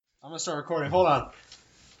gonna start recording. Hold on.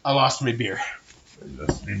 I lost my beer.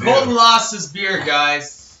 Colton lost his beer,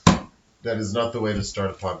 guys. That is not the way to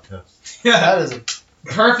start a podcast. Yeah, That is a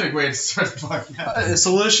perfect way to start the podcast.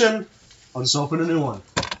 solution. I'll just open a new one.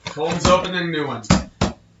 Colton's opening a new one.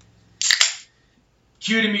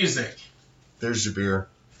 Cue to music. There's your beer.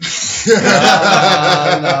 No,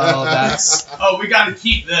 that's Oh, we gotta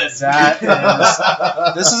keep this.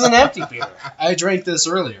 this is an empty beer. I drank this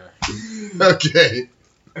earlier. Okay.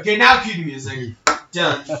 Okay, now cue to music.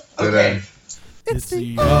 Done. Okay. It's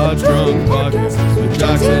the Odd Drunk Podcast with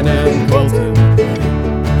Jackson and Colton.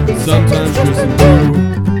 Sometimes listen to.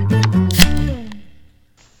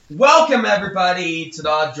 Welcome, everybody, to the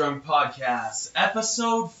Odd Drunk Podcast,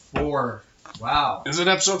 episode 4. Wow. Is it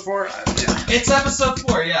episode 4? Yeah. It's episode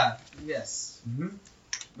 4, yeah. Yes. Mm-hmm.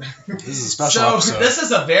 This is a special episode. This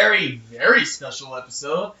is a very, very special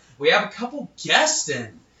episode. We have a couple guests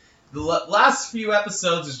in. The last few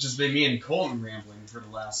episodes has just been me and Colton rambling for the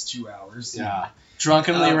last 2 hours. Yeah.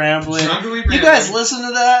 Drunkenly rambling. Drunkenly You guys listen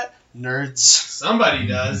to that? Nerds. Somebody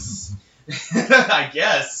does. I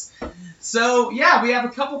guess. So, yeah, we have a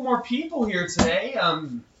couple more people here today.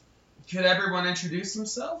 Could everyone introduce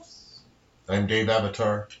themselves? I'm Dave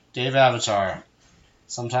Avatar. Dave Avatar.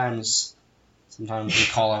 Sometimes we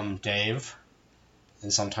call him Dave,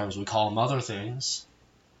 and sometimes we call him other things.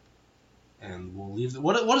 And we'll leave.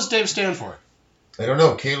 What does Dave stand for? I don't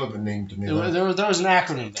know. Caleb named me that. There was an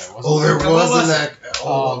acronym there, wasn't Oh, there What was was an it?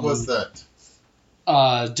 what was that?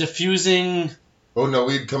 diffusing, Oh no,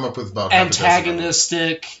 we'd come up with about half a dozen.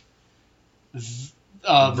 antagonistic,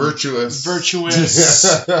 Virtuous.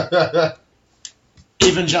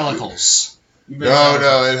 evangelicals.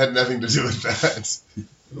 No, it had nothing to do with that.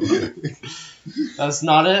 That's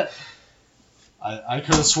not it? I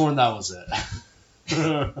could have sworn that was it.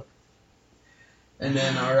 And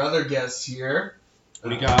then our other guest here.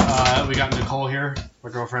 we got Nicole here, my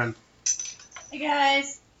girlfriend. Hey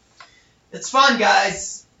guys. It's fun,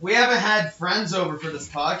 guys. We haven't had friends over for this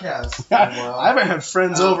podcast in a while. I haven't had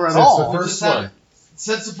friends over at Since all. the first Just had- one.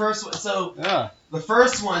 Since the first one. So, Yeah. the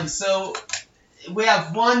first one. So, we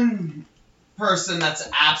have one person that's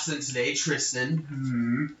absent today,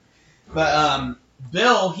 Tristan. But,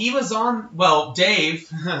 Bill, he was on, well, Dave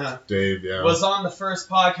Dave, yeah. was on the first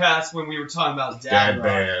podcast when we were talking about Dad Rock.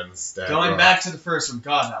 bands. Dad Going rock. back to the first one.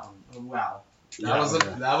 God, that one. Oh, wow. Yeah.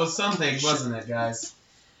 That was something, wasn't it, guys?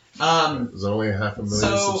 There's only 500,000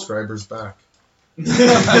 So- subscribers back.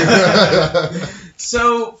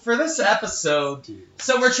 So, for this episode,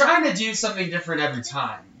 we're trying to do something different every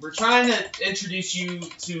time. We're trying to introduce you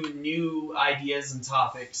to new ideas and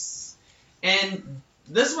topics. And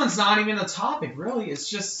this one's not even a topic, really. It's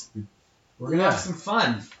just, we're going to have some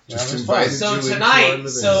fun. Just it was invited So you into tonight, our living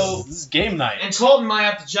so- room. This is game night. And Colton might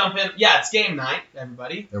have to jump in. Yeah, it's game night,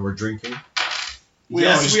 everybody. And we're drinking.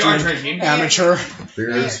 always We are drink drinking. Amateur. Beer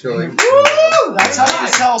is going. Woo! That's how you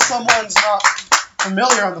Nice. tell someone's not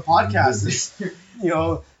familiar on the podcast.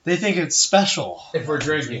 They think it's special. If we're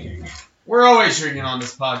drinking. We're always drinking on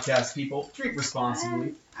this podcast, people. Drink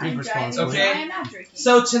responsibly. Drink I'm responsibly. driving, Okay. I am not drinking.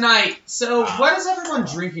 So tonight, what is everyone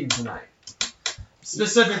drinking tonight?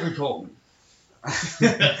 Specifically Colton.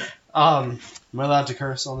 Am I allowed to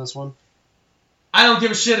curse on this one? I don't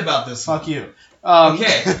give a shit about this Fuck one. you.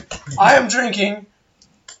 Okay. I am drinking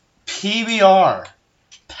PBR,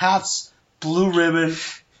 Pabst Blue Ribbon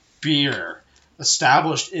Beer,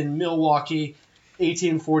 established in Milwaukee,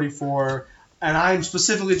 1844, and I'm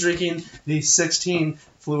specifically drinking the 16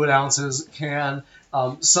 fluid ounces can.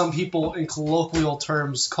 Some people, in colloquial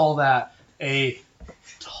terms, call that a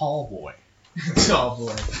tall boy. Oh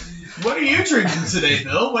boy. What are you drinking today,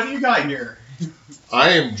 Bill? What do you got here? I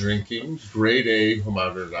am drinking grade A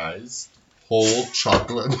homogenized whole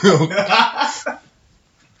chocolate milk.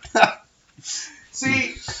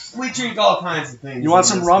 See, we drink all kinds of things. You want on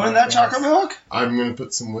some this rum in that podcast. chocolate milk? I'm going to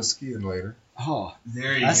put some whiskey in later. Oh,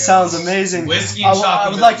 There you that go. sounds amazing. Whiskey and chocolate I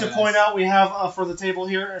would like to milk, point guys. out we have for the table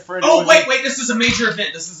here. For Oh, anyone wait, this is a major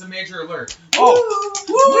event. This is a major alert. Oh,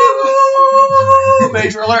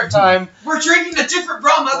 major alert time. We're drinking a different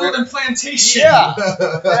rum other than Plantation.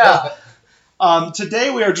 Yeah.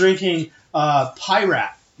 Today we are drinking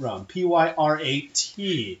Pyrat rum, Pyrat.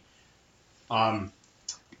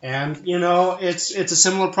 And it's a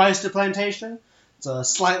similar price to Plantation. It's a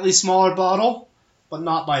slightly smaller bottle, but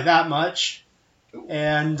not by that much.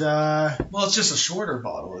 And Well, it's just a shorter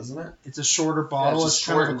bottle, isn't it? it's a shorter bottle. Yeah, it's it's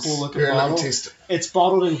kind of a short. cool looking Here, let me bottle. taste it. It's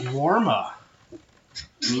bottled in Warma.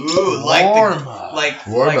 Ooh, Warma. like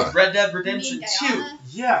Red Dead Redemption You mean 2. Guyana?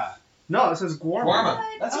 Yeah. No, it says Warma. Warma.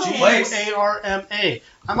 That's a Oh. place. G-A-R-M-A.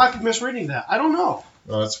 I might be misreading that. I don't know.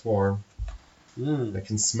 Oh, it's warm. Mm. I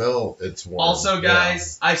can smell it's warm. Also, Yeah.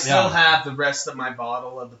 guys, I still Yeah. have the rest of my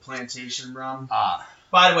bottle of the plantation rum. Ah,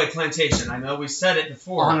 By the way, plantation. I know we said it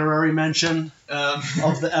before. honorary mention If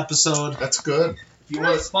of the episode. That's good. you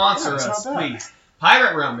want to sponsor Yeah, it's us, not bad. please.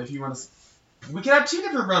 Pirate rum, if you want to. We could have 2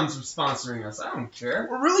 different rums sponsoring us. I don't care.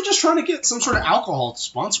 We're really just trying to get some sort of alcohol to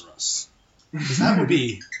sponsor us. Because that would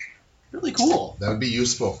be really cool. That would be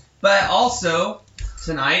useful. But also,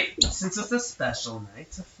 tonight, since it's a special night,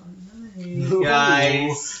 it's a fun night,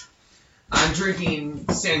 guys. I'm drinking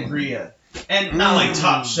sangria. And not like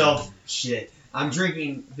top shelf shit. I'm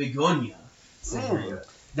drinking Begonia sangria.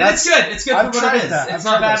 And it's good. It's good I've for what tried it is. that. It's I've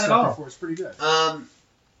not tried that bad at stuff all. Before. It's pretty good. Um,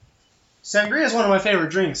 Sangria is one of my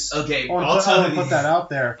favorite drinks. okay, I want I'll to tell you. put that out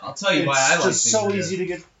there. I'll tell you It's why I like just so sangria. easy to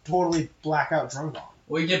get totally blackout drunk on.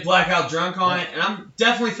 We get blackout drunk on it, and I'm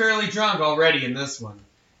definitely fairly drunk already in this one.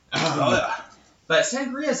 But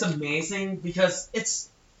sangria is amazing because it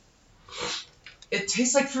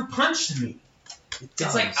tastes like fruit punch to me.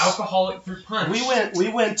 It's like alcoholic fruit punch. We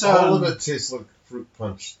went. All of it tastes like fruit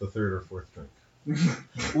punch, the 3rd or 4th drink.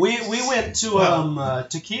 We went to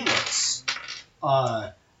tequilas.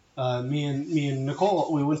 Me and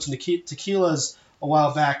Nicole, we went to tequilas a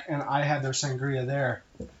while back, and I had their sangria there,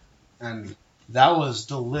 and that was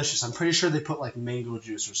delicious. I'm pretty sure they put like mango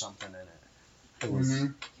juice or something in it. It was.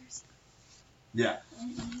 Mhm. Yeah.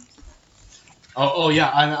 Oh yeah.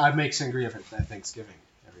 I make sangria at Thanksgiving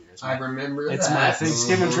every year. I remember It's that. my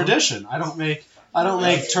Thanksgiving tradition. I don't make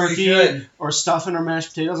That's turkey pretty good. or stuffing or mashed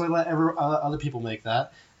potatoes. I let other people make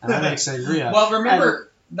that, and I make sangria. Well, remember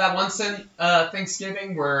that one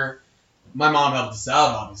Thanksgiving where my mom helped us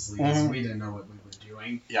out, obviously, because Mhm. we didn't know what we were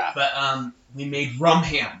doing. Yeah. But we made rum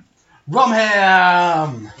ham. Rum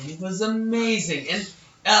ham. And it was amazing. And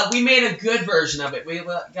we made a good version of it. We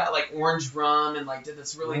got like orange rum and like did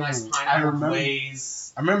this really nice I pineapple remember.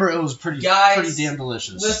 glaze. I remember it was pretty damn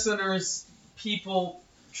delicious. Listeners, people,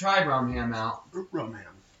 try rum ham out. Rum ham.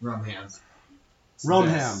 Rum ham. It's the Rum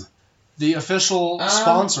best. ham, the official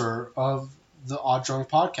sponsor of the Odd Drunk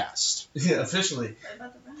podcast. Yeah, officially. What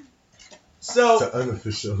about the run? So, It's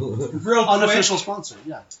unofficial. real quick. Unofficial sponsor.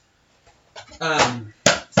 Yeah. Um,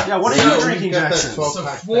 Yeah. What So, are you drinking, we've got that Jackson? 12 So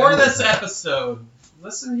pack for down. this episode,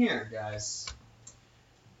 listen here, guys.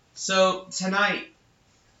 So tonight,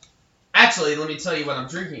 actually, let me tell you what I'm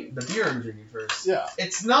drinking. The beer I'm drinking first. Yeah.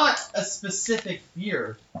 It's not a specific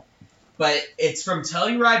beer, but it's from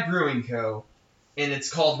Telluride Brewing Co. and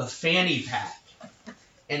it's called the Fanny Pack,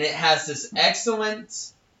 and it has this excellent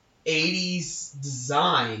 80s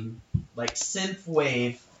design, like synth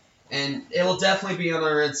wave, and it will definitely be on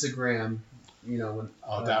our Instagram. You know, when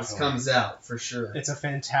this Definitely. comes out, for sure. It's a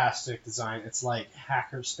fantastic design. It's like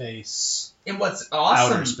hackerspace, And what's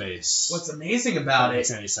awesome, outer space. what's amazing about That it,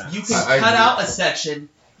 makes any sense. you can I cut agree. out a section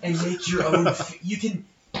and make your own. You can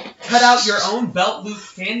cut out your own belt loop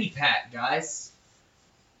fanny pack, guys.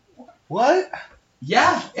 What?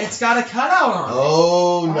 Yeah, it's got a cutout on it.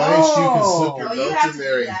 Oh, nice. You can slip your Oh, you belt have in to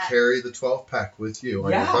there do and that. carry the 12-pack with you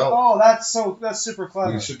on Yeah. your belt. Oh, that's super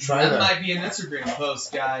clever. You should try That that. might be an Instagram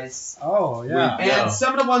post, guys. Oh yeah. We- And Yeah.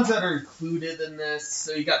 some of the ones that are included in this,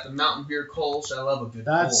 so you got the Mountain Beer Kolsch. I love a good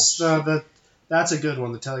That's Kolsch. that's a good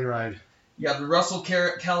one. The Telluride. You have the Russell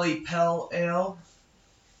Kelly Pale Ale.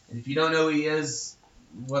 And if you don't know who he is,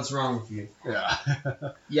 what's wrong with you? Yeah.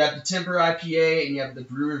 You have the Timber IPA, and you have the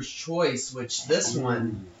Brewer's Choice, which this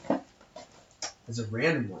one is a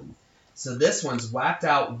random one. So this one's whacked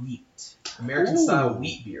out wheat, American style Ooh.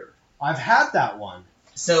 wheat beer. I've had that one.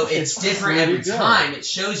 So it's It's different pretty every good. time. It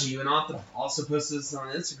shows you, and I'll have to also post this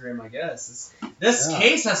on Instagram, I guess. This Yeah.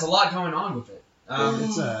 case has a lot going on with it.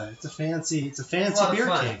 It's a fancy a lot of beer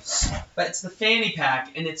fun. case. But it's the fanny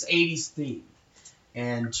pack, and it's 80s theme.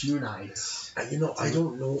 And tonight, You know, I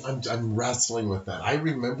don't know. I'm wrestling with that. I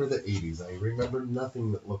remember the 80s. I remember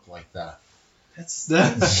nothing that looked like that. that's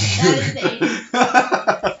That is the 80s.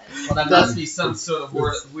 well, that must be some sort of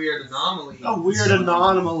weird anomaly. A weird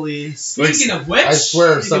anomaly. Speaking of which, I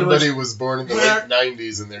swear, if Speaking of somebody was born in the where- late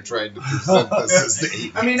 90s and they're trying to present this as the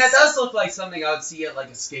 80s. I mean, that does look like something I would see at like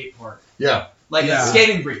a skate park, Yeah. like Yeah. a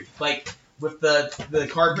skating rink, like with the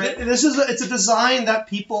carpet. It's a design that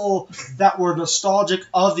people that were nostalgic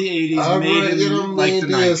of the 80s made in you know, like the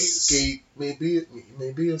maybe 90s. a skate,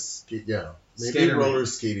 maybe a skate, yeah. Maybe Skater a roller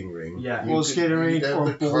skating ring. Yeah. You Well, could- skating rink you'd have or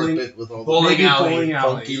the bowling- carpet with all Bowling Maybe alley. bowling the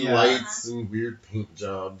alley. funky yeah. lights and weird paint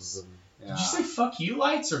jobs and Yeah. Did you say fuck you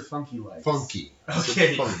lights or funky lights? funky.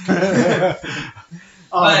 Okay. Funky.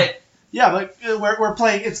 But Yeah, but we're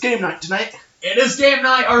playing. It's game night tonight. it is game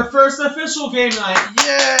night, our first official game night.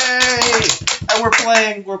 Yay! And we're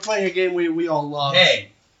playing a game we all love.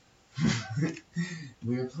 Hey,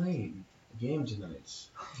 we are playing game tonight.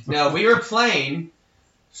 No, we were playing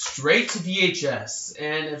straight to VHS,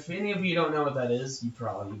 and if any of you don't know what that is, you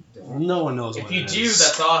probably don't. No one knows If what you it do, is.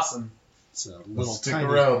 that's awesome. It's a Well, little stick tiny.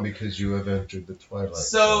 around because you have entered the Twilight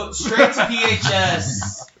So Zone. straight to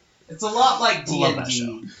VHS, it's a lot like Love that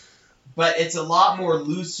D&D, but it's a lot more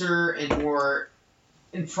looser and more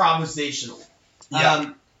improvisational.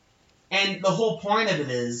 Yeah. And the whole point of it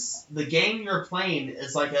is, the game you're playing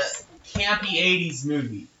is like a campy 80s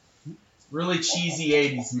movie. Really cheesy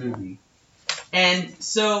 80s movie. And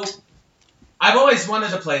so, I've always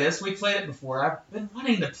wanted to play this. We played it before. I've been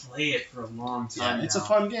wanting to play it for a long time Yeah, it's now. a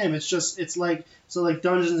fun game. It's like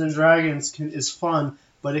Dungeons and Dragons is fun,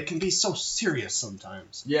 but it can be so serious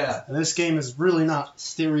sometimes. Yeah. And this game is really not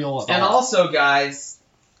serial at And all. also, guys,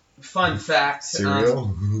 fun fact.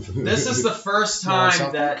 Cereal? This is the first You want time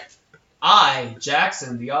something? that I,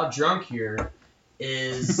 Jackson, the odd drunk here,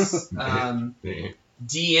 is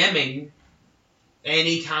DMing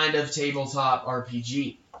any kind of tabletop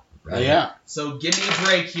RPG. Yeah, So give me a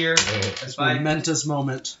break here. it's If a I momentous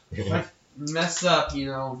moment. mess up,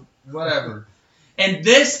 whatever. And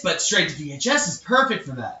this, but straight to VHS, is perfect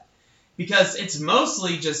for that. Because it's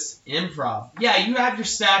mostly just improv. Yeah, you have your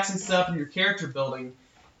stats and stuff and your character building,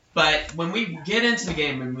 but when we get into the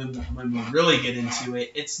game and when we really get into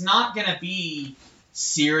it, it's not going to be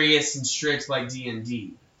serious and strict like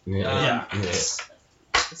D&D. Yeah. It's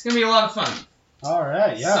going to be a lot of fun. All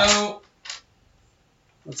right, yeah. So,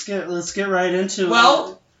 Let's get right into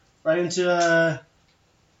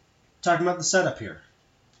talking about the setup here.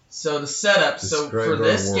 so the setup, so Describe for our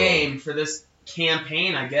this world. game, for this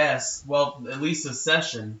campaign, I guess, well, at least this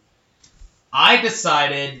session, I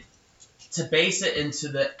decided to base it into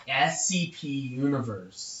the SCP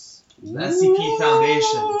universe. The SCP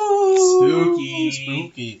Foundation. Spooky.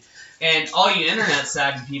 Spooky. And all you internet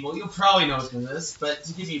savvy people, you'll probably know this, but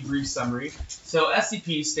to give you a brief summary, so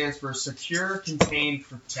SCP stands for Secure, Contain,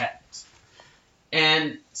 Protect.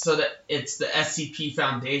 And so that it's the SCP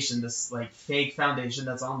Foundation, this like fake foundation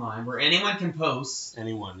that's online where anyone can post.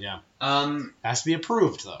 Anyone, yeah. It Has to be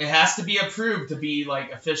approved though. has to be approved to be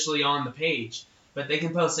like officially on the page, but they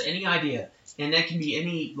can post any idea, and that can be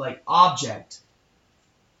any like object,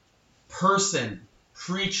 person,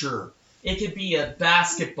 creature. It could be a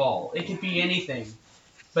basketball. It could be anything.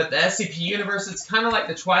 But the SCP universe, it's kind of like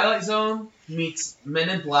the Twilight Zone meets Men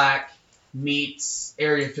in Black meets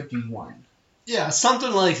Area 51. Yeah,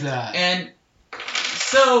 something like that. And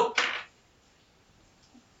so,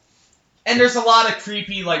 and there's a lot of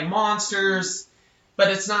creepy like monsters, but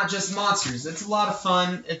it's not just monsters. It's a lot of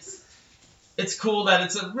fun. It's cool that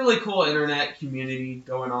it's a really cool internet community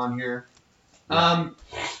going on here.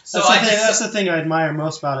 So That's the thing I admire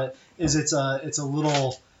most about it is it's a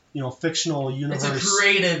little fictional universe. it's a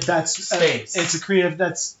creative space.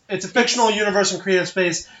 It's a fictional universe and creative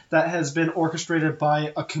space that has been orchestrated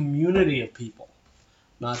by a community of people,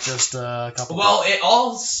 not just a couple. Well, it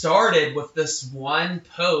all started with this one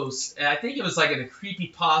post, and I think it was like in a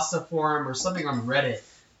creepypasta forum or something on Reddit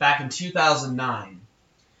back in 2009.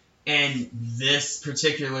 And this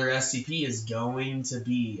particular SCP is going to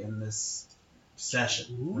be in this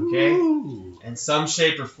session, okay? Ooh. In some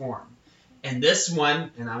shape or form. And this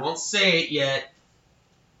one, and I won't say it yet,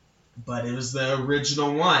 but it was the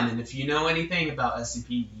original one. And if you know anything about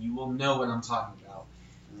SCP, you will know what I'm talking about.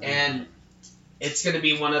 And it's going to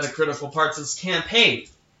be one of the critical parts of this campaign.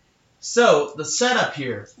 So, the setup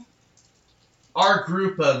here. Our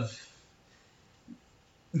group of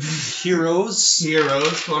Heroes,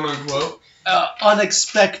 quote unquote,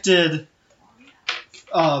 unexpected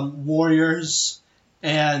warriors,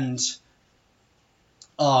 and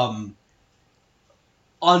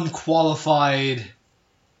unqualified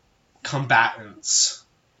combatants.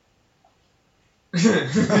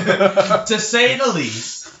 to say the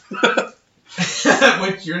least.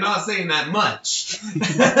 Which you're not saying that much.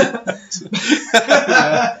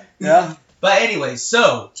 Yeah. But anyway,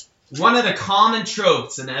 so one of the common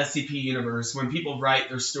tropes in the SCP universe when people write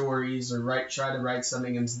their stories or try to write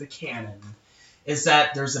something into the canon is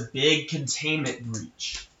that there's a big containment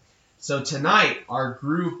breach. So tonight, our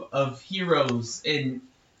group of heroes and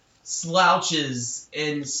slouches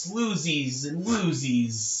and sloozies and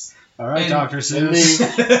woozies. All right, And- Dr. Seuss.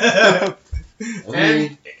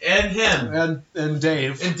 and him. And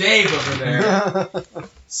Dave. And Dave over there.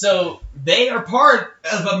 So they are part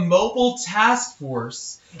of a mobile task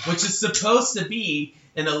force, which is supposed to be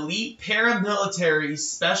an elite paramilitary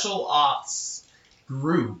special ops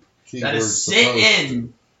group that is sent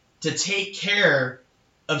in to take care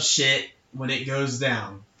of shit when it goes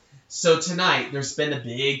down. So tonight, there's been a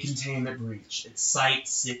big containment breach. It's Site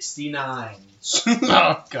 69.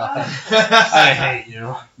 Oh, God. I hate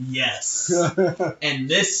you. Yes. And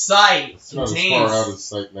this site It's not as contains... far out as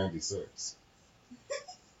Site 96.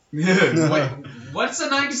 What's a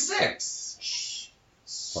 96?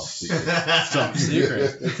 Top secret. Top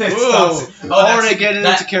secret. Whoa. I want to get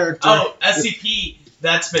into character. Oh, SCP,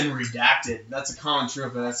 that's been redacted. That's a common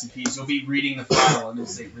trope of SCPs. You'll be reading the file and it'll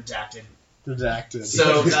say redacted. Redacted.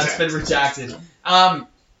 So that's been redacted.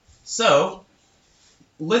 So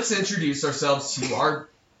let's introduce ourselves to our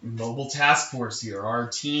mobile task force here, our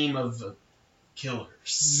team of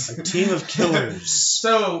killers. A team of killers.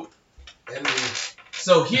 So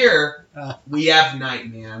here we have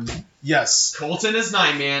Nightman. Yes. Colton is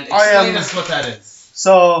Nightman. Explain us what that is.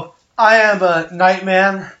 So, I am a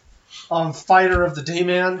Nightman, fighter of the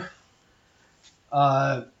Dayman.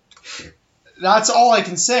 That's all I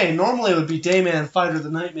can say. Normally it would be Dayman, fighter of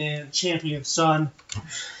the Nightman, champion of sun,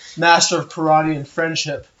 master of karate and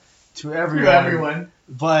friendship to everyone.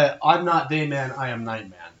 But I'm not Dayman, I am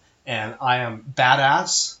Nightman. And I am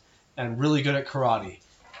badass and really good at karate.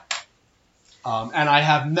 And I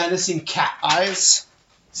have menacing cat eyes.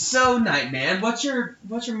 So, Nightman, what's your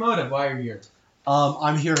motive? Why are you here?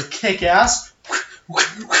 I'm here to kick ass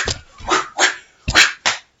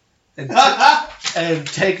and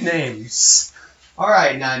take names. All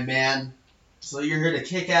right, Nightman. So you're here to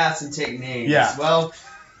kick ass and take names. Yeah. Well,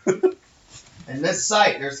 in this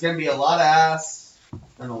site, there's going to be a lot of ass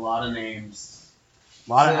and a lot of names.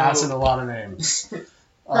 A lot of ass and a lot of names.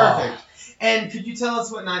 Perfect. And could you tell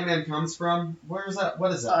us what Nightman comes from? Where is that?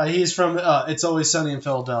 What is that? He's from It's Always Sunny in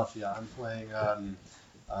Philadelphia. I'm playing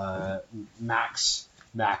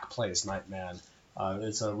Mac plays Nightman.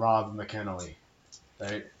 It's a Rob McEnally,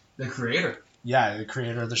 right? The creator. Yeah, the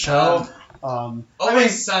creator of the show.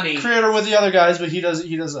 Always Sunny. Creator with the other guys, but he does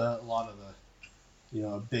a lot of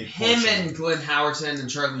the big. Him portion. and Glenn Howerton and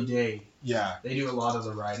Charlie Day. Yeah. They do a lot of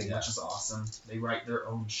the writing, which is awesome. They write their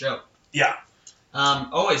own show. Yeah.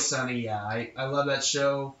 Always Sunny, yeah. I love that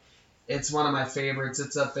show. It's one of my favorites.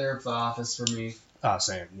 It's up there with The Office for me. Oh,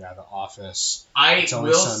 same. Yeah, The Office. I It's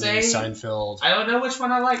Always will Sunny, say, Seinfeld. I don't know which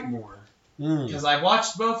one I like more. Because I've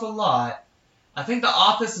watched both a lot. I think The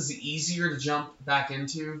Office is easier to jump back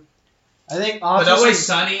into. I think But Always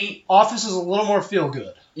Sunny... Office is a little more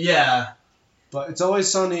feel-good. Yeah. But It's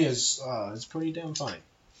Always Sunny is pretty damn funny.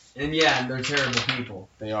 And yeah, they're terrible people.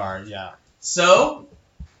 They are, yeah. So...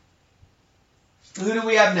 who do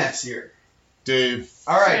we have next here? Dave.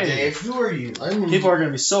 All right, Hey. Dave. Who are you? People are going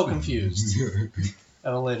to be so confused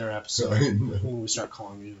at a later episode Sorry. when we start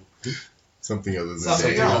calling you. Something other than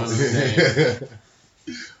Something Dave. else.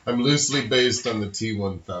 I'm loosely based on the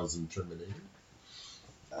T-1000 Terminator.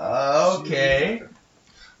 Okay.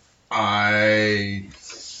 I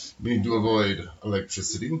need to avoid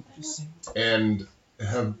electricity and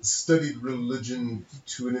have studied religion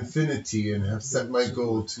to an infinity and have set my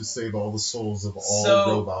goal to save all the souls of all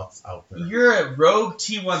robots out there. You're a rogue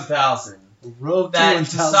T-1000 Rogue that 2000.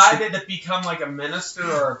 decided to become like a minister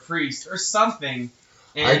or a priest or something.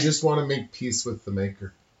 And I just want to make peace with the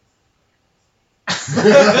maker. So,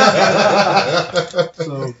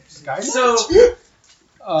 Skynet?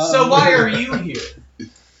 So why are you here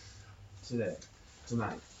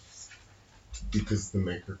tonight? Because the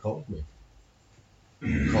maker called me.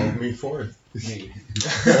 Called me forth.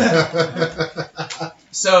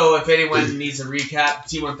 So if anyone needs a recap,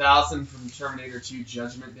 T-1000 from Terminator 2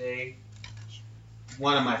 Judgment Day,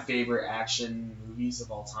 one of my favorite action movies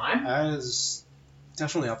of all time. That is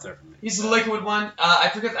definitely up there for me. He's the liquid one. I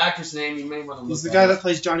forget the actor's name. You may want to look. He's the guy that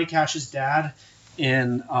plays Johnny Cash's dad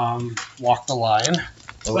in Walk the Line.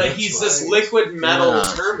 But he's this liquid metal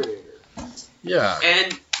Yeah. Terminator. Yeah.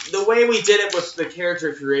 And the way we did it with the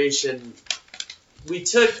character creation, we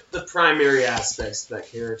took the primary aspects of that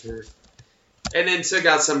character and then took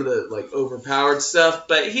out some of the overpowered stuff.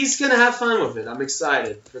 But he's gonna have fun with it. I'm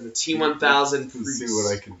excited for the T-1000 See priest.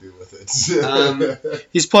 what I can do with it.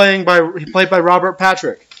 He played by Robert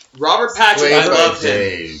Patrick. Robert Patrick, I love him.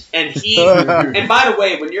 Dave. And he. And by the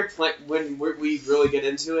way, when we really get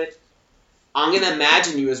into it, I'm gonna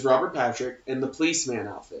imagine you as Robert Patrick in the policeman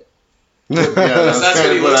outfit. Yeah, That's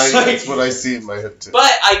what he looks like. That's what I see in my head too. But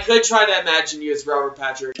I could try to imagine you as Robert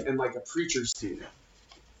Patrick in like a preacher's suit.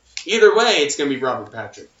 Either way, it's gonna be Robert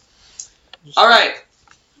Patrick. All right.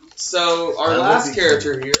 So our last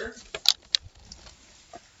character here.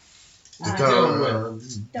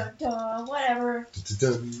 Whatever.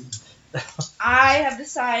 I have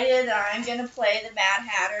decided that I'm gonna play the Mad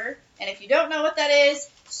Hatter, and if you don't know what that is,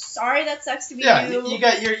 Sorry, that sucks to be Yeah,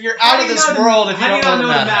 you. you're out of this world if you don't know the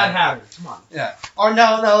Mad Hatter. Hatter? Come on. Yeah. Or no.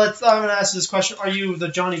 I'm gonna ask this question: are you the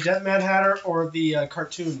Johnny Depp Mad Hatter or the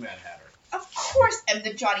cartoon Mad Hatter? Of course, I'm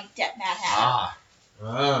the Johnny Depp Mad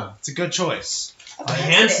Hatter. It's a good choice. Of A course it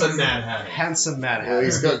handsome is. Mad Hatter. Handsome Mad Well, Hatter.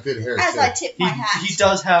 he's got good hair, As too. I tip my hat. He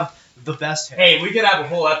does have the best hair. Hey, we could have a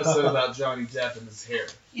whole episode about Johnny Depp and his hair.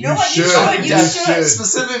 You know You what? You should. should. You You should. should.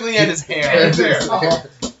 Specifically in his hair. And his hair.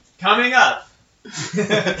 Coming up.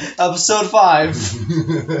 Episode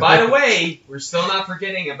 5. By the way, we're still not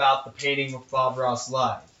forgetting about the painting with Bob Ross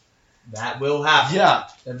live. That will happen. Yeah.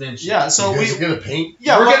 Eventually. Yeah. So you guys we. are gonna paint?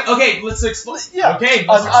 Yeah. We're well, gonna, okay, let's explain. Yeah. Okay,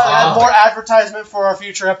 let's more advertisement for our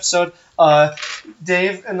future episode.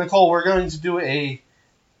 Dave and Nicole, we're going to do a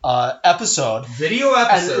episode, video And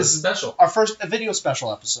episode this is- special. our first video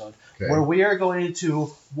special episode, Okay. where we are going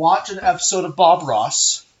to watch an episode of Bob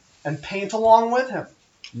Ross and paint along with him.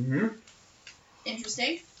 Mm-hmm.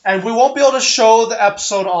 Interesting. And we won't be able to show the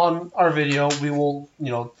episode on our video. We will,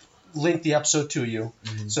 link the episode to you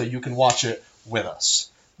so you can watch it with us.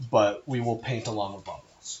 But we will paint along with Bob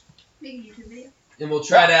Ross. Make a YouTube video. And we'll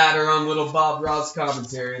try to add our own little Bob Ross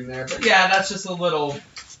commentary in there. But yeah, that's just a little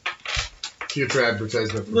Future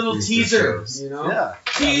advertisement for little future teaser, shows. you know? Yeah.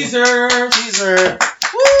 Teaser! Teaser.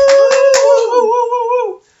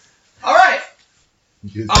 All right.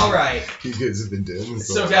 You guys- All right. You guys have been doing this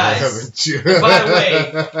So, all guys, haven't you? by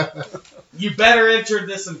the You better enter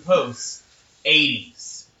this in post.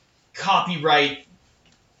 80s. Copyright.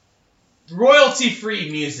 Royalty-free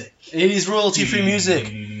music. 80s royalty-free music.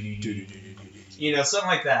 You know, something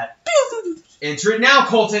like that. Enter it now,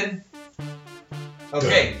 Colton.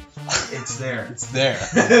 Okay. It's there. It's there.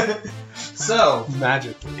 So,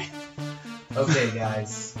 Magically. okay,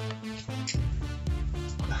 guys.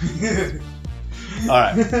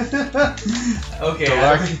 Alright.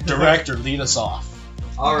 Okay. Director, lead us off.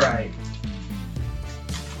 All right.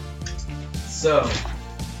 So,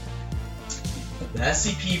 the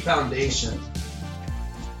SCP Foundation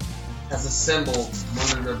has assembled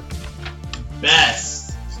one of the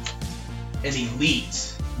best and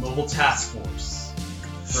elite mobile task force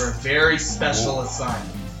for a very special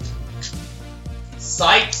assignment.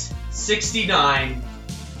 Site 69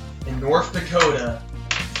 in North Dakota.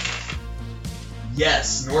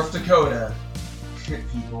 Yes, North Dakota,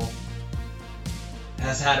 people,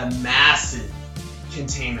 has had a massive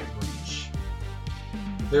containment breach.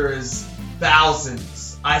 There is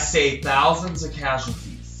thousands, I say thousands of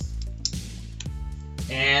casualties.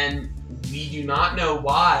 And we do not know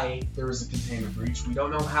why there was a containment breach. We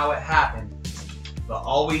don't know how it happened. But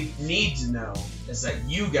all we need to know is that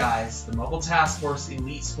you guys, the Mobile Task Force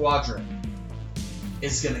Elite Squadron,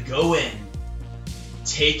 is going to go in,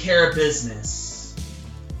 take care of business,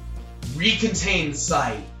 recontain the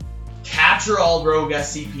site, capture all rogue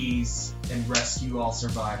SCPs, and rescue all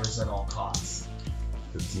survivors at all costs.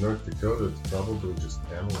 If it's North Dakota, it's probably just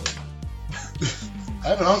Pamela. I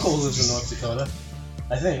have an uncle who lives in North Dakota.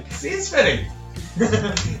 I think. See, it's fitting.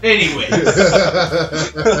 Anyways,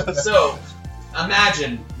 so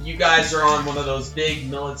imagine you guys are on one of those big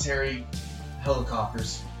military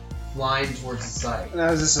helicopters flying towards the site. Now,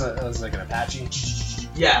 is this like an Apache?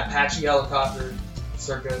 Yeah, Apache helicopter,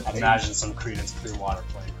 circa. I imagine some Creedence Clearwater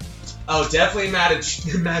playing. Oh, definitely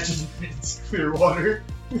imagine it's Clearwater.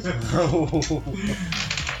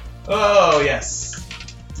 Oh, yes.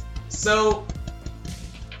 So,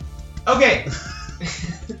 okay.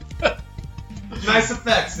 Nice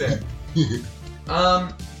effects there.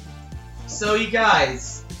 So you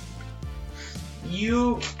guys,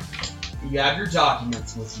 you have your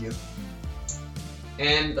documents with you,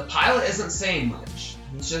 and the pilot isn't saying much.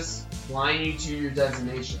 He's just flying you to your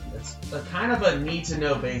destination. It's a kind of a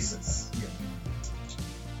need-to-know basis.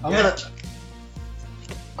 I'm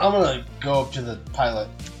gonna go up to the pilot.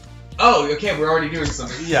 Oh, okay, we're already doing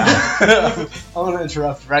something. Yeah. I'm gonna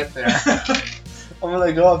interrupt right there. I'm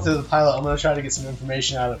gonna go up to the pilot. I'm gonna try to get some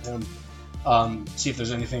information out of him. See if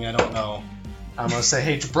there's anything I don't know. I'm gonna say,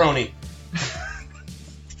 hey, jabroni.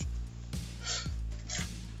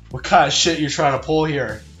 What kind of shit you trying to pull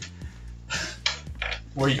here?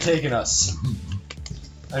 Where are you taking us?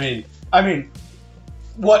 I mean,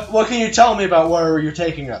 what can you tell me about where you're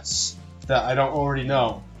taking us that I don't already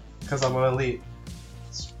know? Because I'm an elite.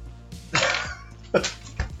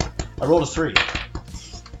 I rolled a 3.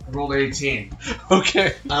 I rolled 18.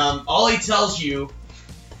 Okay. All he tells you,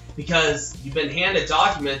 because you've been handed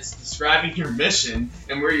documents describing your mission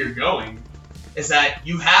and where you're going, is that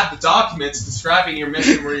you have the documents describing your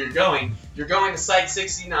mission and where you're going. You're going to Site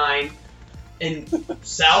 69 in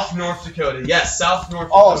South North Dakota. Yes, South North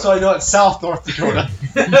Oh, Dakota. so I know it's South North Dakota.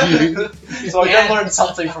 So I did learn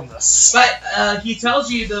something from this. But he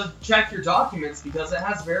tells you to check your documents because it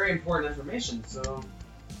has very important information. So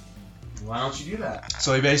why don't you do that?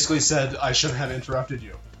 So he basically said I shouldn't have interrupted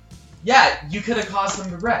you. Yeah, you could have caused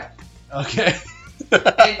them to wreck. Okay.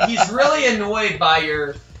 And he's really annoyed by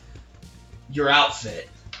your outfit.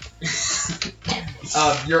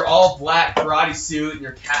 Your all black karate suit and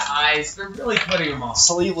your cat eyes. They're really putting him off.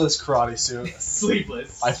 Sleeveless karate suit.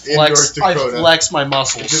 Sleeveless. I In North I Dakota. flex my Is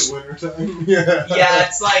muscles. it wintertime? Yeah. Yeah,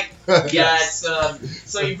 it's like it's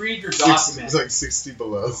so you read your document. It's like 60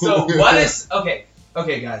 below. So what is okay,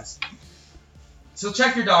 guys. So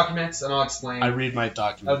check your documents and I'll explain. I read my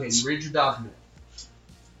documents. Okay, you read your document.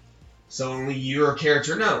 So only your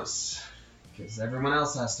character knows. Because everyone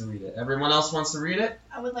else has to read it. Everyone else wants to read it?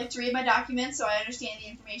 I would like to read my documents so I understand the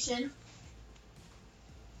information.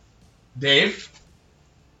 Dave?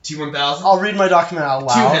 T1000? I'll read my document out To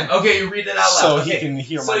loud. him. Okay, you read it out So loud. he Okay. can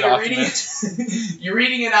hear So my you're document. reading it. You're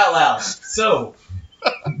reading it out loud. So,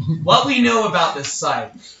 what we know about this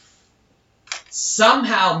site.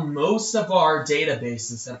 Somehow, most of our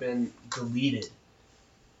databases have been deleted.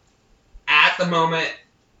 At the moment,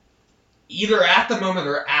 either at the moment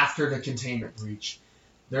or after the containment breach,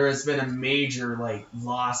 there has been a major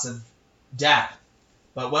loss of data.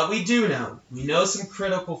 But what we do know, we know some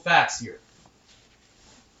critical facts here.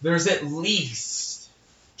 There's at least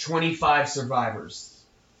 25 survivors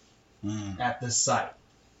at this site.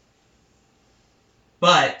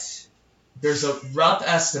 But there's a rough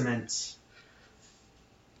estimate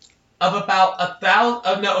of about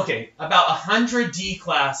 100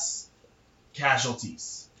 D-class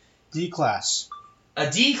casualties. D-class. A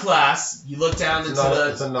D-class, you look down It's into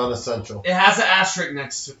it's a non-essential. it has an asterisk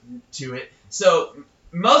next to it. So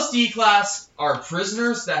most D-class are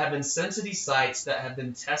prisoners that have been sent to these sites that have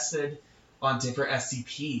been tested on different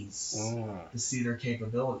SCPs to see their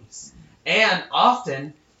capabilities. And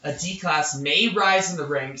often, a D-class may rise in the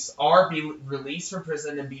ranks or be released from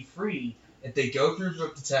prison and be free if they go through the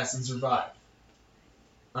test and survive.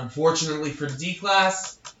 Unfortunately for the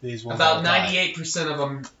D-class, These ones about all die. 98% of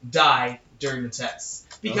them die during the test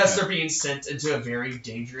because Okay. they're being sent into a very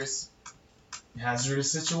dangerous,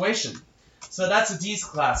 hazardous situation. So that's a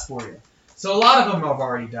D-class for you. So a lot of them have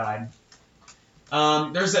already died.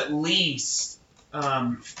 There's at least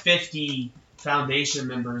 50 Foundation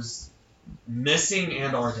members missing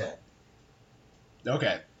and are dead.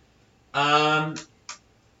 Okay. And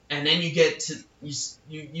then you get to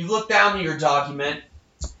you look down to your document,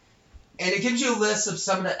 and it gives you a list of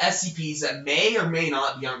some of the SCPs that may or may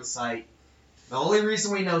not be on the site. The only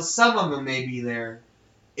reason we know some of them may be there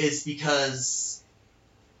is because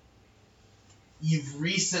you've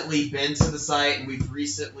recently been to the site and we've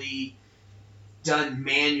recently done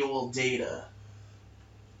manual data.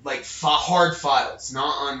 Like hard files,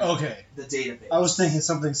 not on Okay. the database. I was thinking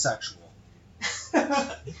something sexual.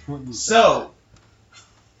 So,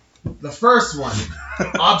 the first one,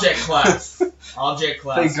 object class. Object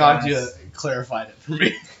class. Thank God guys. you clarified it for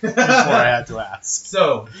me before I had to ask.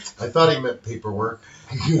 So, I thought he meant paperwork.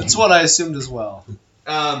 That's what I assumed as well.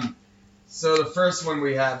 so the first one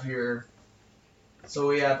we have here, so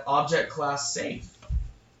we have object class safe.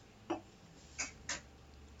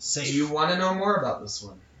 Safe. Do you want to know more about this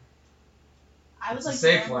one? I would It's a like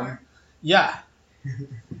safe to know one. more. Yeah.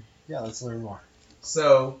 Yeah, let's learn more.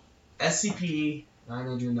 So,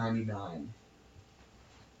 SCP-999.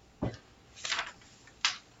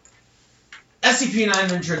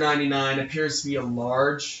 SCP-999 appears to be a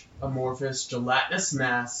large, amorphous, gelatinous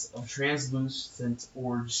mass of translucent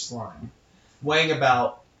orange slime, weighing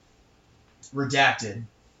about, redacted,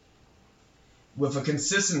 with a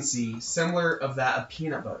consistency similar of that of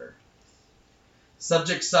peanut butter.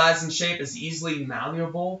 Subject size and shape is easily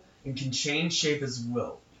malleable and can change shape as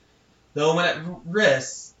will. Though when at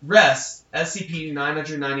rest,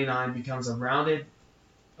 SCP-999 becomes a rounded,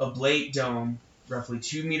 oblate dome, roughly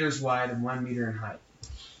 2 meters wide and 1 meter in height.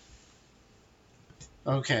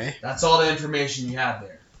 Okay. That's all the information you have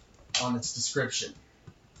there on its description.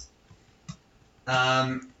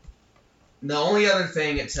 The only other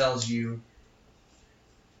thing it tells you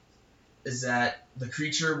is that the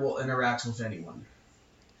creature will interact with anyone.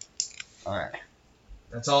 Alright.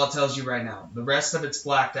 That's all it tells you right now. The rest of it's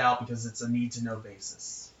blacked out because it's a need-to-know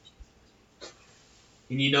basis.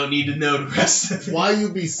 And you don't need to know the rest of it. Why you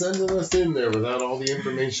be sending us in there without all the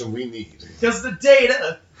information we need? Because the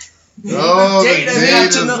data. Oh, the data.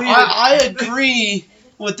 data's I agree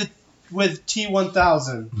with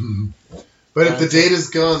T1000. But if the data's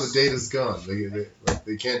gone, the data's gone.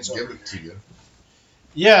 They can't give it to you.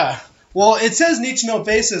 Yeah. Well, it says need to know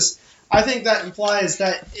basis. I think that implies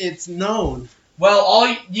that it's known. Well,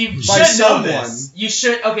 you By should know someone. this. You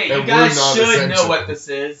should. Okay, And you guys we're not should know essential. what this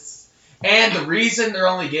is. And the reason they're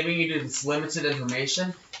only giving you this limited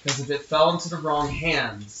information, because if it fell into the wrong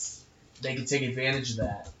hands, they could take advantage of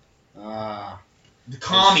that. The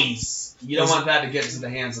commies. You don't want that to get into the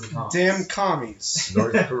hands of the commies. Damn commies.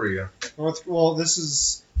 North Korea. Well,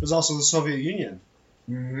 there's also the Soviet Union.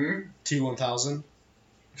 Mm-hmm. T-1000.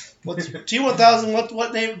 What's T-1000?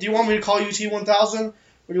 What name? Do you want me to call you T-1000? Or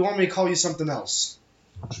do you want me to call you something else?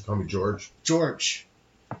 Would you call me George? George.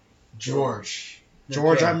 George,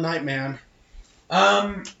 Okay. I'm Nightman.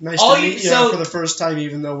 Nice all to you- meet you so- for the first time,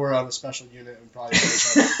 even though we're on a special unit and probably know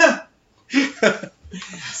each other.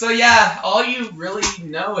 So yeah, all you really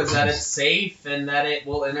know is that it's safe and that it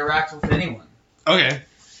will interact with anyone. Okay.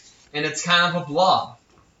 And it's kind of a blob.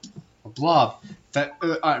 A blob that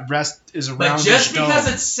rest is around. But just the dome. because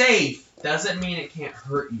it's safe doesn't mean it can't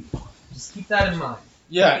hurt you. Just keep that in mind.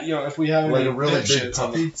 Yeah, if we have Like any a really big dipshits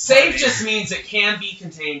on puppy? Safe just means it can be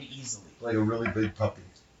contained easily. Like a really big puppy.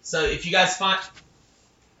 So if you guys find,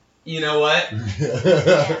 you know what?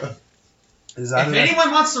 Is that If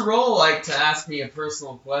anyone wants to roll, to ask me a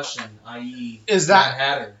personal question, i.e., Is that- Mad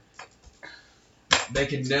Hatter, they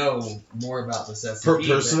can know more about this SCP.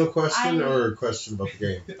 Personal question I- or a question about the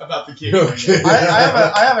game? about the game. Okay.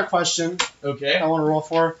 I have a question Okay. I want to roll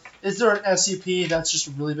for. Is there an SCP that's just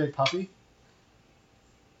a really big puppy?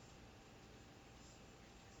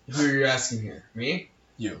 Who are you asking here? Me?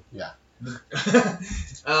 You, yeah. Me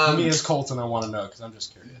um, as Colton, I want to know because I'm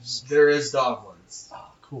just curious. there is dog ones. Oh,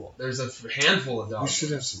 cool. There's a handful of dog We ones.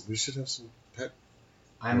 should have some pet.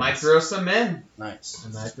 I might throw some in. Nice. I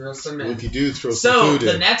might throw some Well, in. if you do, throw some So, food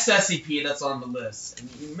the in. next SCP that's on the list, and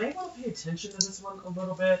you may want to pay attention to this one a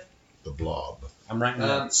little bit. The blob. I'm writing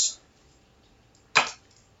notes.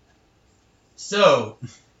 So,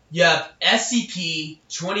 you have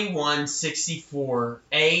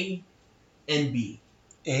SCP-2164-A and B.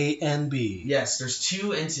 A and B. Yes, there's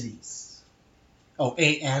two entities. Oh,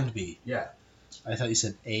 A and B. Yeah. I thought you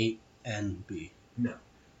said A and B.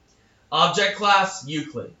 Object class,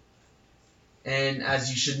 Euclid. And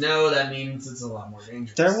as you should know, that means it's a lot more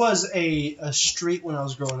dangerous. There was a street when I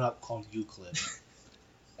was growing up called Euclid.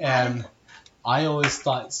 And I always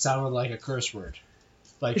thought it sounded like a curse word.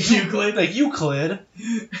 Like Euclid? Like Euclid.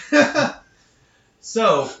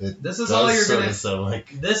 So, It this is does all you're sorta gonna... sound like.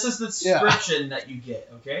 This is the description that you get,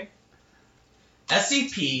 okay?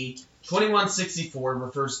 SCP-2164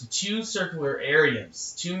 refers to two circular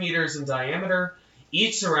areas, 2 meters in diameter,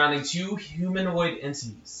 each surrounding two humanoid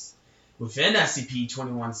entities. Within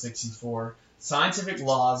SCP-2164, scientific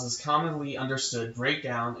laws as commonly understood break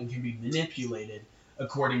down and can be manipulated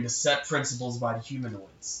according to set principles by the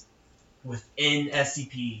humanoids. Within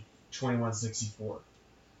SCP-2164.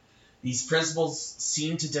 These principles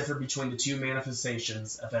seem to differ between the two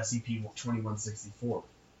manifestations of SCP-2164.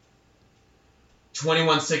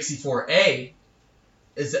 2164-A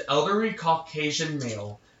is an elderly Caucasian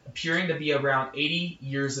male appearing to be around 80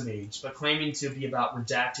 years of age, but claiming to be about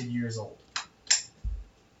redacted years old.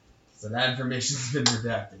 So that information has been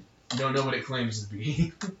redacted. You don't know what it claims to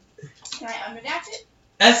be. Can I unredact it?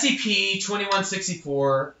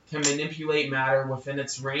 SCP-2164 can manipulate matter within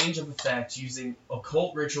its range of effect using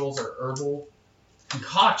occult rituals or herbal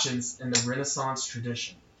concoctions in the Renaissance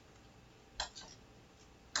tradition.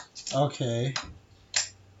 Okay.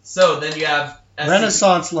 So then you have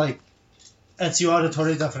Renaissance, like Ezio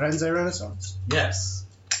Auditore da Firenze Renaissance. Yes.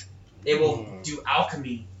 It will do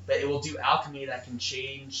alchemy, but it will do alchemy that can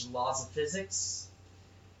change laws of physics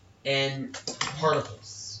and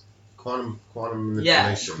particles. Quantum Yeah,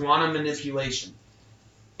 manipulation. quantum manipulation.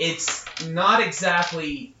 It's not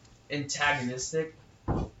exactly antagonistic,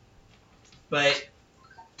 but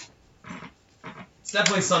it's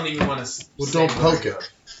definitely something you want to. Well, don't poke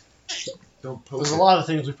it. Don't poke There's it. a lot of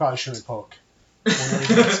things we probably shouldn't poke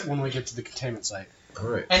when we get to the containment site.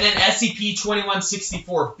 Alright. And then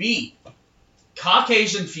SCP-2164-B,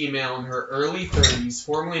 Caucasian female in her early 30s,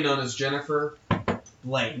 formerly known as Jennifer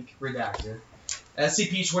Blank, redacted.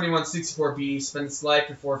 SCP-2164-B spent its life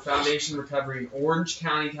before Foundation recovery in Orange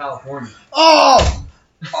County, California. Oh!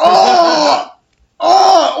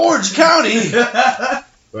 Orange County!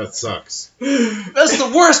 That sucks. That's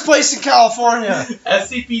the worst place in California!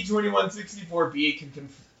 SCP-2164-B can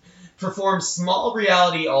perform small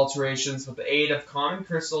reality alterations with the aid of common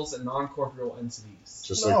crystals and non-corporeal entities.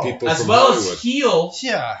 Just No. like people As from well Hollywood. as heal,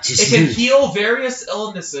 Yeah. it can heal various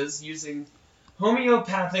illnesses using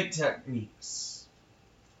homeopathic techniques.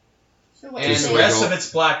 So wait, And Just the like rest all- of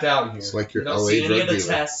it's blacked out here. it's like your you don't LA see any drug of the dealer.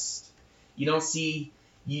 tests. You don't see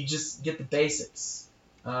You just get the basics.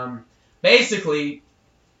 Basically,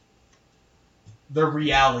 they're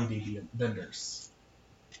reality benders.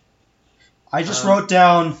 I just wrote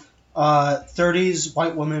down 30s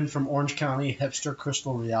white woman from Orange County hipster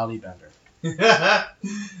crystal reality bender.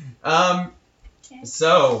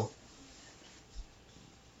 So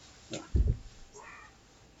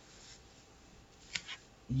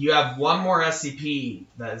you have one more SCP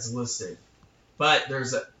that is listed, but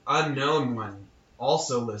there's an unknown one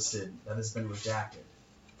also listed that has been redacted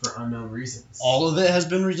for unknown reasons. All of it has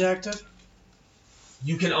been redacted?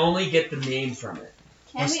 You can only get the name from it.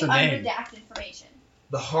 Can What's we the name? unredact information?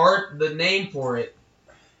 The name for it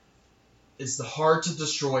is the hard to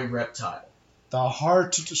destroy reptile. The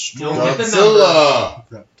hard to destroy You'll get the Godzilla!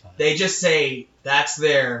 reptile. They just say that's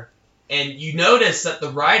there, and you notice that the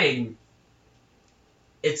writing,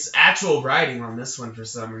 it's actual writing on this one for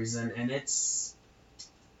some reason, and it's,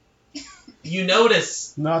 you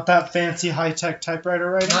notice, Not that fancy high-tech typewriter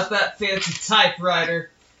writing? not that fancy typewriter,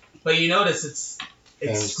 but you notice it's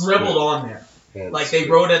And scribbled on there. And Like they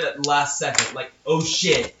wrote it at the last second, like, oh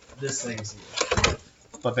shit, this thing's here.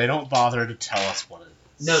 But they don't bother to tell us what it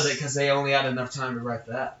is. No, because they only had enough time to write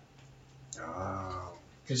that. Oh.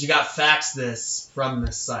 Because you got faxed this from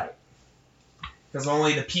this site. Because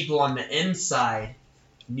only the people on the inside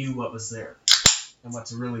knew what was there and what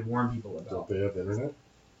to really warn people Don't about. they have internet?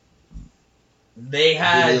 They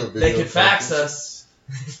had, Video they could fax conferencing? us.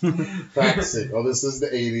 Fax it. Oh, this is the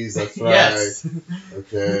 80s, that's right. Yes.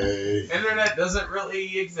 Okay. Internet doesn't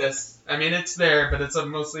really exist. I mean, it's there, but it's a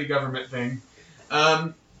mostly government thing.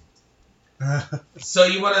 So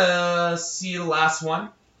you want to see the last one?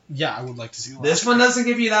 Yeah, I would like to see the This one doesn't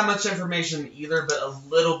give you that much information either, but a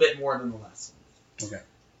little bit more than the last one. Okay.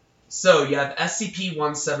 So you have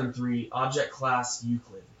SCP-173, Object Class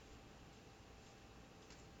Euclid.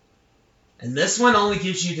 And this one only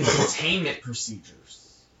gives you the containment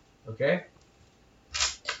procedures. Okay?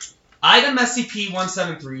 Item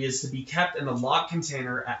SCP-173 is to be kept in a locked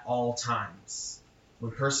container at all times.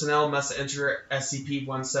 When personnel must enter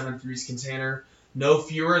SCP-173's container, no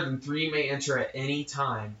fewer than 3 may enter at any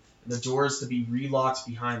time, and the door is to be relocked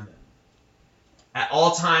behind them. At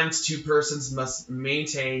all times, 2 persons must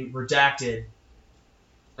maintain redacted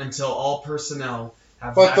until all personnel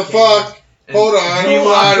have What the vacated fuck? and Hold on,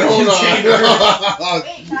 relocked the hold container. on.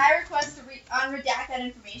 Wait, can I request to unredact that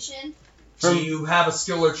information? Do you have a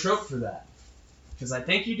skill or trope for that? Because I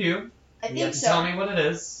think you do. I You think have to so. tell me what it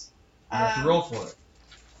is. You have to roll for it.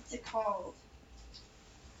 What's it called?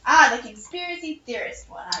 Ah, the conspiracy theorist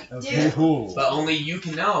one. I Okay. do. Ooh. But only you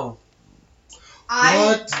can know.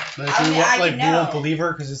 What? Like, I we mean, won't, I like, can we won't know. believe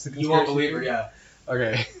her because it's the You won't conspiracy believe her, theory?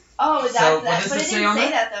 yeah. Okay. Oh, So, that's what that. does But it it say didn't on say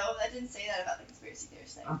that? that though. That didn't say that about the conspiracy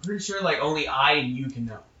theorist thing. I'm pretty sure like only I and you can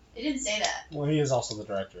know. It didn't say that. Well, he is also the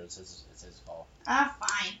director. It's his call. Ah,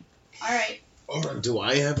 fine. All right. Do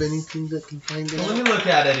I have anything that can find So let out? me look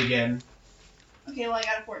at it again. Okay, well I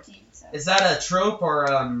got a 14, so Is that a trope or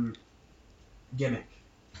gimmick?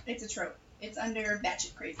 it's a trope. It's under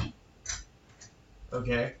batshit crazy.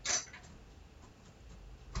 Okay.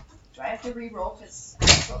 Do I have to re-roll because I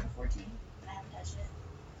just rolled a 14 and I haven't touched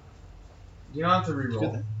it? You don't have to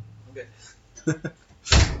reroll. Good.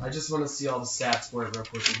 I just want to see all the stats for it real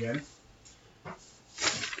quick again.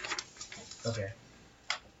 Okay.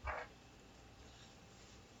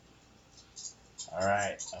 All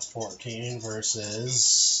right, a 14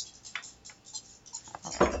 versus.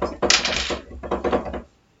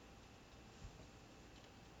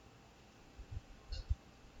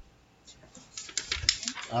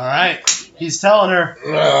 All right, he's telling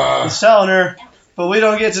her. He's telling her, but we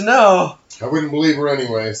don't get to know. I wouldn't believe her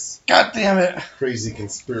anyways. God damn it! Crazy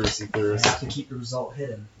conspiracy I theorist. have to keep the result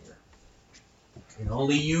hidden here. And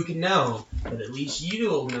only you can know, but at least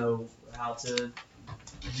you'll know how to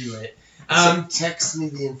do it. So text me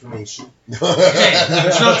the information. Okay,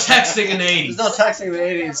 there's no texting in the 80s. There's no texting in the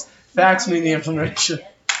 80s. Fax me the information.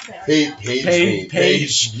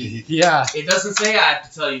 Page me. Yeah. It doesn't say I have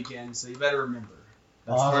to tell you, Ken, so you better remember.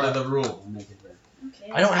 That's part of the rule. We'll make it there.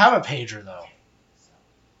 Okay. I don't have a pager though.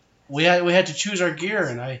 We had to choose our gear,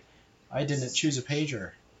 and I didn't choose a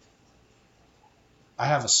pager. I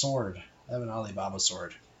have a sword. I have an Alibaba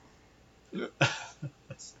sword.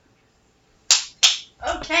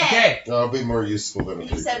 Okay. That'll be more useful than a You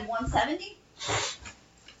paper. said 170?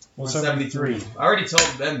 173. I already told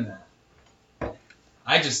them that.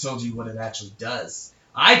 I just told you what it actually does.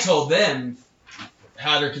 I told them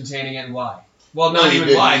how they're containing it and why. Well, not you even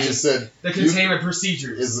didn't. why, You just said the containment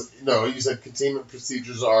procedures. you said containment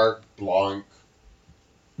procedures are blank.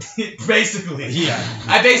 Basically. Yeah.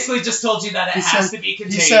 I basically just told you that it He has said- to be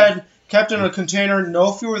contained. He said kept in a container.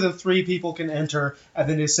 No fewer than 3 people can enter. And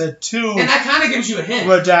then they said 2 And that kind of gives you a hint.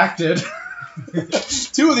 redacted.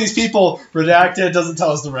 2 of these people redacted. Doesn't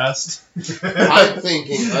tell us the rest. I'm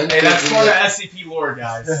thinking. Hey, that's part of SCP lore,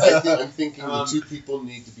 guys. I'm thinking the 2 people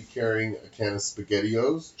need to be carrying a can of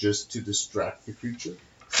SpaghettiOs just to distract the creature.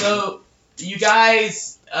 So, you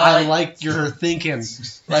guys... I like your thinking.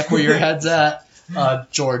 Like where your head's at,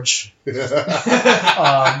 George. It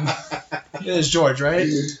is George, right?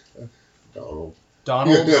 Donald.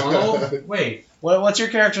 Donald? Wait. What's your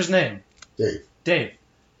character's name? Dave. Dave.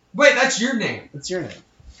 Wait, that's your name. That's your name.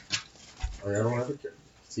 I don't have a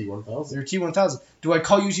T-1000. You're T-1000. Do I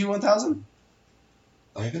call you T-1000?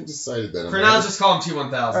 I haven't decided that. For now, just call him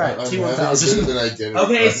T-1000. Alright, I'm T-1000. having a bit of an identity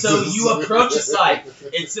Okay, crisis. so you approach a site.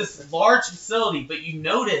 It's this large facility, but you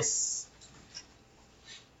notice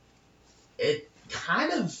it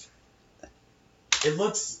kind of... It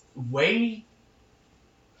looks way...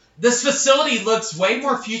 This facility looks way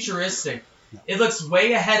more futuristic. It looks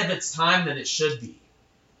way ahead of its time than it should be.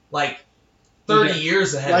 Like 30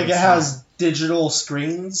 years ahead Like of it its has time. digital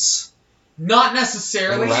screens? Not And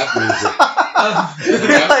necessarily. rap music.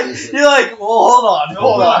 You're like, well,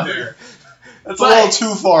 hold on there. That's a But- little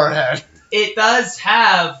too far ahead. It does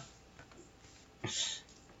have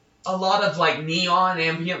a lot of like neon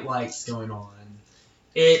ambient lights going on.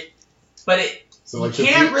 So like You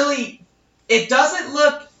can't really. It doesn't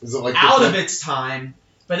look Is it like out of its time,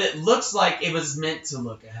 but it looks like it was meant to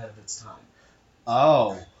look ahead of its time.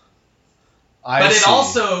 Oh. But it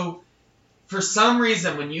also, for some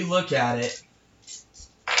reason, when you look at it,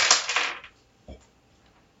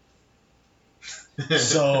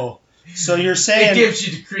 So you're it saying... gives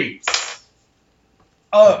you the creeps.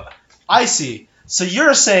 Oh, I see. So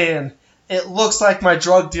you're saying it looks like my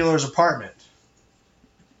drug dealer's apartment.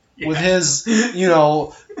 With his,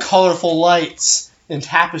 colorful lights and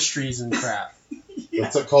tapestries and crap.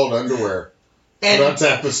 That's called underwear. And Not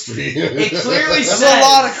tapestry. it clearly There's says a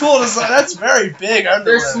lot of cool design. That's very big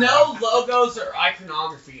underwear. there's no logos or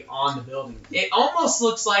iconography on the building. It almost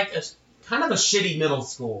looks like a kind of a shitty middle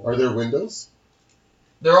school. Are there windows?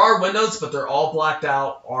 There are windows, but they're all blacked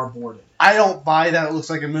out or boarded. I don't buy that it looks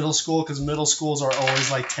like a middle school because middle schools are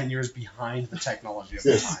always like 10 years behind the technology of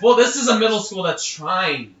the time. Well, this is a middle school that's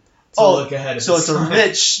trying to look ahead of So its it's a time.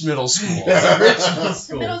 rich middle school. It's a rich middle The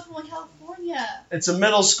school. middle school in California. It's a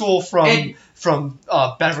middle school from And-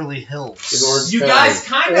 Beverly In Hills. Orange You County. guys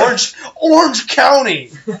kind of... Orange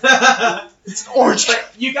County. It's Orange.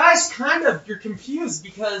 But you guys you're confused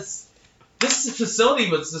because this facility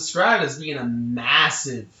was described as being a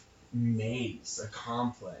massive maze, a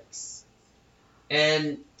complex.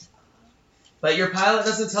 But your pilot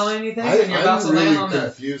doesn't tell you anything, and you're about to land on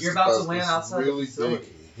the... You're about to land outside the really facility.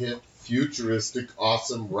 big, hip, futuristic,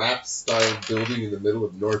 awesome rap-style building in the middle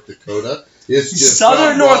of North Dakota. It's just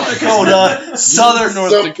Southern not North right. Dakota. Southern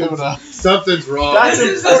North Something's- Dakota. Something's wrong. That's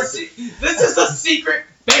This is a secret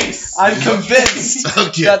base! I'm convinced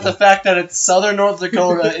Okay. that the fact that it's Southern North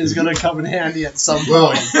Dakota is going to come in handy at some Well,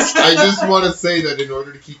 point. I just want to say that in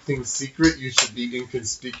order to keep things secret, you should be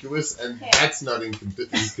inconspicuous, and Okay. that's not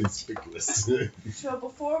inconspicuous. So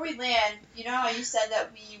before we land, you know how you said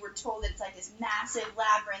that we were told that it's like this massive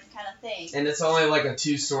labyrinth kind of thing? And it's only like a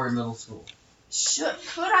 2-story middle school.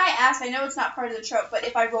 Could I ask, I know it's not part of the trope, but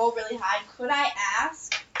if I roll really high, could I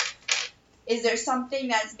ask, is there something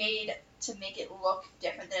that's made to make it look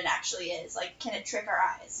different than it actually is? Like, can it trick our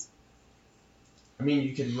eyes? I mean,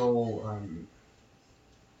 you could roll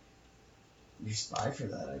your spy for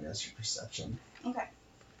that, I guess, your perception. Okay.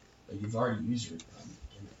 But you've already used your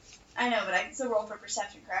I know, but I can still roll for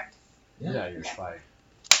perception, correct? Yeah. You're spy.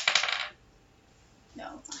 No,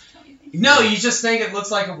 it's not telling anything. No, you just think it looks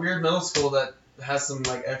like a weird middle school that has some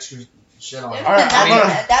like extra shit on it. All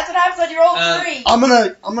right, That's what happens when you roll 3.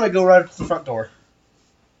 I'm gonna go right up to the front door.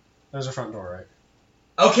 There's a front door,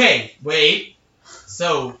 right? Okay, wait.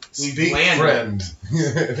 So we've Speak, landed. friend.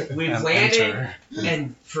 We've And landed, enter.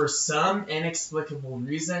 and for some inexplicable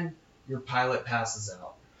reason, your pilot passes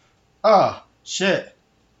out. Oh, shit.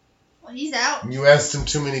 Well, he's out. You asked him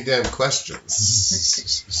too many damn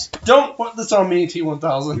questions. Don't put this on me,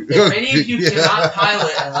 T-1000. If any of you Yeah. cannot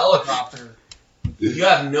pilot a helicopter, you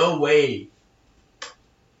have no way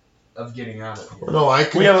of getting out of here. No, I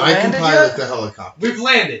can. We haven't I can landed pilot yet? the helicopter, We've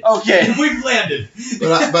landed. Okay. We've landed.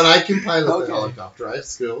 but I can pilot Okay. the helicopter. I have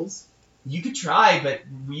skills. You could try, but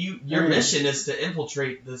your Mm. mission is to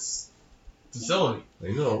infiltrate this facility. I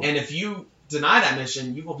know. And if you deny that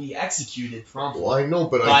mission, you will be executed promptly Well, I know,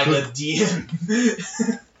 but by I the could.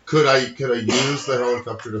 DM. Could I use the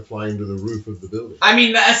helicopter to fly into the roof of the building? I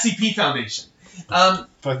mean, the SCP Foundation.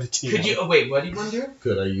 For the team. Could you? Oh, wait, what do you want to do?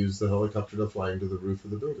 Could I use the helicopter to fly into the roof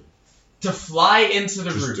of the building? To fly into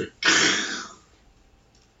the Just roof.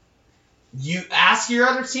 You ask your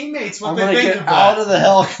other teammates what I'm they gonna think get of out that. of the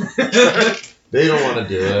helicopter They don't want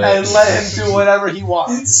to do it. and let him do whatever he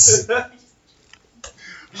wants.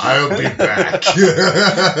 I'll be back.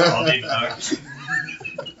 I'll be back.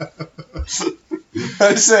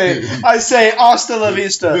 I say, hasta la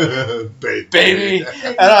vista, baby,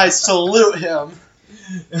 and I salute him.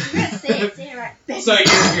 You gotta say it right. So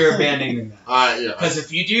you're abandoning that. Yeah. Because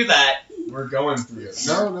if you do that, we're going through it.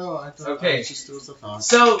 No, I thought Okay. I was just doing some thought.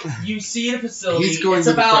 So you see the facility. He's going it's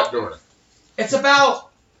to the about, front door. It's about.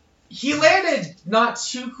 He landed not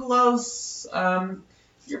too close.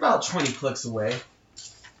 You're about 20 clicks away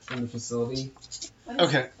from the facility. What is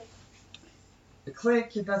Okay. it? The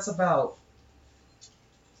click, that's about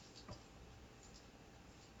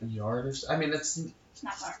a yard or so. I mean, it's It's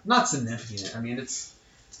not far. not significant. I mean, it's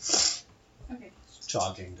Okay.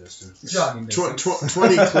 Jogging distance. jogging distance.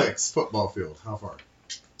 20 clicks, football field. How far?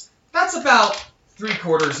 That's about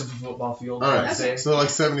 3/4 of a football field, All I'd right, say. so like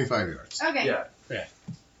 75 yards. Okay. Yeah.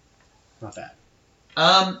 Not bad.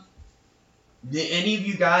 Do any of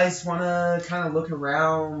you guys want to kind of look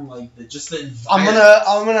around, like just the environment?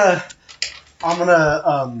 I'm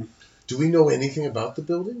gonna. Do we know anything about the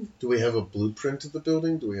building? Do we have a blueprint of the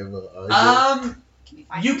building? Do we have an idea? Can we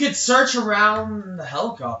find You it? could search around the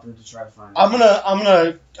helicopter to try to find it. I'm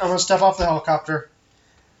gonna step off the helicopter,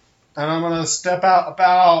 and I'm gonna step out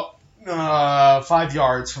about 5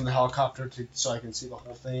 yards from the helicopter so I can see the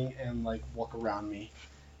whole thing and like look around me.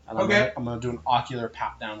 And Okay. I'm gonna do an ocular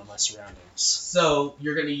pat down of my surroundings. So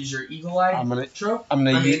you're gonna use your eagle eye I'm gonna trope.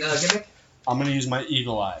 use Gimmick. my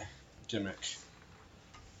eagle eye gimmick,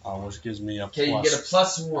 which gives me a Okay, you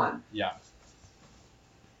plus get a +1.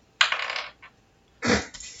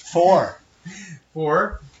 4.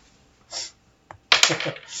 4.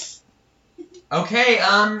 Okay,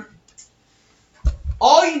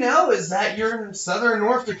 all you know is that you're in southern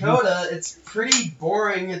North Dakota. It's pretty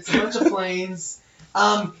boring. It's a bunch of plains.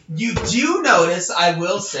 You do notice, I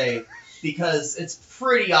will say, because it's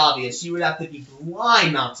pretty obvious, you would have to be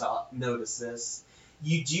blind not to notice this.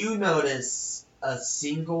 You do notice a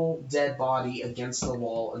single dead body against the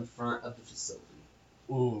wall in front of the facility.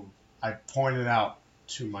 Ooh, I pointed out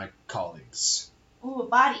to my colleagues. Ooh, a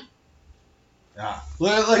body. Yeah,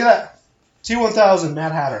 look at that. T1000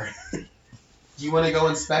 Mad Hatter. Do you want to go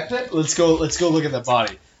inspect it? Let's go look at that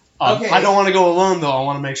body. Okay. I don't want to go alone though. I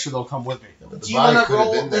want to make sure they'll come with me. But the Do you body want to could have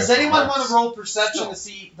roll? been there Does for anyone months. want to roll perception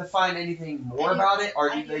to find anything more about it, or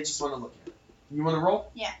do I do. they just want to look at it? You want to roll?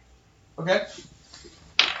 Yeah. Okay.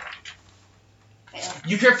 Fail.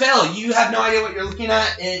 You can fail. You have no idea what you're looking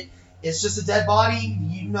at. It's just a dead body.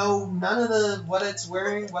 You know none of what it's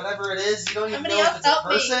wearing, whatever it is. You don't even Somebody know if else it's a help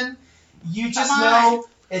me. person. You just Come on. know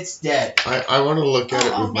it's dead. I want to look at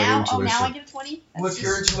it with my now intuition. I get a 20? That's With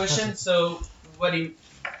your just- intuition, so what do you?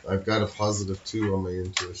 I've got a +2 on my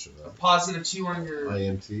intuition. +2 on your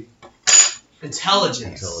INT.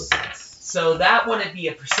 intelligence. Intelligence. So that wouldn't be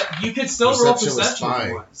a perception. You could still roll Perception was perception if spy.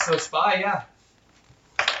 you want. So spy, yeah.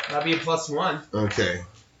 That'd be a +1. Okay.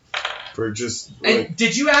 For just And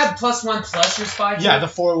did you add +1 plus your spy? Yeah, check? the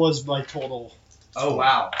 4 was my total. Oh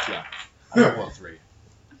wow. I got 1 3.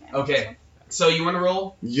 Okay. So you want to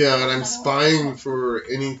roll? yeah, and I'm spying for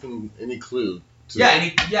anything, any clue. To,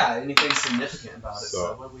 Anything significant about it. So,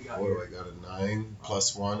 So, what do we got What do here? I got? A 9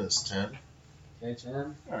 +1 is 10. Okay,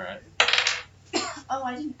 10. All right. Oh,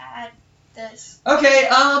 I didn't add this. Okay.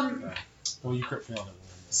 Well, you crit failed it.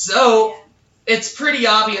 So Yeah. it's pretty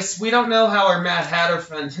obvious. We don't know how our Mad Hatter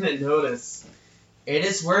friend didn't notice. It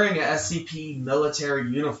is wearing a SCP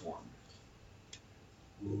military uniform,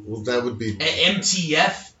 Well, that would be. an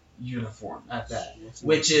MTF uniform at that,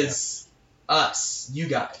 which is us, you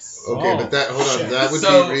guys. Okay, Oh, but hold on. shit. That would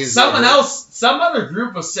So be reasonable. someone else, some other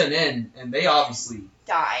group was sent in, and they obviously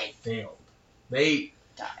Died. failed. They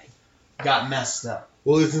Died. got messed up.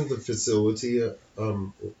 Well, isn't the facility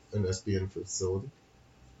an SBN facility?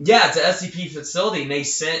 Yeah, it's a SCP facility, and they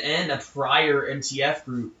sent in a prior MTF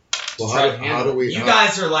group to Well, try to how handle do we? it. You how-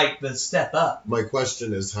 guys are like the step up. My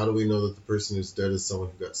question is, how do we know that the person who's dead is someone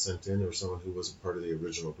who got sent in or someone who wasn't part of the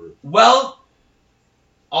original group? Well,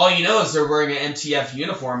 all you know is they're wearing an MTF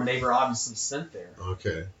uniform, and they were obviously sent there.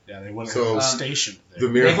 Okay. Yeah, they wouldn't So, have stationed The there.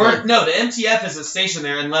 mere They weren't. fact- No, the MTF isn't stationed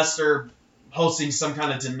there unless they're hosting some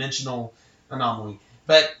kind of dimensional anomaly.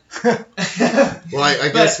 But Well, I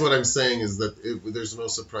But- guess what I'm saying is that there's no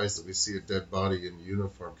surprise that we see a dead body in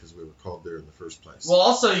uniform because we were called there in the first place. well,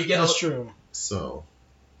 also you get That's a. true. So,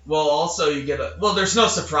 Well, also you get a. Well, there's no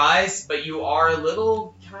surprise, but you are a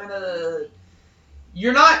little kind of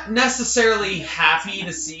you're not necessarily happy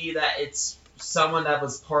to see that it's someone that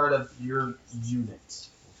was part of your unit.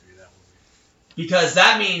 Because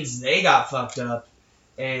that means they got fucked up,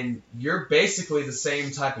 and you're basically the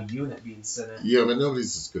same type of unit being sent in. Yeah, but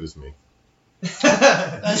nobody's as good as me.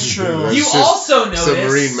 That's true. You It's also notice...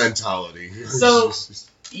 submarine mentality. So,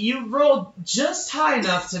 you rolled just high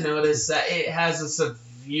enough to notice that it has a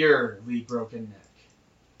severely broken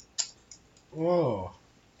neck. Whoa.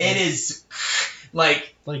 It is,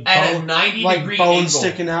 like Like at bone, a 90 like degree bone angle.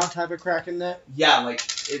 sticking out type of cracking neck. Yeah, like,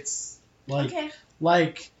 it's... Like Okay.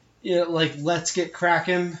 like let's get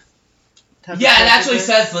cracking. Type of Yeah, it cracking actually neck?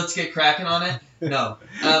 says let's get cracking on it. No.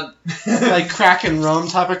 Like cracking rum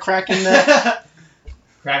type of cracking neck.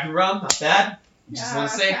 Cracking rum, not bad. Just want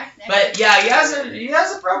to say. crack neck. But yeah, he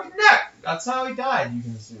has a broken neck. That's how he died, you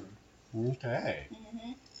can assume. Okay.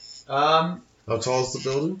 Mhm. How tall is the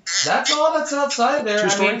building? That's all that's outside there. 2 I mean,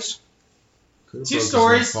 stories. Could've Two broke his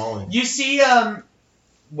stories. neck falling. you see,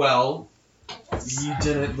 well, you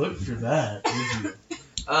didn't look for that, did you?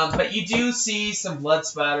 But you do see some blood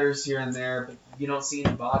spatters here and there, but you don't see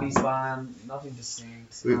any bodies by them, nothing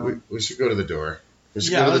distinct. We should go to the door. We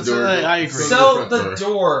should Yeah, go to the door. I agree. Go to So front the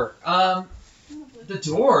door, the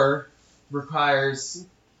door requires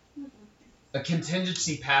a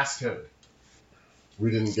contingency passcode.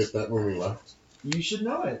 We didn't get that when we left. You should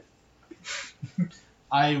know it.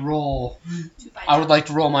 I roll. To find I would out. like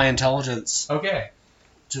to roll my intelligence Okay.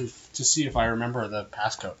 to see if I remember the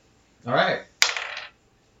passcode. All right.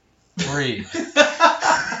 3.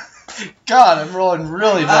 God, I'm rolling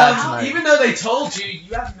really bad tonight. Even though they told you,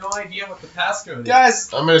 you have no idea what the passcode is.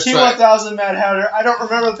 Guys, I'm gonna try. T1000 Mad Hatter. I don't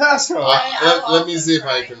remember the passcode. Let me see if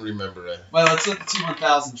I can remember it. Well, let's let the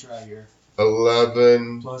T1000 try here.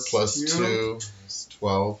 11 Plus plus two. 2 is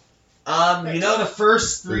 12. You know the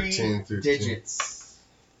first 3 13. digits.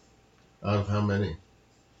 Of how many?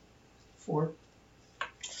 4.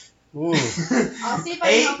 Ooh. I'll see if I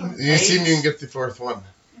Eight. can help him. You see me and get the fourth one.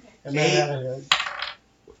 And then,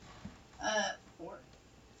 4.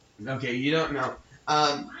 Okay, you don't know.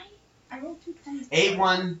 Why? I rolled 2 times.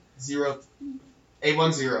 810.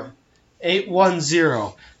 810.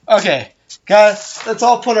 810. Okay, guys, let's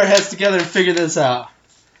all put our heads together and figure this out.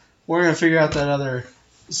 We're gonna figure out that other.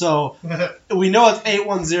 So we know it's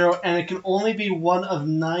 810, and it can only be one of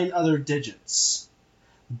 9 other digits.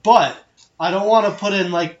 But I don't want to put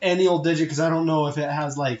in like any old digit because I don't know if it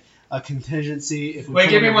has like a contingency. If we Wait,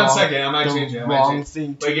 put give in me the 1 wrong- second. I might the change it. I might wrong change it.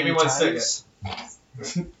 thing. Wait, give me 1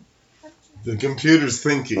 second. The computer's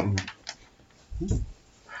thinking.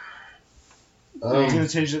 Are you gonna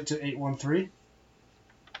change it to 813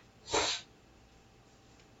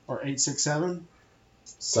 or 867?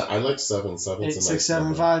 I like 7. 7's a nice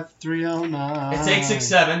number. 8675309. It's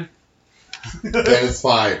 867. Then it's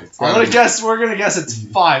 5. It's I'm gotta gonna be- guess. We're gonna guess it's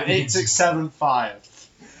 5. 8675.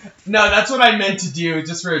 No, that's what I meant to do,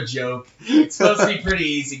 just for a joke. It's supposed to be pretty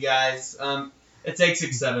easy, guys. It's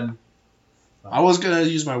 867. I was gonna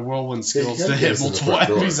use my whirlwind skills you to gotta hit get us in the multiple front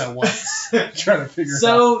door. enemies at once. Trying to figure it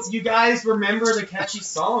out. So, you guys remember the catchy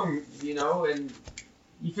song, you know, and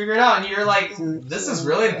you figure it out, and you're like, this is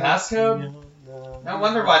really the passcode? No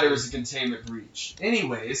wonder why there was a containment breach.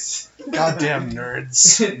 Anyways. Goddamn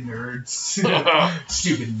nerds. Nerds.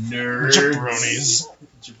 Stupid nerds. Jabronis.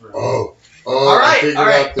 Jabronis. Oh, All right, I figured all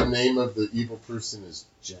right. out the name of the evil person is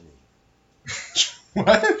Jenny.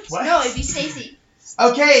 What? What? No, it'd be Stacy.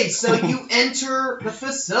 Okay, so you enter the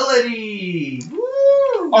facility.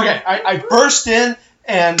 Woo! Okay, I burst in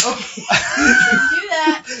and Okay. You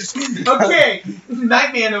can do that. Okay.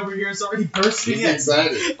 Nightman over here is already bursting He's in.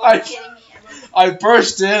 excited. Are you kidding me? I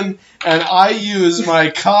burst in and I use my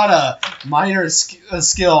kata minor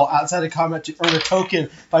skill outside of combat to earn a token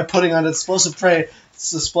by putting on explosive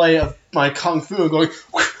display of my kung fu and going.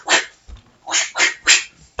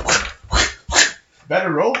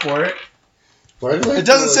 Better roll for it. Why do I It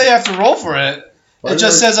doesn't feel say I have to roll for it. why It do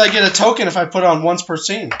just I- says I get a token if I put it on once per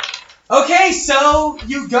scene. Okay, so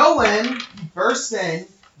you go in, you burst in,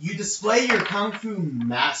 you display your kung fu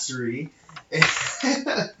mastery,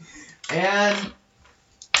 and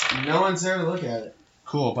no one's there to look at it.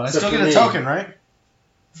 Cool, but I Except still get for a me. token, right?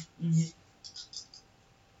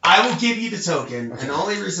 I will give you the token, and the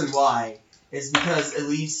only reason why is because at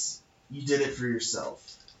least you did it for yourself.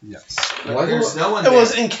 Yes. But Why do there's no one It there.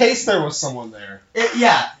 was in case there was someone there.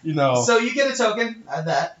 Yeah, You know. so you get a token, add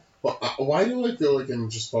that. Why do I feel like I'm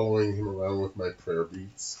just following him around with my prayer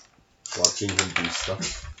beads? Watching him do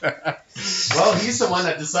stuff. Well, he's the one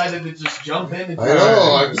that decided to just jump in and I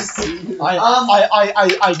know, I'm just sitting here.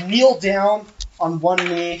 I kneel down on one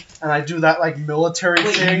knee and I do that like military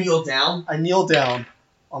Wait, you thing. kneel down? I kneel down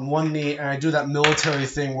on one knee, and I do that military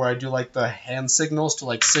thing where I do like the hand signals to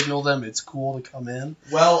like signal them it's cool to come in.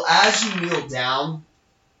 Well, as you kneel down,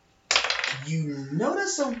 you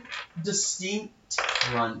notice a distinct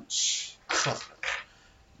crunch.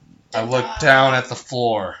 I look down at the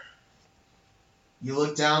floor. You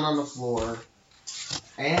look down on the floor,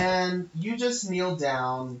 and you just kneel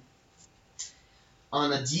down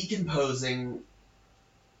on a decomposing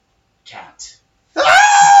cat.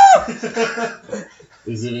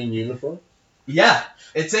 Is it in uniform? Yeah,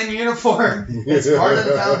 it's in uniform. It's part of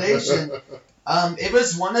the Foundation. It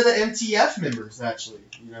was one of the MTF members, actually.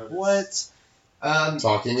 You know What?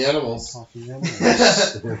 Talking animals. Talking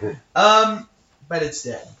animals. But it's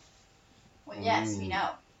dead. Well, yes, we know.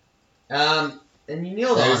 And you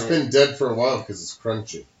kneel And on it's it. been dead for a while because it's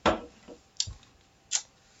crunchy.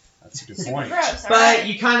 That's a good Super point. gross, But alright?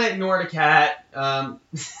 you kind of ignored a cat.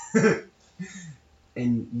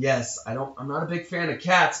 And yes, I'm not a big fan of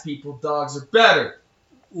cats. People, dogs are better.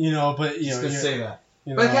 You know, but you Just know, gonna say that.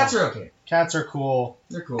 you But know, cats are okay. cats are cool.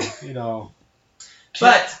 They're cool. You know,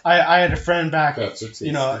 But I had a friend back. Cats are tasty.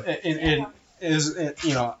 You know, it is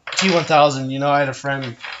you know T1000. You know, I had a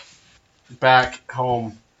friend back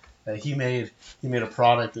home that he made a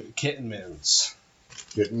product of kitten mittens.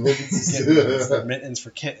 Kittens. They're mittens for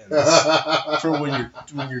kittens. For when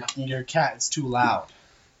your cat is too loud.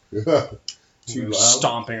 Too They're loud?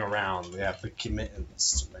 stomping around. They have the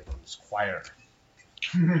mittens to make them quieter.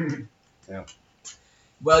 Yeah.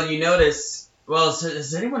 well, you notice. Well,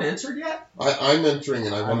 has anyone entered yet? I'm entering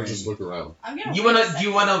and I want mean- to just look around. I'm gonna You wait a wanna? Do second.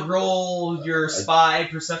 you wanna roll your spy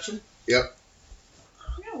perception? I'm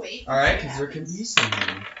gonna wait. All right, and see because what there can happens. be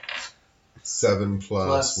some. 7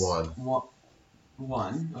 plus 1.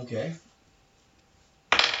 One. Okay.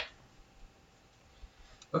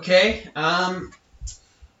 Okay.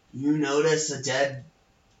 You notice a dead,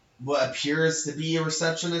 what appears to be a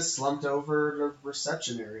receptionist, slumped over the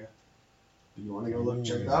reception area. Do you want to go look,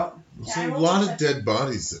 check it out? There's Yeah, I a rolled lot a of dead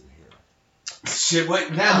bodies in here. Shit,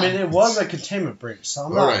 what now? I mean, it was a containment breach, so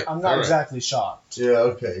I'm Alright, not alright. exactly shocked. Yeah,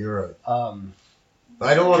 okay, you're right.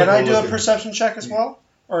 I don't want Can to I do a perception check as well,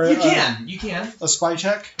 or you can, a spy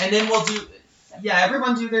check? and then we'll do. Yeah,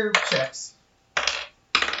 everyone do their checks.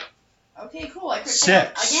 Okay, cool. I crit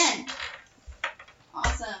 6. again.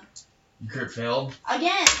 Awesome. You crit failed.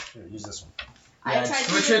 Again. Here, use this one. I Yeah, tried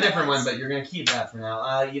switch two to a different one, ones. but you're gonna keep that for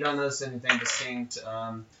now. You don't notice anything distinct.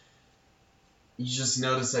 You just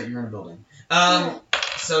notice that you're in a building. Cool.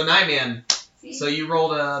 So Nightman. See? So you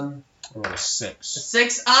rolled I rolled a a 6.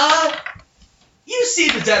 6. You see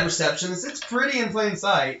the dead receptionist. It's pretty in plain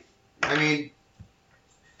sight. I mean,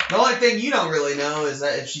 the only thing you don't really know is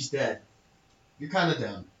that if she's dead. You're kind of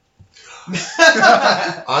dumb.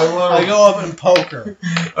 I want I go up and poke her.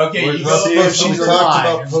 Okay, We're you not go. see if supposed to she's talk alive.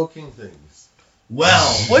 about poking things.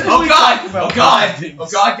 Well, What did oh we god, talk about? oh god, Things. oh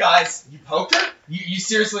god, guys, you poked her? You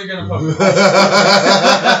seriously gonna poke her?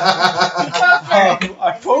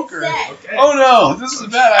 I poke her. Set. Okay. Oh no, this is a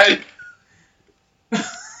bad idea.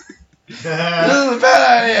 This is a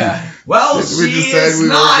bad idea. Well, we she decided is we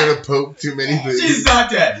not. weren't going to poke too many things. She's not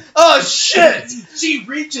dead. Oh shit! She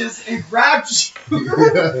reaches and grabs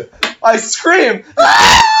you, I scream.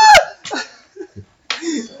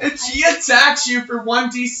 and she attacks you for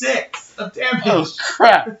 1d6 of damage. Oh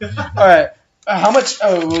crap! All right, how much?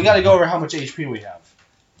 Oh, we got to go over how much HP we have.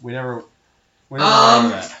 We never went over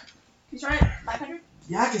that. You started at 500?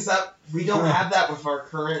 Yeah, because we don't have that with our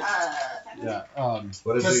current. 500? Yeah.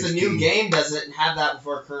 What is Because the HP? new game doesn't have that with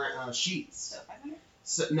our current sheets. So 500?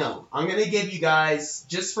 So no, I'm gonna give you guys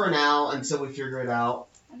just for now until we figure it out.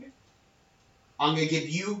 100. I'm gonna give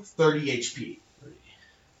you 30 HP.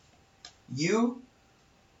 You,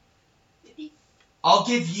 50? I'll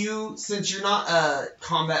give you, since you're not a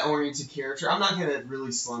combat-oriented character, I'm not gonna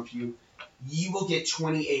really slump you. You will get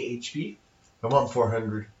 28 HP. I want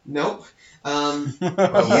 400. Nope. I want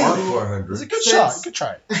It's 400. a good Since- shot. Good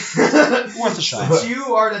try. Since Worth a shot.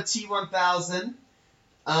 you are the T1000,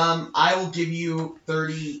 I will give you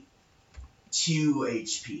 32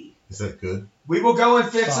 HP. Is that good? We will go and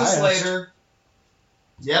fix The this highest. later.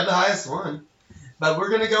 Yeah, the highest one. But we're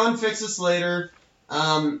gonna go and fix this later.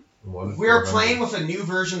 I wanted We're 400. playing with a new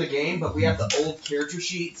version of the game, but we have the old character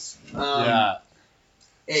sheets. Yeah.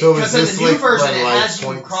 So Because is in this the new like version, my it life has you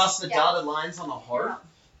points? cross the Yeah. dotted lines on the heart.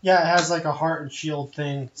 Yeah, it has like a heart and shield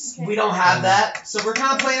thing. Okay. We don't have that, so we're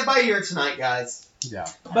kind of playing it by ear tonight, guys. Yeah.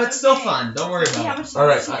 But it's still Okay. fun. Don't worry See how about it. much All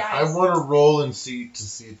right, damage he I dies. want to roll and see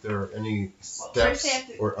if there are any Well, steps first they have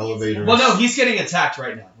to- or he has to elevators. Well, no, he's getting attacked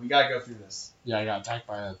right now. We gotta go through this. Yeah, I got attacked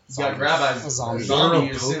by a He's got grabbed by zombie. a zombie. Zero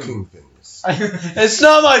you assume. poking things. balls. It's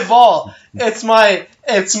not my fault. It's my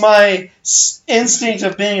instinct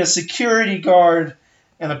of being a security guard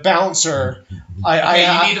and a bouncer.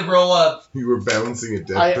 Okay, you need to roll up. You were balancing a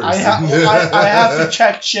dead I person. I have to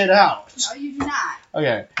check shit out. No, you do not.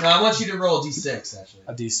 Okay, No, I want you to roll a d6, actually.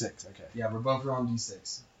 a d6. Okay, Yeah, we're both rolling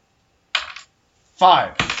d6.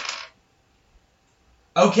 5.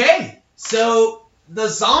 Okay, so the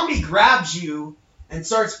zombie grabs you and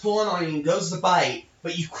starts pulling on you and goes to bite,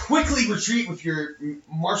 but you quickly retreat with your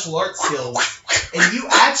martial arts skills, and you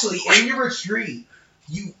actually, in your retreat,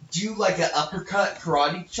 you do like an uppercut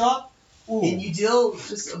karate chop, and you deal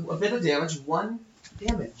just a bit of damage, 1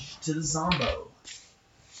 damage to the zombo.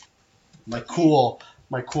 My cool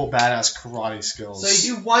badass karate skills. So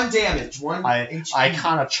you do 1 damage, 1 HP. I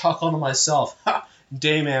kind of chuckle to myself. Ha,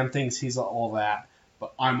 Dayman thinks he's all that,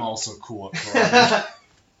 but I'm also cool at karate.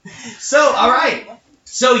 So, alright.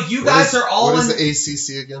 So you guys are all What in is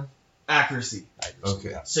the ACC again? accuracy.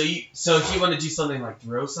 Okay. So if you want to do something like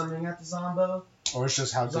throw something at the zombo, Or it's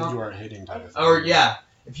just how good you are at hitting type of thing. or yeah,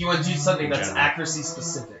 if you want to do something that's General. accuracy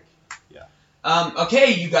specific. Yeah.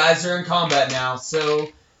 Okay, you guys are in combat now. So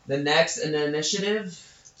the next in the initiative,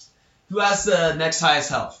 who has the next highest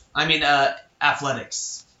health? I mean,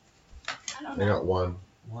 athletics. I don't I know. got 1.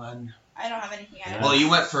 1. I don't have anything. I don't, Well, you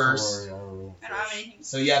went first, I don't have anything.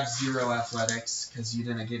 so you have 0 athletics because you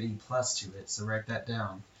didn't get any plus to it. So write that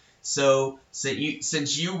down. So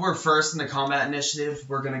since you were first in the combat initiative,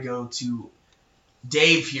 we're gonna go to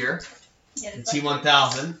Dave here, Yeah, the it's like-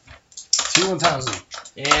 T1000,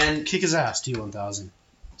 T1000. and Kick his ass, T1000.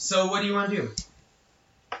 so what do you want to do?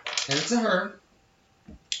 And it's a her.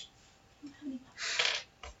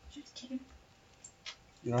 Just kidding.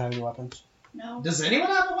 You don't have any weapons? No. Does anyone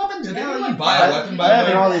have a weapon? Did No, anyone you buy a weapon I by have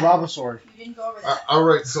the an way? Alibaba sword. You didn't go over that.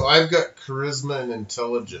 Alright, so I've got charisma and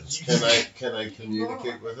intelligence. Can I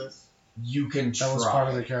communicate with it? You can try. That was part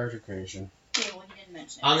of the character creation. Okay, well, he didn't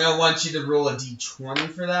mention it. I'm gonna want you to roll a d20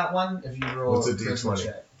 for that one. If you roll What's a charisma D20?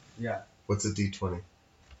 check. Yeah, What's a D20?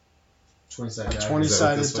 20-sided die. 20 Is that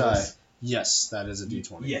what this sided one die. is? Yes, that is a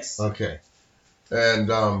D20. Yes. Okay.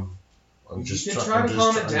 And I'm You just can try- try I'm to just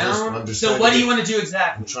calm try- it I'm just- down. I'm just So trying what to do you get- want to do I'm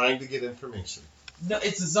exactly? trying to get information. No,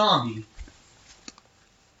 it's a zombie.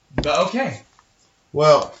 But okay.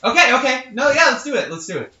 Well, Okay. No, yeah, let's do it. Let's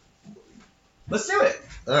do it.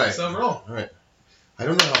 alright. So roll. I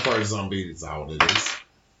don't know how far zombies out it is.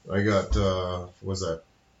 I got, what's that?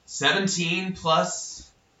 17 plus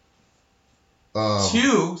 2.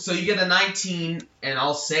 2, so you get a 19, and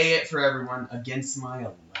I'll say it for everyone, against my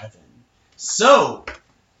 11. So,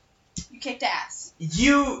 You kicked ass.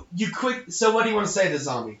 you quick, so what do you want to say to the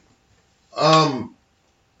zombie? Yeah.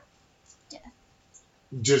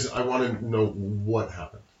 Just, I want to know what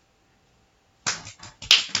happened.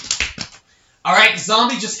 Alright, the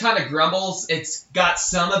zombie just kind of grumbles. It's got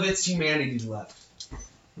some of its humanity left.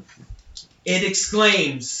 It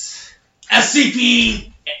exclaims,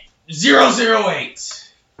 SCP-008.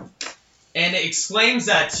 And it exclaims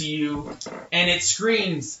that to you, and it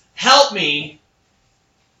screams, help me!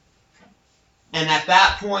 And at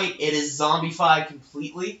that point, it is zombified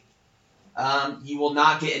completely. You will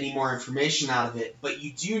not get any more information out of it, but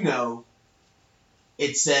you do know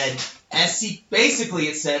it said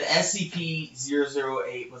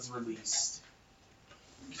SCP-008 was released.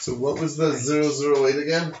 So what was the 008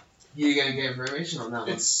 again? You gonna get information on that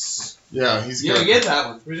one? Yeah, he's You gonna get that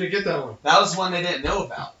one. We did get that one. That was one they didn't know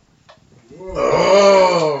about.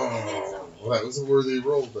 Oh! Well, that was a worthy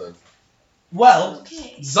roll then. Well,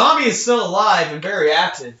 Okay. zombie is still alive and very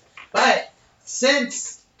active, but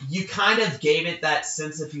since you kind of gave it that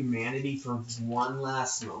sense of humanity for one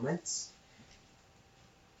last moment,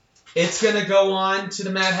 it's gonna go on to the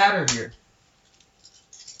Mad Hatter here.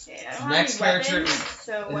 Okay, I don't Next have any character weapons,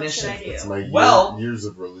 so what should I initiative. That's do? my Well- years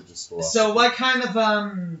of religious philosophy. So what kind of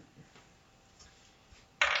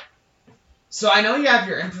So I know you have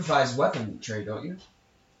your improvised weapon trait, don't you?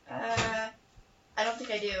 I don't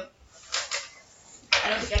think I do. I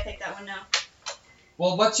don't think I picked that one, no.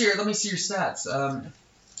 Well, what's your? Let me see your stats.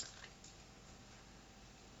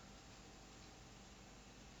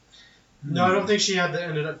 No, I don't think she had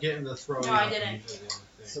ended up getting the throw. No, I didn't.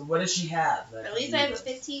 So what does she have? At least I have a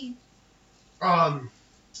 15. Um,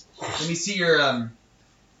 Let me see your I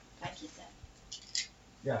keep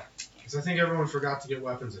that. because I think everyone forgot to get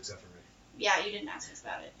weapons except for me. Yeah, you didn't ask us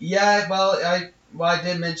about it. Yeah, well, I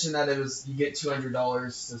did mention that it was you get $200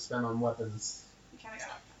 to spend on weapons. We kind of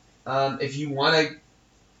got If you want to,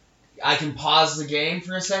 I can pause the game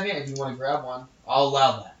for a second. If you want to grab one, I'll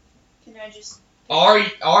allow that. Can I just...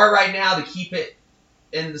 Or right now to keep it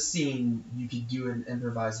in the scene, you could do an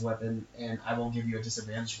improvised weapon, and I won't give you a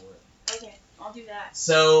disadvantage for it. I'll do that.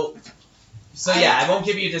 So yeah, I won't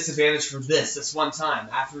give you a disadvantage for this one time.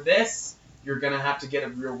 After this, you're gonna have to get a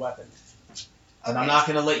real weapon. And I'm not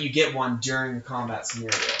gonna let you get one during the combat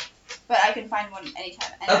scenario. But I can find one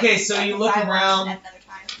anytime. And Okay, I so can you look buy one around. at another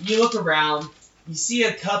time. You look around. You see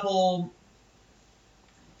a couple.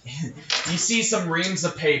 You see some reams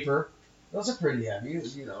of paper. Those are pretty heavy,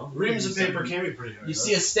 you know. Reams of paper can be pretty hard. You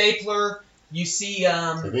see a stapler. You see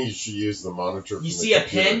I think you should use the monitor. From You the see a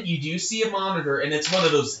computer. pen. You do see a monitor, and it's one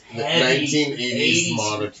of those The heavy 1980s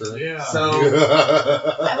monitor. Yeah. So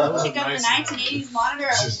I will pick up Nice. the 1980s monitor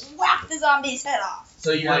and whack the zombie's head off.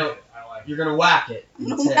 so you're gonna I like it. you're gonna whack it. I'm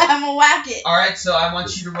That's it. gonna whack it. All right, so I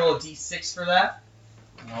want you to roll a d6 for that,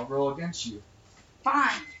 and I'll roll against you.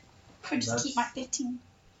 Fine. Could just That's- keep my 15.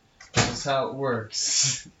 That's how it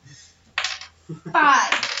works.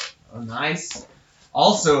 5. Oh, nice.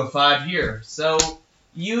 Also a 5 here. So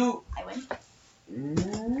you I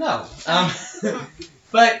win. no.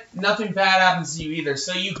 But nothing bad happens to you either.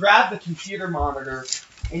 So you grab the computer monitor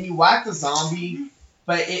and you whack the zombie,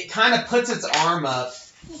 but it kind of puts its arm up.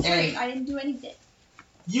 Wait, I didn't do anything.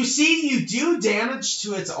 You see, you do damage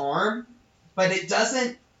to its arm, but it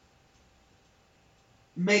doesn't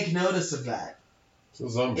make notice of that. So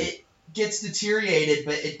zombie. It gets deteriorated,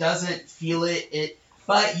 but it doesn't feel it.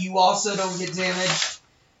 But you also don't get damaged.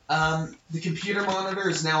 The computer monitor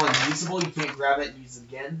is now unusable. You can't grab it and use it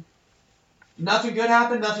again. Nothing good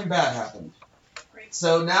happened. Nothing bad happened. Great.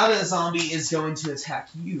 So now the zombie is going to attack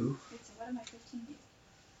you. Wait, so what am I 15 do?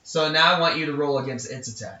 So now I want you to roll against its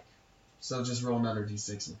attack. So just roll another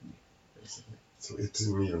d6 with me, basically. So it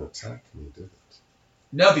didn't even attack me, did it?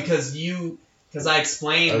 No, because I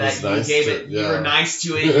explained I that was you nice gave to it, it, you yeah. were nice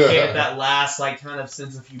to it, you gave it that last, like, kind of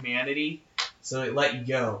sense of humanity, so it let you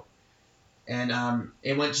go. And,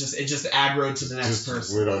 it just aggroed to the next Just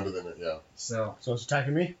person. went on to the yeah. So, So it's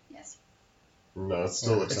attacking me? Yes. No, it's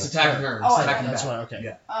still it's attacking. attacking her. Oh, It's attacking That's back. why, okay.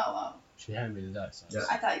 Yeah. Oh. She handed me the dice. Yeah.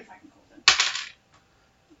 I thought you fucking called him.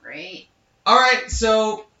 Great. Alright,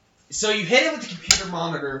 so you hit it with the computer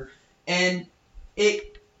monitor, and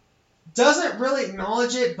it doesn't really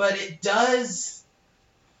acknowledge it, but it does.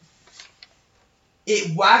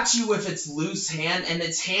 It whacks you with its loose hand, and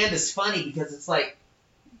its hand is funny because it's like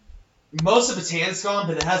most of its hand's gone,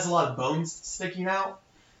 but it has a lot of bones sticking out.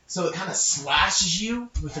 So it kind of slashes you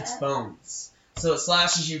with its bones. So it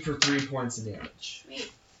slashes you for 3 points of damage.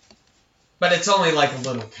 Sweet. But it's only like a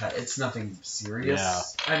little cut. It's nothing serious.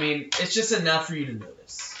 Yeah. I mean, it's just enough for you to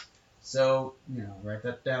notice. So, write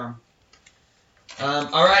that down.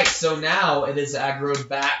 Alright, so now it is aggroed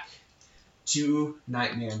back to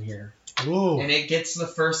Nightman here. Ooh. And it gets the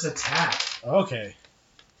first attack. Okay.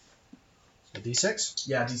 A D6?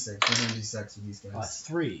 Yeah, D6. We're doing D6 with these guys.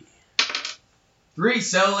 3. 3,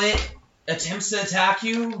 so it attempts to attack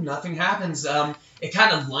you. Nothing happens. It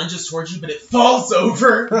kind of lunges towards you, but it falls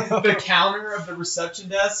over the counter of the reception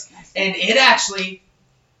desk. And it actually...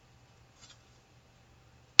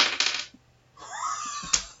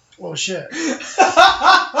 Oh shit. So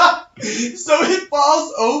it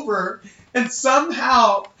falls over, and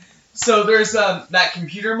somehow... So there's that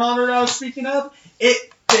computer monitor I was speaking of.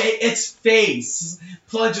 Its face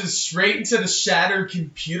plunges straight into the shattered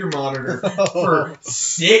computer monitor for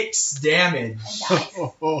 6 damage.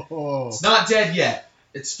 It's not dead yet.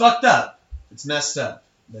 It's fucked up. It's messed up.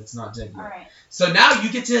 But it's not dead yet. Alright. So now you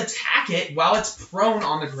get to attack it while it's prone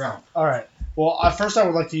on the ground. Alright. Well, first I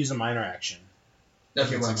would like to use a minor action.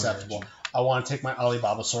 Okay, It's well, acceptable. I want to take my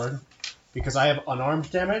Alibaba sword because I have unarmed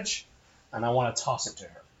damage, and I want to toss it to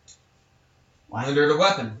her. Lend her the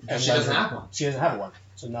weapon because she And doesn't let her- have one. She doesn't have one.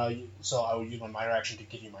 So I would use my minor action to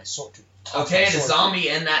give you my sword. To toss Okay, my the sword. zombie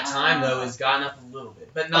in that time though has gotten up a little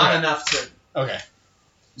bit, but not Okay. enough to. Okay.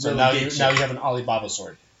 So Really now get you have an Alibaba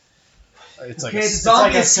sword. It's like Okay, a, the it's zombie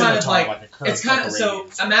like a is kind of scimitar, like- a curved, It's kind like of a so.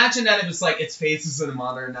 radiant. Imagine that it was like its face is in a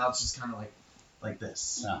monitor, and now it's just kind of like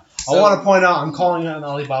this. Yeah. So- I want to point out I'm calling it an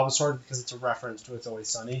Alibaba sword because it's a reference to It's Always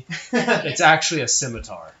Sunny. It's actually a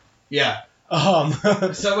scimitar. Yeah.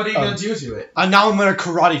 So So what are you gonna do to it? now I'm gonna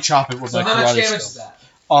karate chop it with So my how karate much damage skills. is that?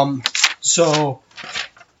 So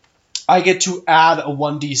I get to add a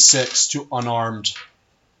 1d6 to unarmed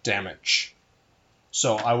damage.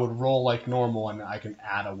 So I would roll like normal, and I can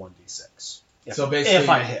add a 1d6. So basically, if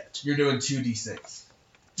I hit. you're doing 2d6.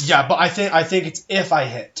 Yeah, but I think it's if I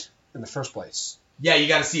hit in the first place. Yeah, you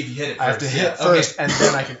got to see if you hit it first. I have to hit yeah. first, and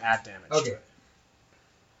then I can add damage. Okay. To it.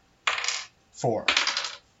 4.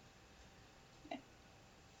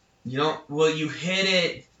 You don't. Well, you hit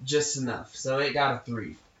it just enough, so it got a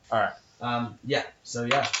 3. All right. Yeah. So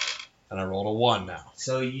yeah. And I rolled a 1 now.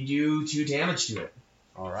 So you do 2 damage to it.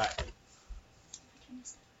 All right.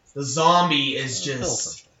 The zombie is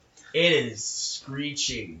just... It is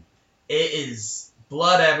screeching. It is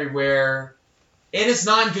blood everywhere. It is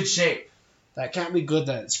not in good shape. That can't be good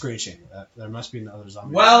that it's screeching. There must be another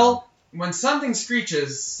zombie. Well, when something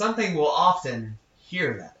screeches, something will often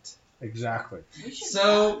hear that. Exactly.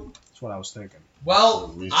 So... That's what I was thinking.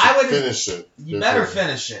 Well, We should I would... finish it. You better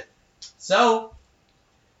finish it. So,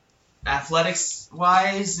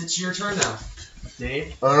 athletics-wise, it's your turn now.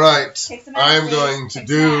 Dave? All right. Kick some ass, I'm Dave. going to Kick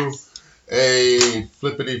do some ass. a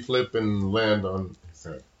flippity flip and land on his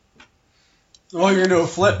head. Oh, you're gonna do a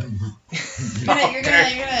flip. You're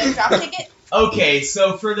gonna drop kick it? Okay,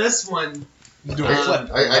 so for this one, You do a flip.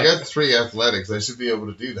 I got 3 athletics. I should be able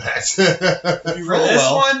to do that. You for roll this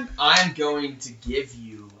well. one, I'm going to give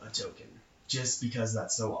you a token. Just because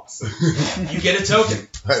that's so awesome. You get a token.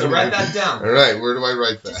 So write that down. All right, where do I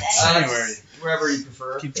write that? Just Anywhere. Wherever you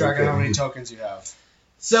prefer. Keep track Okay. of how many tokens you have.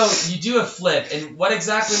 So you do a flip, and what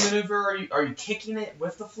exactly maneuver are you kicking it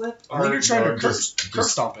with the flip? I think you're trying no, to just- curb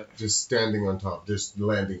stomp it. Just standing on top, just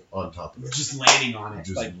landing on top of it. Just landing on it.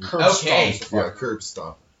 Just, Like curb Okay. stomp. yeah, curb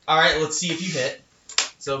stop. Alright, let's see if you hit.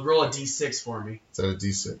 So roll a d6 for me. Is that a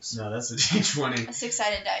D6? No, that's a d20. A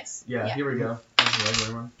 6-sided dice. Yeah, here we go. Here's the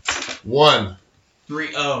regular one. 1.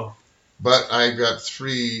 3-0. But I got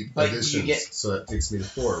 3 But you additions, get- so that takes me to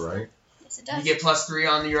 4, right? Yes, it does. You get +3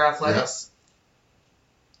 on your athletics.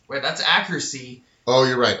 Wait, that's accuracy. Oh,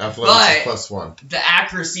 you're right. Athletics But- is +1. The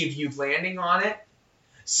accuracy of you landing on it.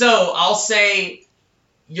 So I'll say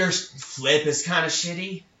your flip is kind of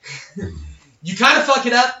shitty. You kind of fuck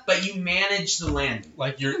it up, but you manage the landing.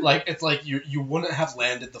 It's like you wouldn't have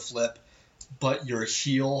landed the flip, but your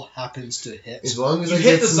heel happens to hit. As long as You I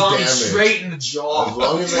hit get the some zombie damage. straight in the jaw. As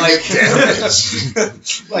long as I Like- get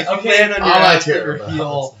damage. Like Okay, you land on your all I ass, but care your about.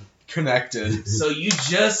 heel connected. So you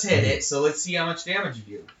just hit it. So let's see how much damage you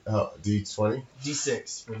do. Oh, D20?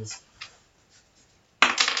 D6 for this.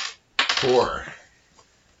 4.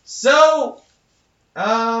 So,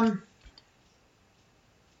 What'd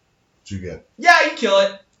you get? yeah, you kill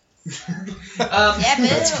it. Yeah,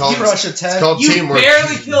 That's bitch. called, Crush it's its head. called You teamwork.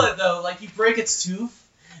 barely kill it though. Like you break its tooth,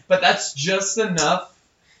 but that's just enough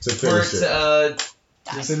To for it finish it. to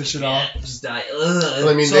To finish it off. just die. Well,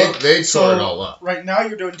 I mean, So- they so- tore it all up. Right now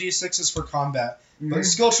you're doing D6s for combat, but Mhm.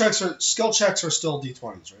 skill checks are still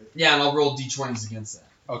D20s, right? Yeah, and I'll roll d20s against that.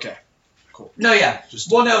 Okay. No, yeah. Just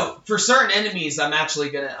Well, no. For certain enemies, I might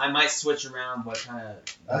switch around what kind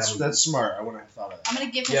of. That's smart. I wouldn't have thought of that. I'm gonna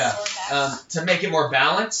give his Yeah. sword back. To make it more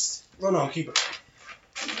balanced. No, keep it.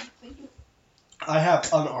 I have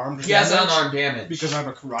unarmed He has damage unarmed damage. because I'm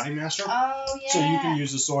a karate master, Oh yeah. so you can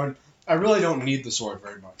use the sword. I really don't need the sword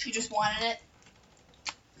very much. You just wanted it.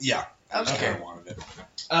 Yeah. Okay. I wanted it.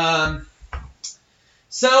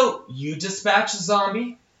 So you dispatch a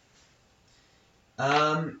zombie.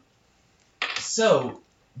 So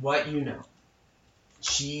what you know?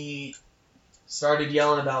 She started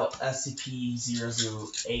yelling about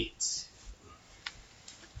SCP-008.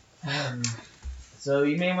 So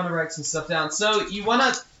you may want to write some stuff down. So do you want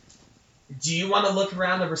to look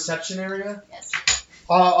around the reception area? Yes.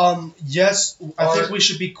 Yes. I Or- think we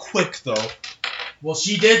should be quick though. Well,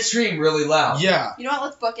 she did scream really loud. Yeah. You know what?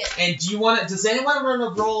 Let's book it. And does anyone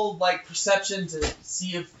want to roll like perception to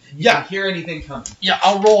see if you Yeah. can hear anything coming? Yeah.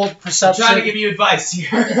 I'll roll I'm perception. trying to give you advice here.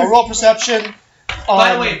 I'll roll perception.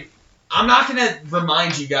 By the way, I'm not going to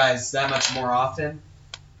remind you guys that much more often,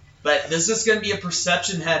 but this is going to be a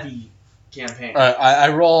perception-heavy campaign. All right. I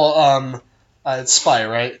roll. It's spy,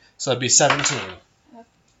 right? So it'd be 17.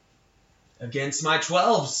 Against my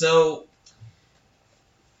 12, so...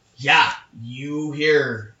 Yeah, you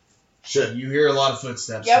hear Shit. a lot of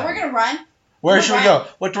footsteps. Yeah, we're gonna run. Where We're should we right. go?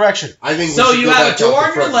 What direction? I think So we should you go have a back door out on the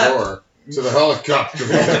your front left. door to the helicopter.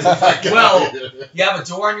 We have to back out Well, here. You have a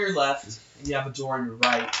door on your left, and you have a door on your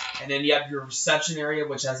right, and then you have your reception area,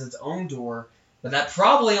 which has its own door, but that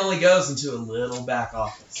probably only goes into a little back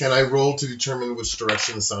office. Can I roll to determine which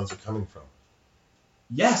direction the sounds are coming from?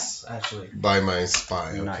 Yes, actually. By my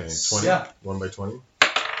spy. Okay. Nice. 20? Yeah. 1 by 20?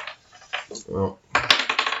 Oh.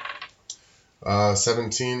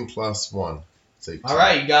 17 plus 1. It's 18. All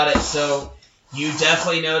right, you got it. So you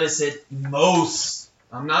definitely notice it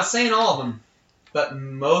I'm not saying all of them, but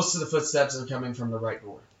most of the footsteps are coming from the right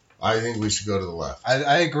door. I think we should go to the left.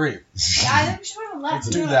 I agree. Yeah, I think we should go to the left. Let's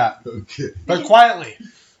do that, Okay. but quietly.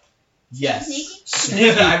 Yes. Sneaky?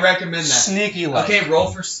 Sneaky. I recommend that. Sneaky like. Okay,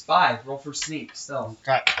 roll for spy. Roll for sneak still.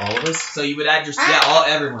 All of us? So you would add your... Ah.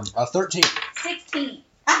 everyone. 13. 16.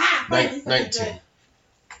 Aha! Finally, 19. good.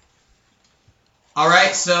 All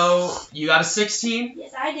right, so you got a 16.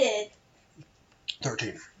 Yes, I did.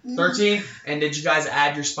 13. 13. And did you guys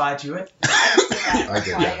add your spy to it? I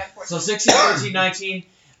did. I got 14. So 16, 14, 19.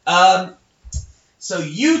 So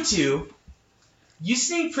you two, you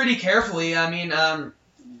sneak pretty carefully. I mean,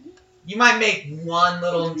 you might make one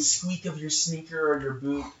little squeak of your sneaker or your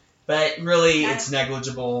boot, but really it's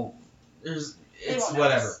negligible. It's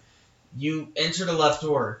whatever. Notice. You enter the left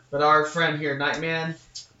door, but our friend here, Nightman,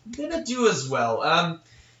 didn't do as well.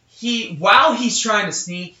 While he's trying to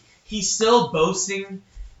sneak, he's still boasting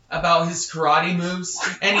about his karate moves,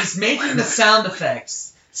 and he's making the sound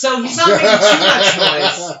effects. So he's not making too much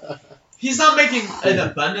noise. He's not making an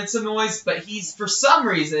abundance of noise, but he's, for some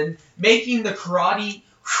reason, making the karate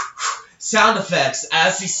sound effects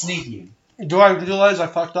as he's sneaking. Do I realize I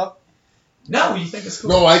fucked up? No, you think it's cool.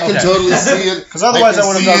 No, I can totally see it. Because otherwise I can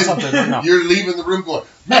would have see done it. something. But no. You're leaving the room going,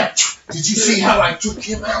 man, did you see how I took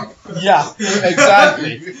him out? Yeah,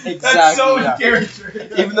 exactly. That's so in yeah. character.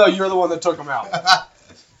 Even though you're the one that took him out.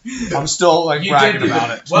 I'm still like You bragging did do about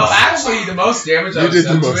it. it. Well, actually, the most damage I You was did the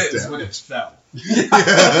done to most it is when damage. it fell.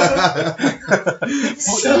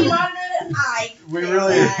 So you wanted it, I We did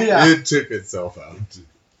really, that. yeah. It took itself out.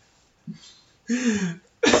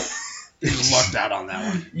 You lucked out on that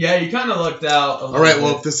one. Yeah, you kind of looked out a little All right, bit.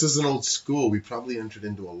 well, if this is an old school, we probably entered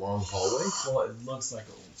into a long hallway. Well, it looks like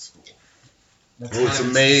an old school. That's Oh, it's a kind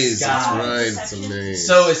of maze. That's disguise. right. It's a maze.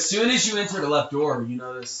 So as soon as you enter the left door, you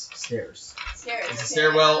notice stairs. Stairs. It's a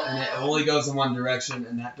stairwell, and it only goes in one direction,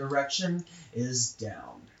 and that direction is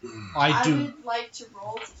down. I do. would like to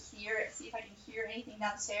roll to hear it, see if I can hear anything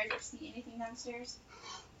downstairs or see anything downstairs.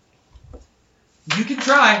 You can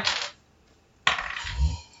try.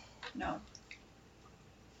 No.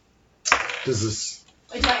 Does this?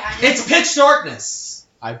 Wait, do I add It's pitch darkness.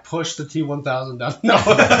 I pushed the T1000 down.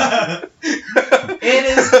 No. It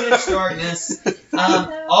is pitch darkness.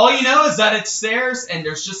 All you know is that it's stairs, and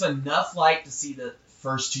there's just enough light to see the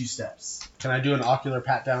first two steps. Can I do an ocular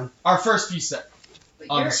pat down? Our first few steps. But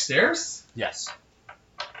On the you're- stairs? Yes.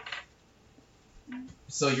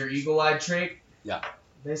 So your eagle-eyed trait? Yeah.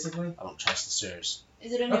 Basically? I don't trust the stairs.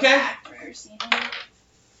 Is it a new Okay. act or seeing it?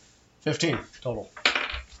 15 total.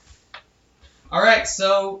 Alright,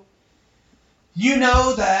 so you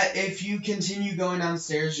know that if you continue going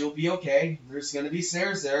downstairs, you'll be okay. There's going to be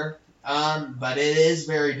stairs there. But it is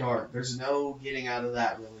very dark. There's no getting out of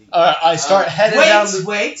that, really. I start heading wait, down the.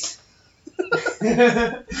 Wait!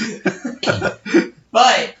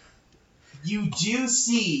 But you do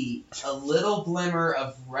see a little glimmer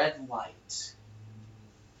of red light.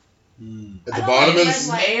 At I the don't bottom like of This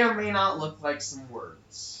the... may or may not look like some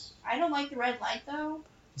words. I don't like the red light though.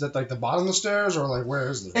 Is that like the bottom of the stairs or like where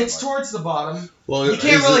is the? It's towards the bottom. Well, You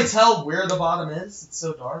can't is really it- tell where the bottom is. It's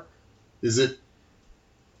so dark. Is it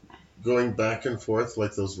going back and forth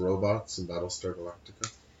like those robots in Battlestar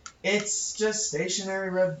Galactica? It's just stationary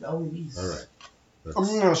red LEDs. All right. I'm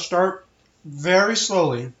gonna start very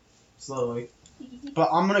slowly, Slowly. but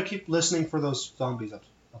I'm gonna keep listening for those zombies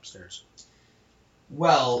upstairs.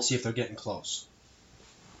 Well, See if they're getting close.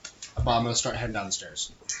 But I'm gonna start heading down the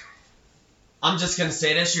stairs. I'm just going to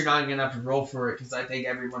say this. You're not going to have to roll for it because I think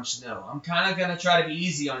everyone should know. I'm kind of going to try to be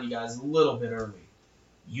easy on you guys a little bit early.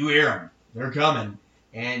 You hear them. They're coming.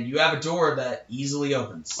 And you have a door that easily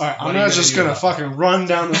opens. All right, What I'm are you not just do gonna about fucking run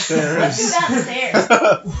down the Let's stairs. do downstairs.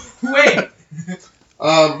 it? Wait.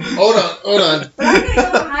 Hold on. But I'm gonna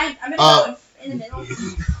go behind. I'm gonna go in the middle.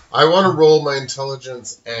 I want to roll my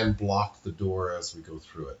intelligence and block the door as we go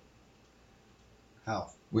through it.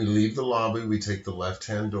 How? We leave the lobby, we take the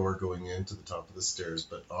left-hand door going into the top of the stairs,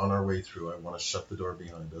 but on our way through, I want to shut the door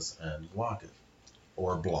behind us and lock it.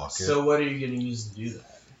 Or block it. So what are you going to use to do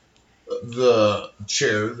that? The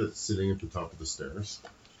chair that's sitting at the top of the stairs.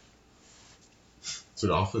 It's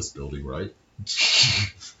an office building, right?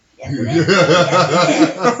 Yes, it is.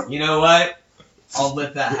 Yes, it is. You know what? I'll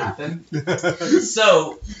let that happen.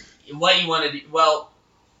 So, what you want to do... Well,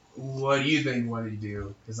 what do you think you want to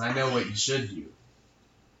do? Because I know what you should do.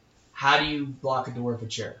 How do you block a door with a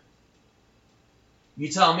chair? You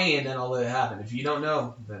tell me, and then I'll let it happen. If you don't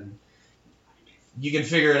know, then you can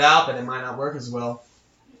figure it out, but it might not work as well.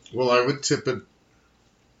 Well, I would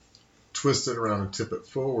twist it around and tip it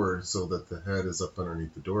forward so that the head is up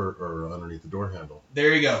underneath the door, or underneath the door handle.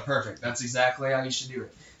 There you go. Perfect. That's exactly how you should do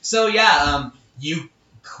it. So, you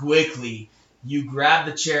grab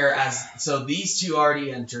the chair so these two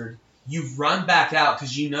already entered. You run back out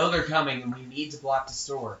because you know they're coming and we need to block this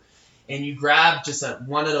door. And you grab just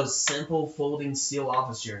one of those simple folding steel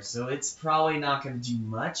office chairs. So it's probably not going to do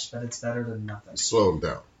much, but it's better than nothing. Slow them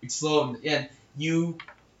down. It's slow, and you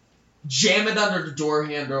jam it under the door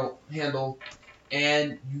handle,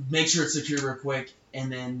 and you make sure it's secure real quick,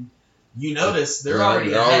 and then You notice they're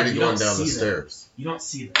already ahead. already You going don't down the see them. stairs. You don't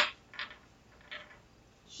see them.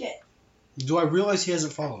 Shit. Do I realize he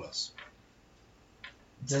hasn't followed us?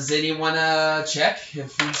 Does anyone check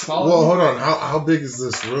if he's following? Well, you? hold on. How big is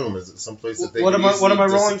this room? Is it someplace that they What can am I easily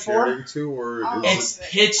rolling disappear for? into, or I'll is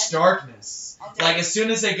It's pitch darkness. I'll do Like it. as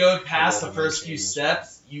soon as they go past the Eleven, first few 19.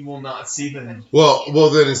 steps, you will not see them. well,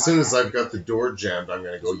 then as soon as I've got the door jammed, I'm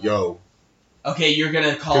gonna go yo, Okay, you're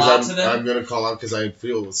gonna call out because to them. I'm gonna call out because I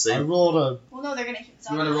feel I safe. rolled a. Well, no, they're gonna hit You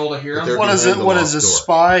something. want to roll to hear But them? they're What is behind it? the What locked is a door.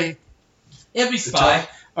 spy? It'd be spy.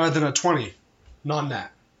 Other than a 20.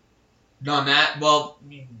 Non-nat. On that, well,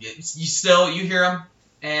 you hear them,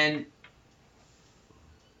 and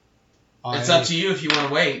it's up to you if you want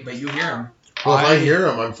to wait, but you hear them. Well, if I hear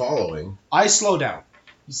them, I'm following. I slow down.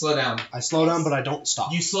 You slow down. I slow down, but I don't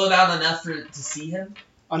stop. You slow down enough to see him.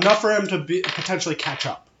 Enough for him to potentially catch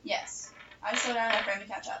up. Yes. I slow down enough for him to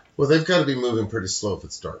catch up. Well, they've got to be moving pretty slow if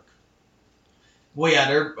it's dark. Well, yeah,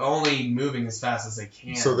 they're only moving as fast as they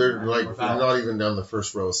can. So they're right, like without- not even down the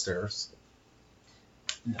first row of stairs.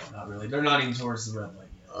 No, not really. They're not even towards the red light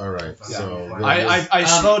yet. All right. Yeah. So then I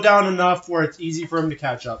slow down enough where it's easy for him to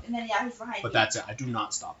catch up. And then, yeah, he's behind But you. that's it. I do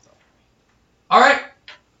not stop, though. All right.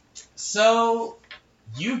 So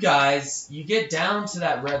you guys, you get down to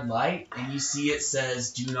that red light, and you see it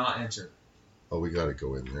says "Do not enter." oh, we got to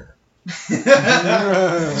go in there. Wait,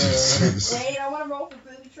 I want to roll for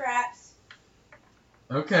booby traps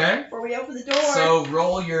Okay. before we open the door. So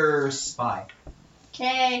roll your spy.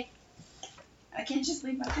 Okay. I can't just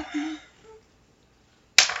leave my button.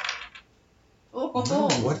 Oh,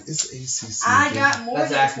 What is ACC? I again? got more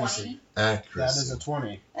That's than accuracy. 20. accuracy. That is a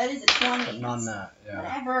 20. That is a 20. But non-nat, yeah.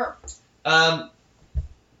 Whatever.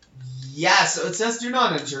 Yeah. So it says "Do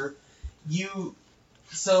not enter."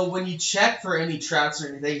 So when you check for any traps or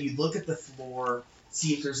anything, you look at the floor,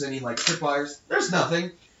 see if there's any like tripwires. There's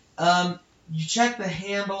nothing. You check the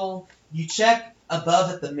handle. You check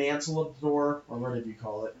above at the mantle of the door, or whatever you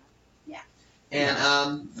call it. Yeah.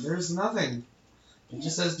 And there's nothing. It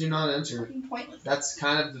just says "Do not enter." Fucking pointless. That's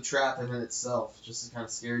kind of the trap in itself, just to kind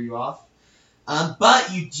of scare you off.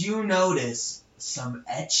 But you do notice some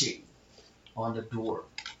etching on the door.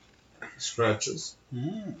 Scratches.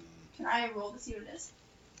 Mm. Can I roll to see what it is?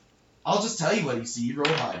 I'll just tell you what you see. You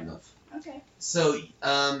roll high enough. Okay. So,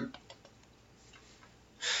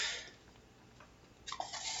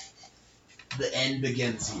 the end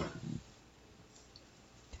begins here.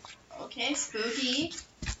 Okay, spooky.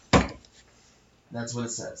 That's what it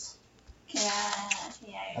says.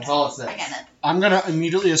 That's all it says. I got it. I'm going to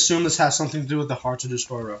immediately assume this has something to do with the Hard to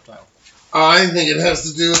Destroy reptile. I think it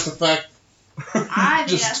has to do with the fact. I'm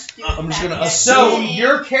just gonna assume- So,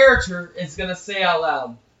 your character is going to say out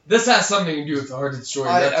loud, this has something to do with the Hard to Destroy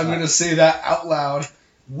reptile. I'm going to say that out loud.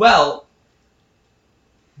 Well,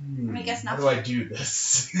 I guess how not. do I do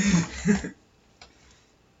this?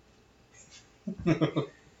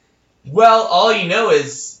 Well, all you know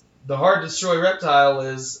is the Hard to Destroy reptile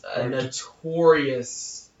is a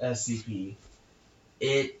notorious SCP.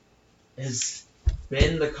 It has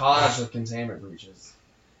been the cause of containment breaches.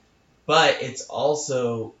 But it's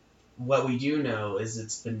also, what we do know is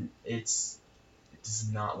it does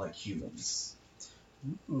not like humans.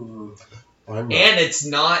 Ooh. I'm not, And it's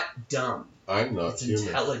not dumb. I'm not It's human.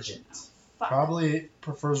 intelligent. Fuck. Probably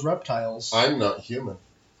prefers reptiles. I'm not human.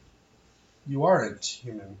 You aren't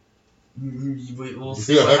human. We'll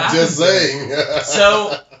see what I'm happens just saying.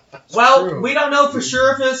 So, well, True. we don't know for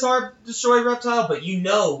sure if it's Hard to Destroy reptile, but you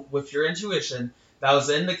know with your intuition that was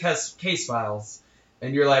in the case files,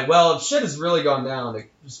 and you're like, well, if shit has really gone down, it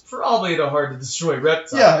was probably the Hard to Destroy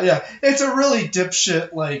reptile. Yeah. It's a really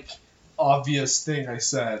dipshit, obvious thing I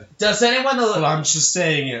said. Does anyone know? But I'm just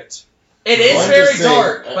saying it. It is Well, I'm very just saying,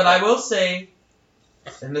 dark, but I will say,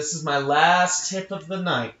 and this is my last tip of the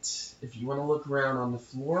night. If you want to look around on the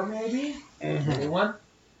floor, maybe anyone,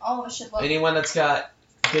 All of us should look. anyone that's got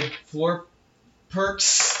good floor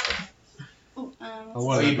perks. Ooh, Oh, Oh,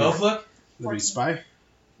 what? you both look. Would be spy?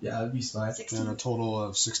 Yeah, that'd be spy. 16. And a total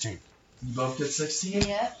of 16. You both get 16.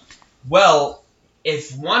 Yeah. Well,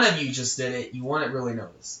 if one of you just did it, you wouldn't really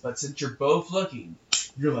notice. But since you're both looking,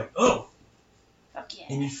 you're like, oh! Fuck yeah.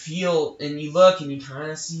 And you feel, and you look, and you kind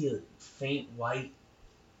of see a faint white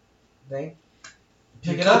thing.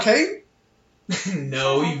 Pick it up. Okay.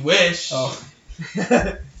 No, you wish. Oh.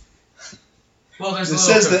 Well, there's This a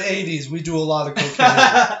little says the 80s. We do a lot of cocaine.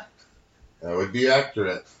 That would be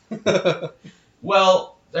accurate.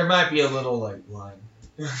 Well, there might be a little, line.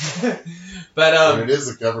 But, And it is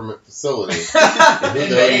a government facility. in Who the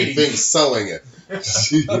the hell do you 80s. think's selling it?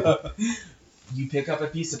 You pick up a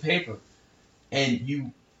piece of paper, and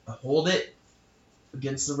you hold it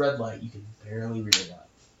against the red light. You can barely read it out.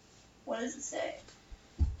 What does it say?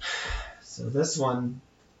 So this one,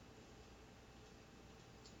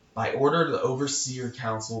 by order of the Overseer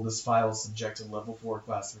Council, this file is subject to level 4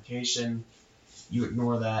 classification. You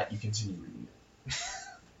ignore that, you continue reading it.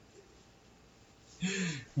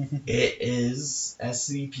 It is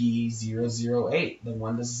SCP-008, the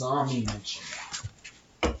one the zombie mentioned.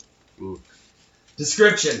 Ooh.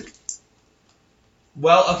 Description.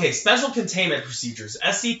 Well, okay, special containment procedures.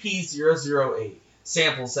 SCP-008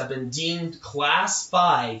 samples have been deemed Class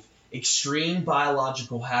 5 extreme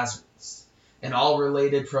biological hazards, and all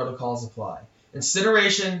related protocols apply.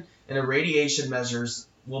 Incineration and irradiation measures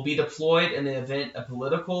will be deployed in the event of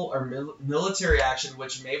political or military action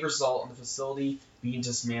which may result in the facility being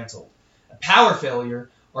dismantled. A power failure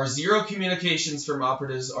or zero communications from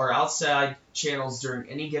operatives or outside channels during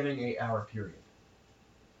any given 8-hour period.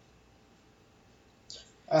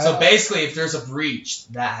 So basically, if there's a breach,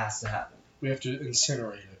 that has to happen. We have to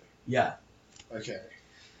incinerate it. Yeah. Okay.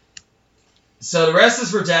 So the rest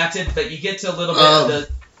is redacted, but you get to a little bit of the...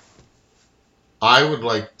 I would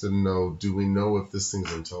like to know, do we know if this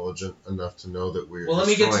thing's intelligent enough to know that we're Well, let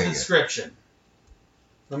me get to the destroying it?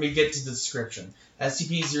 description.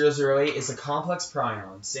 SCP-008 is a complex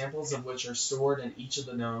prion, samples of which are stored in each of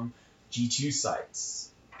the known G2 sites.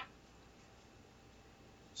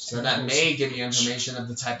 So that may give you information of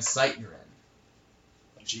the type of site you're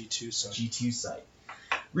in. A G2 site. G2 site.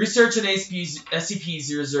 Research in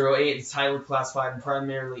SCP-008 is highly classified and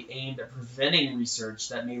primarily aimed at preventing research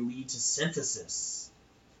that may lead to synthesis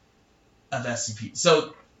of SCP.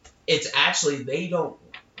 So it's actually, they don't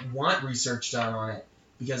want research done on it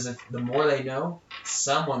because if the more they know,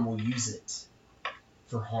 someone will use it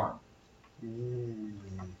for harm.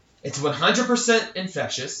 It's 100%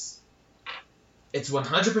 infectious. It's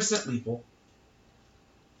 100% lethal.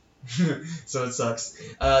 So it sucks.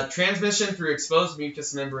 Transmission through exposed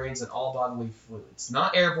mucous membranes and all bodily fluids.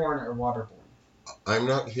 Not airborne or waterborne. I'm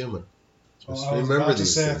not human. Just I was remember about to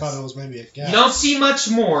these say things. I thought it was maybe a gas. You don't see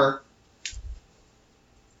much more,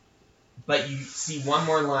 but you see one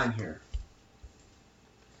more line here.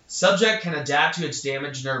 Subject can adapt to its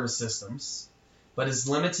damaged nervous systems, but is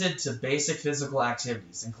limited to basic physical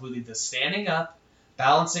activities, including the standing up,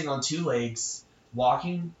 balancing on 2 legs,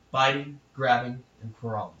 walking, biting, grabbing, and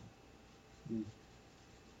crawling.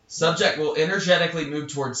 Subject will energetically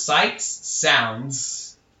move towards sights,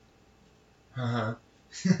 sounds, and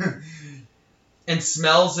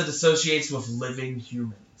smells it associates with living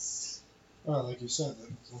humans. Oh, like you said.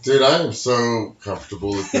 Dude, I am so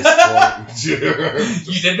comfortable at this point.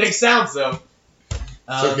 You did make sounds, though.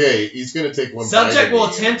 It's okay, he's going to take one Subject bite will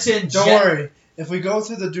of me. attempt to Don't worry. If we go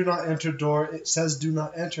through the do not enter door, it says do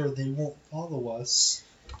not enter. They won't follow us.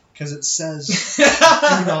 Because it says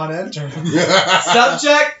do not enter.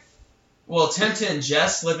 Subject will attempt to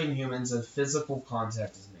ingest living humans if physical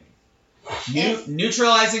contact is made.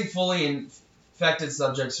 Neutralizing fully infected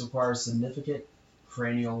subjects requires significant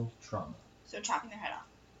cranial trauma. So chopping their head off.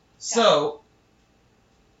 So,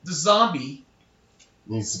 the zombie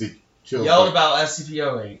Needs to be killed. yelled about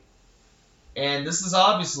SCP-08. And this is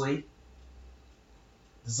obviously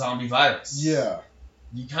the zombie virus. Yeah.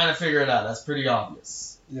 You kind of figure it out. That's pretty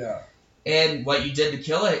obvious. Yeah. And what you did to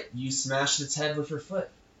kill it, you smashed its head with your foot.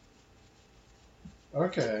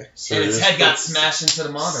 Okay. And its head got smashed into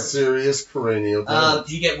the monitor. Serious cranial damage.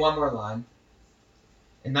 You get one more line.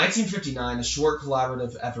 In 1959, a short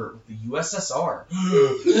collaborative effort with the USSR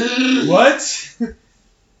What?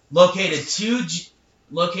 located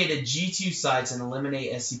G2 sites and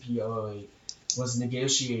eliminate SCP-008 was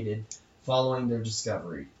negotiated following their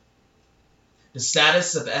discovery. The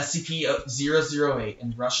status of SCP-008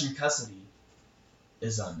 in Russian custody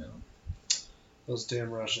is unknown. Those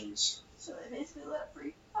damn Russians. So they basically let it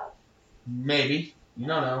free up. Maybe. You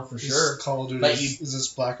don't know for Is sure. Call of Duty. But Is this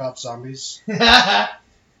Black Ops Zombies?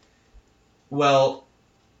 Well,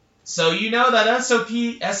 so you know that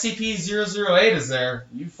SCP-008 is there.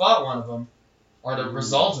 You fought one of them, or the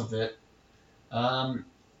result of it. And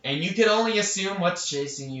you can only assume what's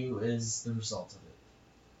chasing you is the result of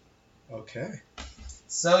it. Okay.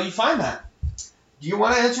 So you find that. Do you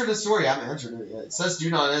want to enter the story? I haven't entered it yet. It says do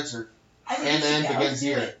not enter. I think And we then should go. begins Let's do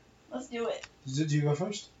here. it. Let's do it. Do you go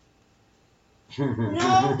first?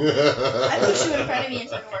 I pushed you in front of me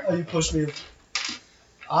into the door. Oh, you pushed me.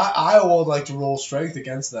 I would like to roll strength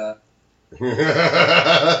against that.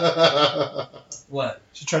 What?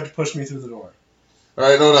 She tried to push me through the door.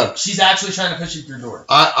 Alright, hold on. She's actually trying to push you through the door.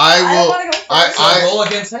 I I will. want to go first. So roll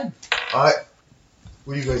against him.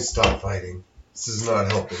 Will you guys stop fighting? This is not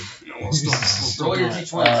helping. Roll your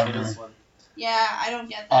d20 for this one. Yeah, I don't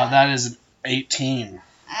get that. That is 18.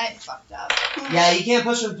 I fucked up. Yeah, you can't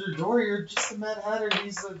push him through the door. You're just a Mad Hatter.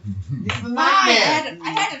 He's the Fine, nightman. I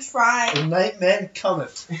had to try. The Nightman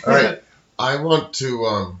cometh. All right. I want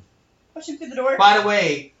to. Push him through the door. By the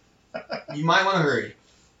way, you might want to hurry.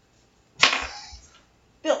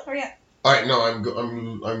 Bill, hurry up. All right. No,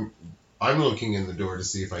 I'm looking in the door to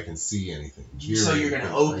see if I can see anything. So you're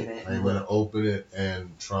gonna open it. I'm gonna open it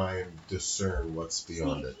and try and discern what's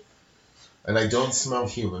beyond it. And I don't smell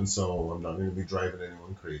human, so I'm not gonna be driving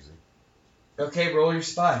anyone crazy. Okay, roll your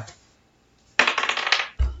spy.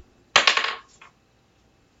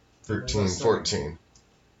 13, 14.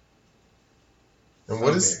 And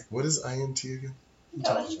what is INT again?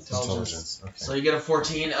 Intelligence. Okay. So you get a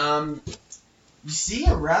 14. You see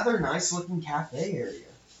a rather nice looking cafe area.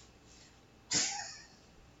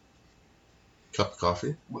 Cup of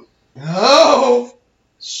coffee. Oh!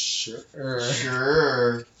 Sure.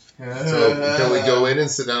 So can we go in and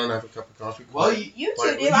sit down and have a cup of coffee? Well, You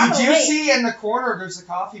Like, two do. you I'm do awake. see in the corner there's a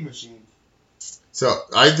coffee machine. So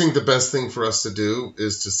I think the best thing for us to do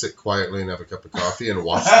is to sit quietly and have a cup of coffee and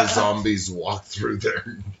watch the zombies walk through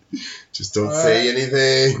there. Just don't say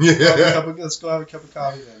anything. Let's go have a cup of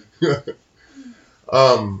coffee then.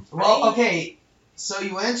 Well, okay, so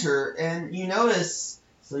you enter and you notice,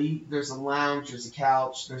 there's a lounge, there's a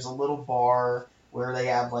couch, there's a little bar where they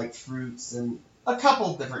have like fruits and a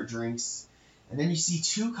couple different drinks, and then you see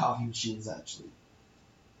 2 coffee machines actually.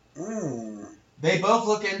 They both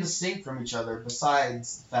look indistinct from each other,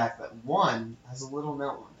 besides the fact that one has a little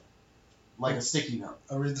note on it, like a sticky note.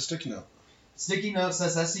 I'll read the sticky note. Sticky note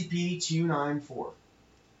says SCP-294.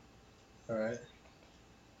 Alright.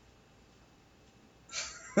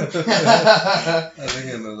 I I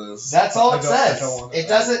think I know this. That's all it I don't says. want It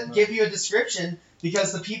doesn't give you a description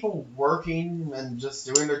because the people working and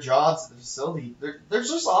just doing their jobs at the facility, there's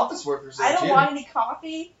just office workers there I don't too. want any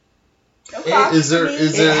coffee. No It- coffee is there- for me.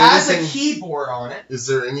 is It there has anything- a keyboard on it. Is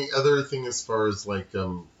there any other thing as far as like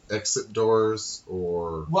exit doors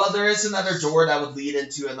or Well, there is another door that would lead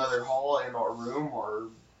into another hall and or room or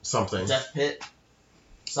something? death pit.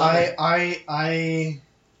 Something.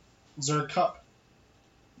 Is there a cup?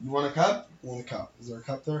 You want a cup? One cup. Is there a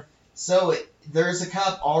cup there? So there's a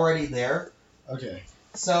cup already there. Okay.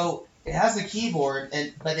 So it has a keyboard,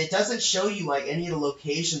 but it doesn't show you like any of the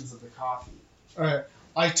locations of the coffee. Alright.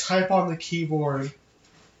 I type on the keyboard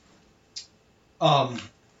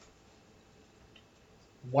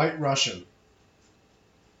White Russian.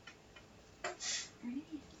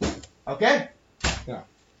 Okay. Yeah.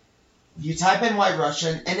 You type in White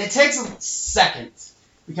Russian, and it takes a second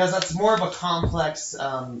because that's more of a complex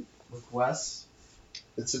request.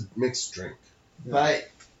 It's a mixed drink. Yeah. But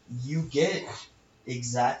you get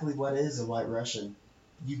exactly what is a White Russian.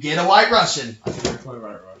 You get a White Russian. I can drink my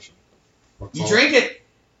White Russian. What's You all- drink it.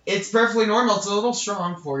 It's perfectly normal. It's a little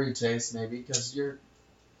strong for your taste, maybe, because you're.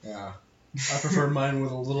 Yeah. I prefer mine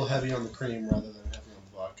with a little heavy on the cream rather than heavy on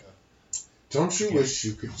the vodka. Don't you wish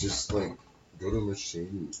you could just like go to a machine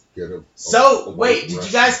and get a So, a wait, White did you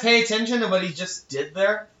Russian? guys pay attention to what he just did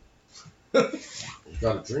there? You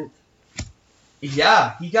got a drink.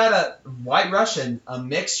 Yeah, he got a White Russian, a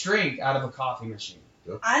mixed drink out of a coffee machine.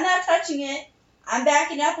 I'm not touching it. I'm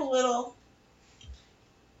backing up a little.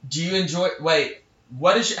 Do you enjoy? Wait,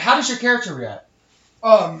 how does your character react?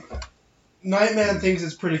 Nightman thinks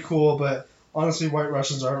it's pretty cool, but honestly, White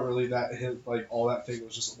Russians aren't really that all that thing. It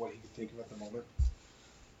was just what he could think of at the moment.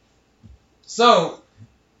 So,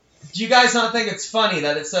 do you guys not think it's funny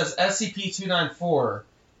that it says SCP-294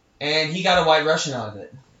 and he got a White Russian out of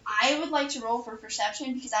it? I would like to roll for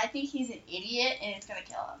perception because I think he's an idiot and it's gonna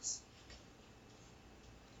kill us.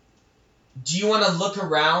 Do you want to look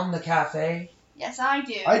around the cafe? Yes, I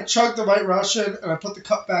do. I chug the White Russian and I put the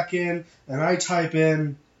cup back in and I type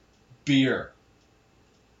in beer.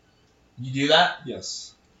 You do that?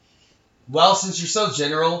 Yes. Well, since you're so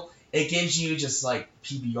general, it gives you just like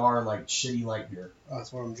PBR, like shitty light beer. Oh,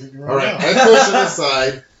 that's what I'm drinking All right, right I push it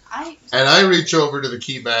aside I and I reach over to the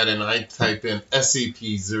keypad and I type in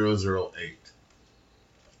SCP-008.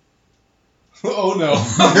 now. Oh no.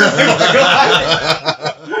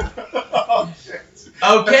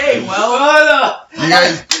 Okay, well, You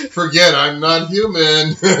guys forget I'm not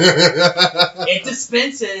human. it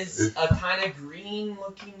dispenses a kind of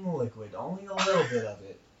green-looking liquid, only a little bit of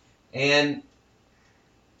it, and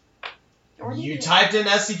you typed in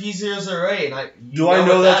SCP-008. And Do I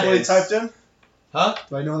know that's what he is. typed in? Huh?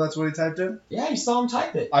 Do I know that's what he typed in? Yeah, you saw him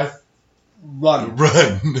type it. Run.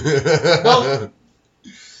 Run. Well,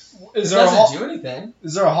 Is it there doesn't do anything.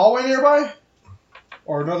 Is there a hallway nearby?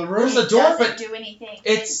 Or another room? There's a door, doesn't but do anything.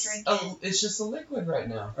 it's Drink a, it. it's just a liquid right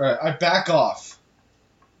now. Alright, I back off.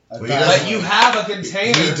 But you have a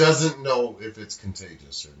container. He doesn't know if it's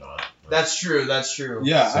contagious or not. That's true. That's true.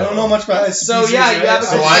 Yeah, So- I don't know much about SCPs. So, yeah, you have a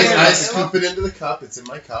So container. I scoop it into the cup. It's in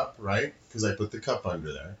my cup, right? Because I put the cup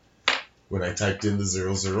under there. When I typed in the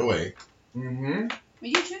 008. Mm-hmm.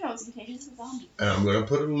 We do too know it's contagious with zombies. And I'm going to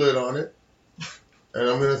put a lid on it. And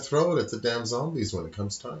I'm going to throw it at the damn zombies when it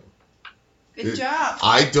comes time. Good job.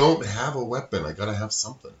 I don't have a weapon. I got to have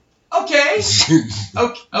something. Okay.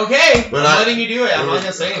 Okay. But I'm letting you do it. I'm not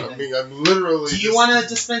gonna say I anything. mean, I'm literally. Do you want to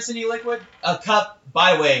dispense any liquid? A cup.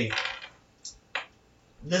 By the way,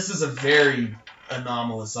 this is a very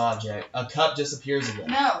anomalous object. A cup just appears again.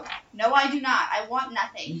 No, I do not. I want You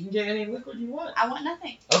nothing. can get any liquid you want. I want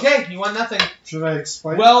nothing. Okay, you want nothing. Should I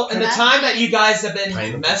explain? Well, in the Can I- time that you guys have been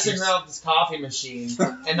Pineapple messing juice? around with this coffee machine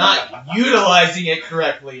and not utilizing it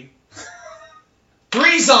correctly,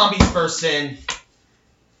 3 zombies burst in,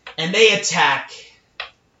 and they attack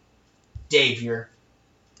Dave here.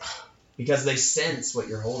 Because they sense what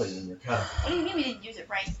you're holding in your cup. What do you mean we didn't use it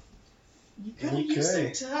right? You could have used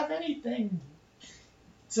it to have anything.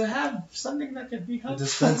 To have something that could be helpful.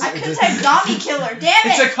 dispense- I could have said zombie killer. Damn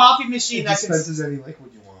It's it! a coffee machine It that can... dispenses any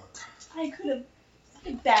liquid you want. I could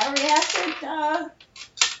have. Battery acid. I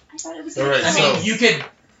thought it was. Alright, I so- mean,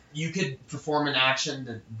 you could perform an action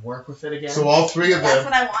to work with it again. So all 3 of That's them.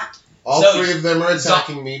 what I want. All So- 3 of them are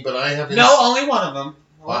attacking me, but I have. No, only one of them.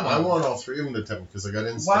 I want all 3 of them to attack me because I got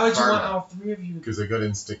instant Why would you karma. want all 3 of you Because I got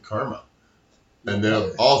instant karma. And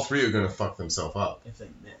then all 3 are going to fuck themselves up. if they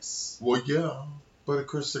miss? Well, yeah. But of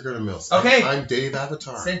course they're going to miss. Okay. I'm Dave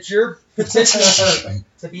Avatar. Since you're petitioning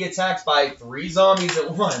to be attacked by 3 zombies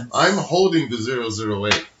at once, I'm holding the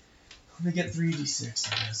 008. I'm gonna get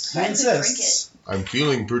 3d6, I guess. Who Try to drink insists? I'm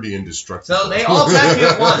feeling pretty indestructible. So they all attack you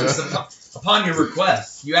at once upon your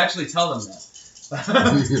request. You actually tell them that.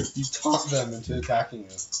 You talk them into attacking you.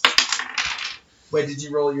 Wait, did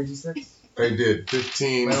you roll your d6? I did.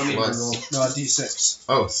 15 I don't even roll. plus... No, a D6.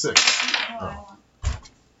 Oh, 6. I know what I want.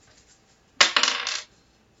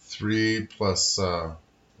 3 plus...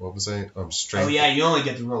 what was I? Strength. Oh yeah, you only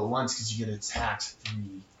get to roll once because you get attacked 3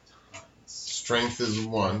 times. Strength is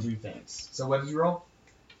 1. 3 things. So what did you roll?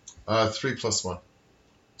 3 plus 1.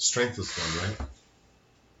 Strength is 1, right?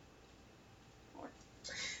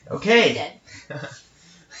 Okay. Dead.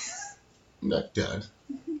 Not dead.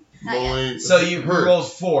 Not yet. Only So you hurt.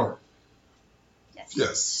 rolled 4. Yes.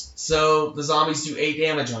 Yes. So the zombies do 8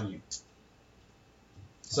 damage on you.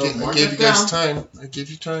 So I mark gave that you guys down. time. I gave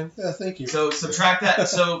you time. Yeah, thank you. So subtract that.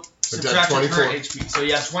 So subtract your 24. current HP. So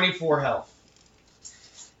you have 24 health.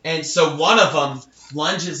 And so one of them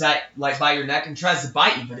lunges at like by your neck and tries to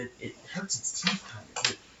bite you, but it hurts its teeth kind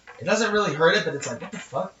of. It doesn't really hurt it, but it's like what the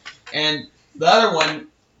fuck. And the other one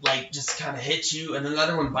like just kind of hits you, and then the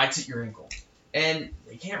other one bites at your ankle. And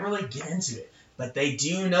they can't really get into it, but they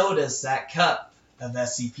do notice that cup of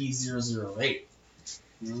SCP-008.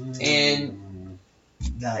 And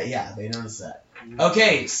yeah, they notice that.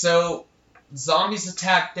 Okay, so zombies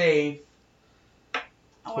attack Dave.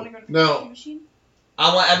 I want to go to the No. coffee machine.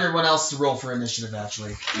 I want everyone else to roll for initiative,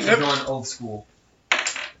 actually. We're going old school.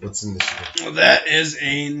 What's initiative? Well, that is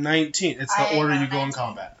a 19. It's the I order got you go in 19.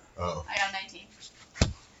 combat. Oh. I got 19.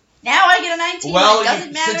 Now I get a 19. Well, it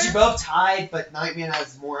doesn't matter. since you both tied, but Nightman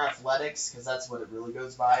has more athletics, because that's what it really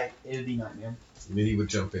goes by, it would be Nightman. Maybe he would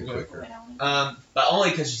jump in quicker. But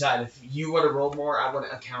only because you tied. If you would have rolled more, I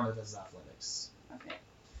wouldn't have counted as athletics. Okay.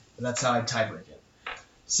 But that's how I'd tiebreak it.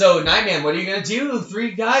 So, Nightman, what are you going to do?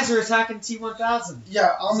 3 guys are attacking T-1000.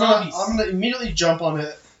 Yeah, Zombies. I'm gonna immediately jump on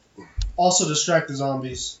it. Also distract the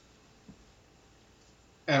zombies.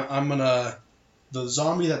 And I'm gonna... The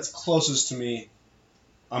zombie that's closest to me,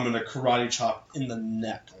 I'm gonna karate chop in the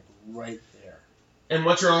neck, like right there. And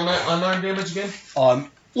what's your unarmed damage again?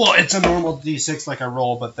 Well, it's a normal D6 like I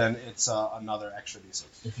roll, but then it's another extra D6.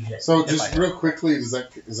 If you hit. So If just I real quickly, is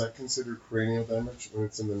that considered cranial damage when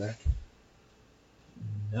it's in the neck?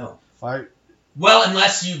 No. If I, Well,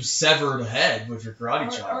 unless you severed a head with your karate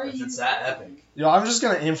Or chop, if you- it's that epic. I'm just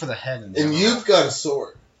gonna aim for the head. And you've got a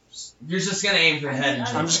sword. You're just going to aim for the head and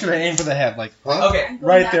I'm just gonna aim for the head, like Huh? Okay. I'm going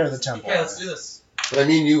right back there, to the the temple. Okay, let's do this. But I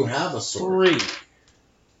mean, you have a sword. 3.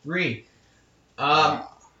 3.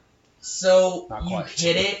 So Not you quite.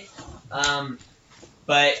 hit it,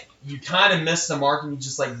 but you kind of miss the mark and you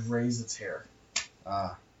just like raise its hair.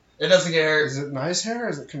 It doesn't get hurt. Is it nice hair?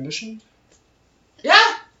 Is it conditioned? Yeah,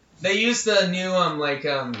 they use the new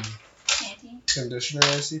Canteen. Conditioner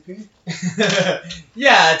ICP?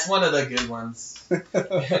 yeah, it's one of the good ones.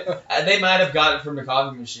 They might have got it from the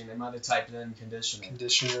coffee machine. They might have typed in conditioner,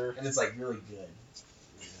 Conditioner. and it's like really good.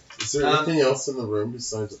 Is there anything else in the room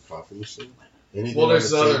besides a coffee machine? Anything Well,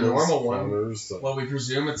 there's on the the other tables, normal one. counters, Well, we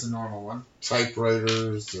presume it's a normal one.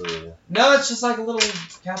 typewriters, or No, it's just like a little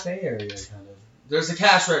cafe area, kind of. There's a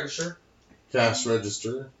cash register. cash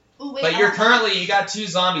register. Ooh, wait, But you got 2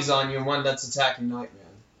 zombies on you and one that's attacking Nightman.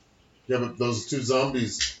 Yeah, but those 2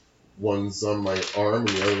 zombies, one's on my arm and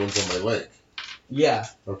the other one's on my leg. Yeah,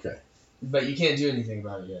 Okay. but you can't do anything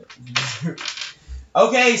about it yet.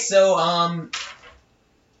 Okay, so,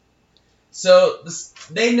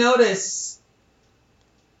 they notice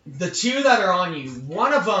the 2 that are on you,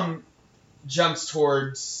 one of them jumps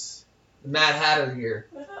towards the Mad Hatter here,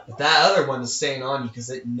 but that other one is staying on you because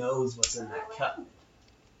it knows what's in that cup.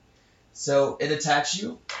 So it attacks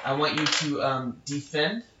you. I want you to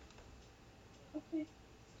defend. Okay.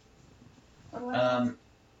 What do I do?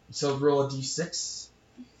 So roll a d6.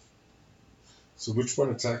 So which one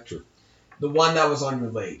attacked her? The one that was on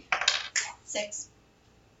your leg. 6.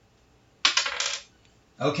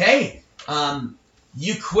 Okay.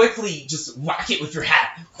 You quickly just whack it with your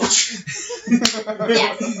hat.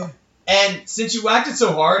 Yes. And since you whacked it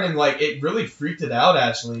so hard and like it really freaked it out,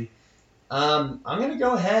 actually, I'm gonna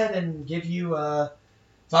go ahead and give you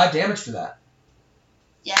 5 damage for that.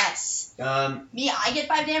 Yes. Me, I get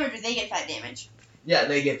 5 damage, or they get 5 damage. Yeah,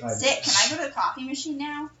 they get 5 Sick. damage. Can I go to the coffee machine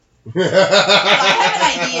now? I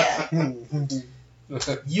have an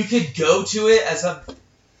idea. You could go to it as a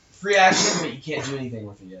free action, but you can't do anything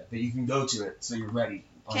with it yet. But you can go to it, so you're ready.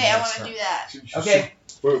 Okay, I want to do that. Okay.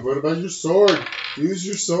 Wait, what about your sword? Use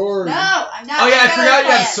your sword. No, I'm not. Oh yeah, I I've got forgot other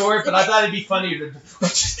you had a plans. sword, but I thought it'd be funny to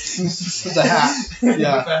With a hat. with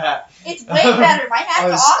Yeah. a hat. It's way better. My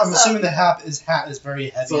hat's awesome. I'm assuming the hat is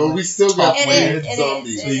very heavy. So like, we still got It weighted is.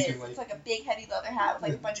 zombies. It is. can, like- It's like a big heavy leather hat with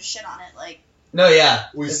like a bunch of shit on it. Like No, yeah.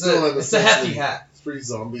 We It's still a, have it's a hefty essentially hat. 3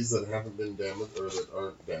 zombies that haven't been damaged or that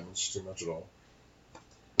aren't damaged too much at all.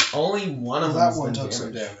 Only one of Well, them that one been took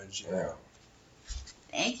some damaged. damage. Yeah.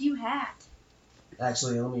 thank you, hat.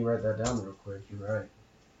 Actually, let me write that down real quick. You're right.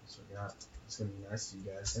 I forgot. It's gonna be nice to you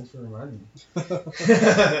guys. Thanks for reminding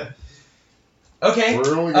me. Okay.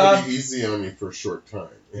 We're only going to be easy on you for a short time.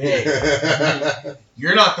 Hey.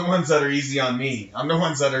 You're not the ones that are easy on me. I'm the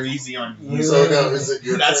ones that are easy on you. So now, is it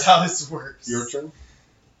your That's turn? how this works. Your turn?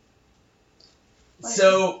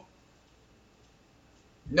 So.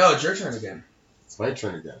 No, it's your turn again. It's my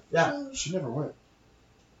turn again. Yeah. She never went.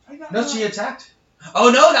 I got No, one. she attacked. Oh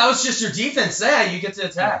no, that was just your defense. Yeah, you get to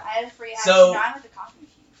attack. I had a free action. So- Now I'm at the coffee machine.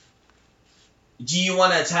 Do you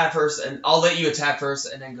want to attack first? And I'll let you attack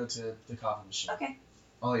first, and then go to the coffee machine. Okay.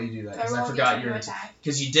 I'll let you do that So because I roll a forgot D20 your to attack.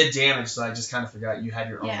 because you did damage, so I just kind of forgot you had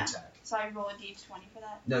your own Yeah. attack. So I roll a d20 for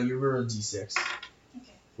that. No, you were a d6.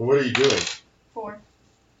 Okay. Well, what are you doing? 4.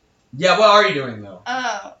 Yeah, what are you doing though?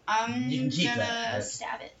 Oh, I'm You can keep gonna that, right?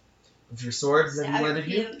 stab it. With your sword that Stab you it wanted to do?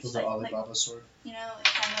 repeatedly, With just the like, Alibaba sword. you know,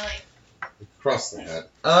 kind of like. Across the head.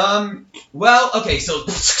 Well, okay, so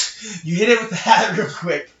you hit it with the hat real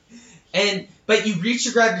quick, but you reach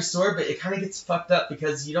to grab your sword, but it kind of gets fucked up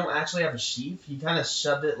because you don't actually have a sheath. You kind of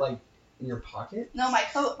shoved it like in your pocket. No, my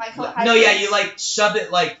coat. No, yeah, you like shoved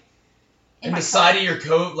it like in my the side coat. of your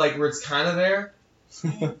coat, like where it's kind of there.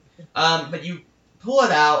 Mhm. But you pull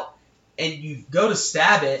it out and you go to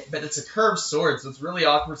stab it, but it's a curved sword, so it's really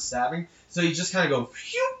awkward stabbing. So you just kind of go.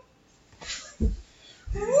 Phew.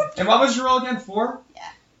 And what was your roll again? 4?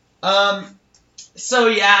 Yeah. So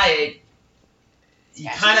yeah, you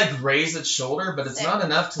Scratch kind it? of graze its shoulder, but it's Sick. not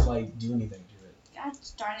enough to like do anything to it. God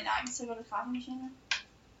darn it! Now I can still go to the coffee machine then.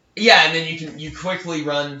 Yeah, and then you quickly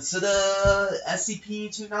run to the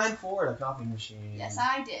SCP-294, the coffee machine. Yes,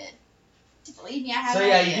 I did. Believe me, I have. So an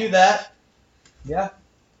yeah, idea. you do that. Yeah.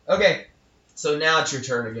 Okay. So now it's your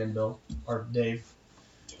turn again, Bill or Dave.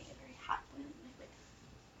 Getting a very hot boiling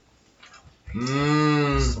liquid.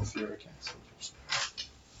 Mmm.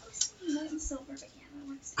 Oh, I'm silver, but yeah, that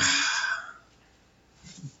works.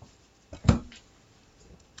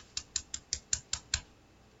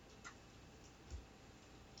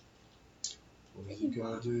 What do you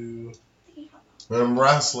gotta do? I'm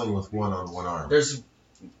wrestling with one on one arm. There's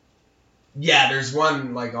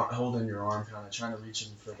one like holding your arm, kind of trying to reach in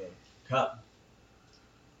for the cup.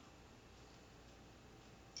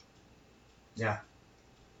 Yeah.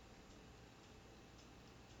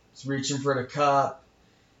 It's reaching for the cup.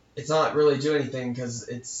 It's not really doing anything because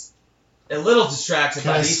it's a little distracted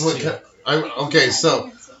Can by I these swing? two. Okay,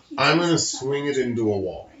 so I'm gonna swing it into a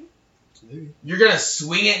wall. You're gonna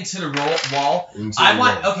swing it into the wall. Into I the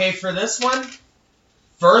want wall. okay for this one.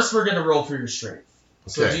 First, we're gonna roll for your strength.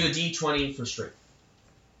 So Okay. do a d20 for strength.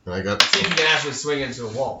 And I got See if you can actually swing it into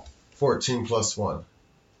a wall. 14 plus 1.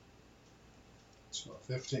 It's about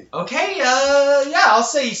 15. Okay, yeah, I'll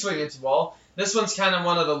say you swing into a wall. This one's kind of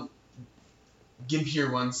one of the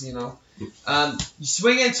gimpier ones, you know. You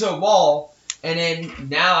swing into a wall, and then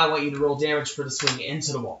now I want you to roll damage for the swing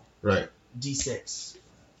into the wall. Right. D6.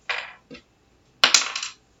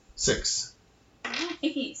 6.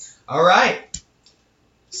 Nice. All right.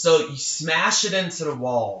 So you smash it into the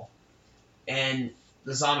wall, and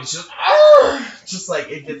the zombie's just like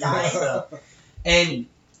it gets messed up, and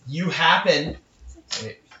you happen.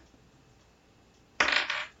 Wait.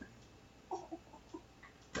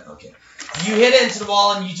 Okay. You hit it into the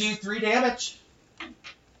wall, and you do 3 damage.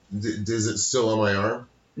 Is it still on my arm?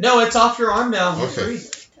 No, it's off your arm now. You're Okay.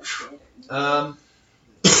 free.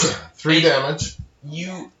 3 damage.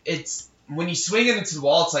 It's when you swing it into the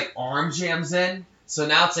wall, it's like arm jams in. So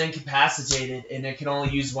now it's incapacitated, and it can only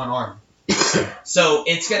use one arm. So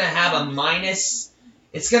it's gonna have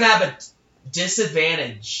it's gonna have a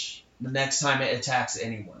disadvantage the next time it attacks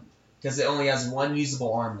anyone, because it only has one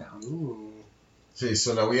usable arm now. Ooh. See,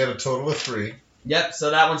 so now we had a total of 3. Yep,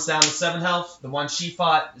 so that one's down to 7 health. The one she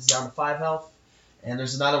fought is down to 5 health. And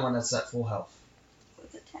there's another one that's at full health.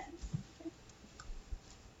 What's a 10?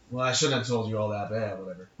 Well, I shouldn't have told you all that, but yeah,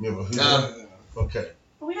 whatever. Yeah, but who's Okay.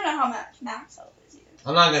 But we don't know how much max health is either.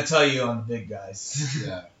 I'm not going to tell you on the big guys.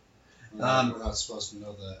 Yeah. We're not supposed to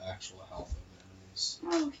know the actual health of the enemies.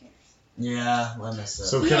 Oh, who cares? Yeah, I messed up.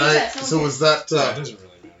 So Yeah, can yeah, I? so So okay. was that? Yeah, it doesn't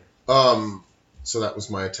really matter. So that was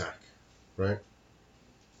my attack, right?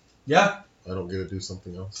 Yeah, I don't get to do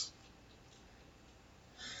something else.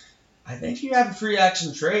 I think you have a free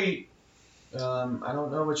action trait. I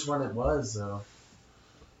don't know which one it was, though.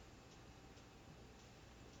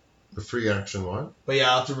 The free action what? But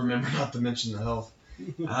yeah, I'll have to remember not to mention the health.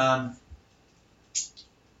 Yeah,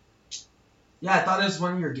 I thought it was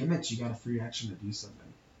one of your gimmicks. You got a free action to do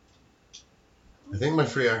something. I think my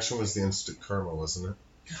free action was the instant karma, wasn't it?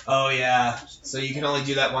 Oh, yeah. So you can only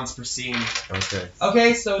do that once per scene. Okay.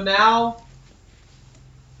 Okay, so now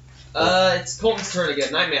it's Colton's turn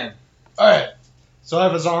again. Nightman. Alright. So I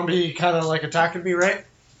have a zombie kind of like attacking me, right?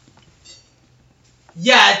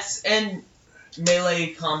 Yeah, it's in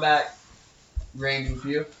melee combat range with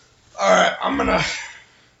you. Alright, I'm gonna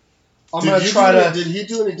Did try to... Did he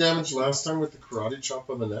do any damage last time with the karate chop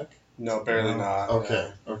on the neck? No, barely not. Okay.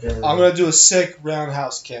 Okay. I'm gonna do a sick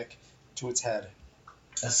roundhouse kick to its head.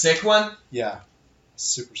 A sick one? Yeah.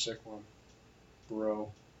 Super sick one.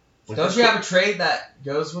 Bro. Don't you have a trade that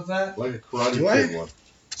goes with that? Like a karate Do I? kid one.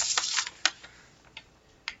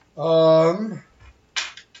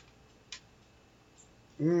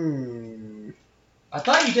 I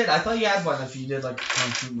thought you did. I thought you had one if you did like a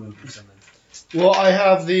kung fu move or something. Well, I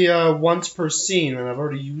have the once per scene, and I've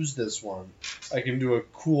already used this one. I can do a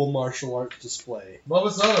cool martial arts display. What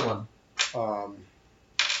was the other one?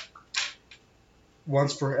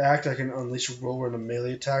 Once per act, I can unleash a whirlwind of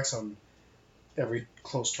melee attacks on every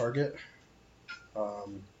close target.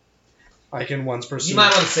 I can once per scene... You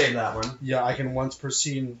might want to save that one. Yeah, I can once per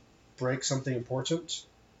scene break something important.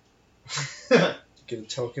 Get a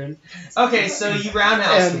token. Okay, so you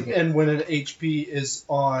roundhouse kick it. And when an HP is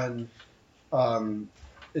on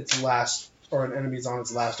its last, or an enemy's on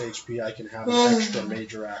its last HP, I can have an extra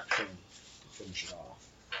major action to finish it off.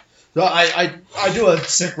 So I do a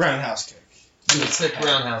sick roundhouse kick. Do a sick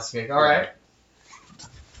roundhouse kick. All right.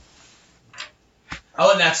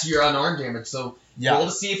 Oh, and that's your unarmed damage. So roll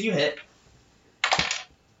to see if you hit.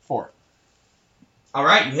 4. All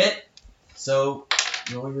right, you hit. So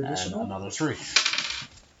roll your And additional. another 3.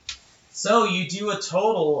 So you do a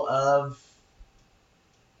total of.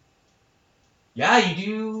 Yeah, you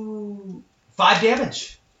do 5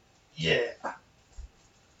 damage. Yeah.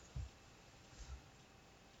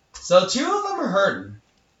 So 2 of them are hurting.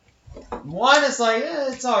 One is like,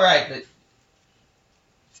 it's alright, but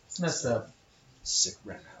it's messed up. Sick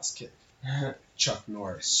roundhouse kick. Chuck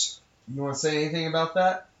Norris. You want to say anything about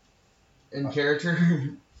that? In character?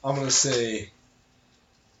 I'm gonna say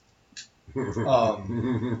that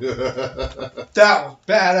was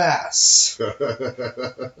badass.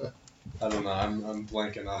 I don't know. I'm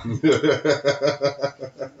blanking on.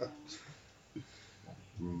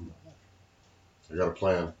 I got a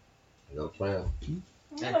plan.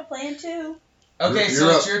 I have a plan too. Okay, You're so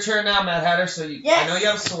up. it's your turn now, Mad Hatter. So I know you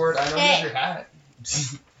have a sword. I know you have your hat.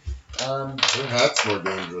 Your hat's more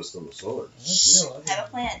dangerous than the sword. I have a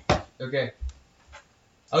plan. Okay.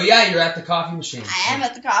 Oh yeah, you're at the coffee machine. I am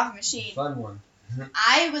at the coffee machine. Fun one.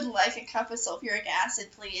 I would like a cup of sulfuric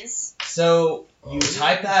acid, please. So you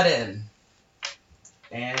type that in,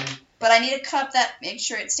 and But I need a cup that makes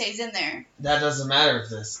sure it stays in there. that doesn't matter if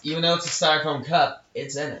this, even though it's a styrofoam cup,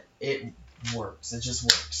 it's in it. It works. It just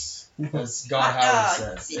works. As God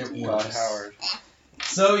Howard says, it God works. Howard.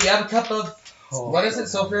 So you have a cup of Oh, What is it?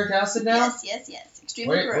 Sulfuric acid now? Yes. Extremely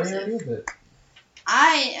What are you corrosive. gonna do with it?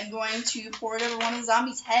 I am going to pour it over one of the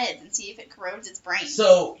zombies' heads and see if it corrodes its brain.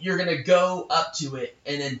 So you're gonna go up to it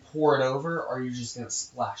and then pour it over, or you're just gonna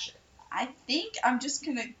splash it? I think I'm just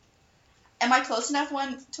gonna. Am I close enough to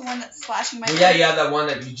one that's splashing my? Well, brain? yeah, that one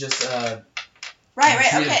that you just Right.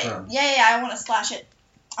 treated Okay. from. Yeah. I want to splash it.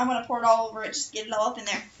 I want to pour it all over it. Just get it all up in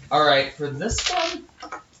there. All right, for this one,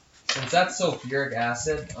 since that's sulfuric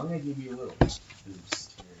acid, I'm gonna give you a little boost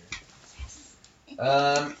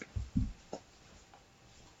here.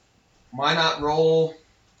 Why not roll?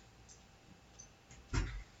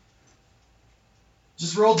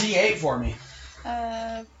 Just roll D8 for me.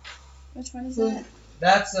 Which one is that?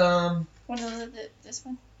 That's One of this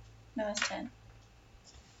one? No, that's 10.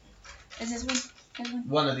 Is this one? This one?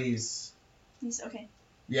 one of these. These, okay.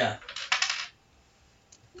 Yeah.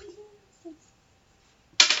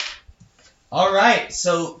 All right,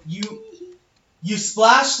 so you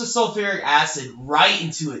splash the sulfuric acid right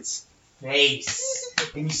into its face,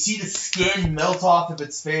 and you see the skin melt off of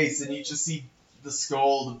its face, and you just see the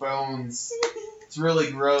skull, the bones. It's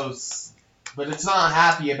really gross, but it's not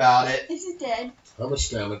happy about it. This is dead. How much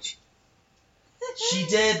damage? She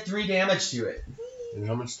did 3 damage to it. And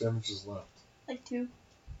how much damage is left? Like 2.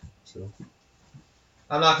 2.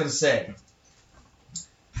 I'm not gonna say.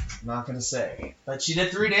 But she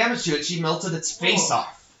did 3 damage to it. She melted its face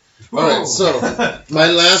off. Alright, so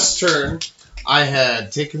my last turn, I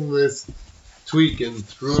had taken this tweak and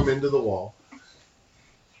threw him into the wall.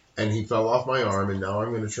 And he fell off my arm, and now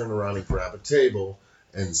I'm going to turn around and grab a table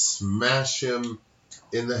and smash him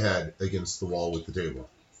in the head against the wall with the table.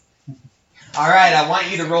 Alright, I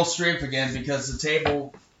want you to roll strength again because the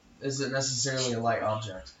table isn't necessarily a light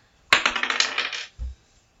object.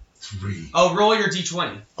 3. Oh, roll your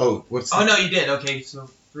d20. Oh, what's Oh, no, you did. Okay, so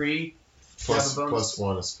 3. plus, you have a bonus? plus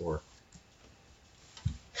 1 is 4.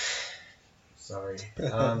 Sorry.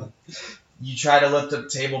 You try to lift up the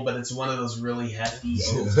table, but it's one of those really hefty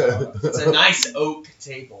oak. It's a nice oak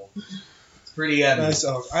table. It's pretty heavy. Nice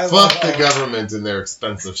oak. Fuck the government and their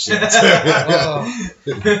expensive shit.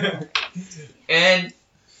 And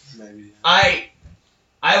Maybe. I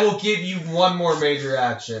will give you one more major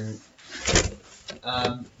action.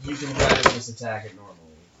 You can try to just attack it normally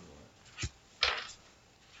if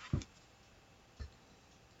you want.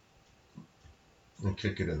 And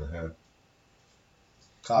kick it in the head.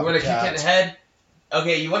 You want to kick it in the head?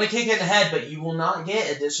 Okay, you want to kick it in the head, but you will not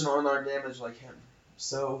get additional unarmed damage like him.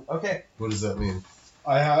 So, okay. What does that mean?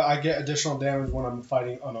 I get additional damage when I'm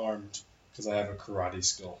fighting unarmed because I have a karate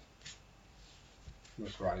skill. I'm a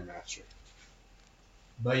karate master.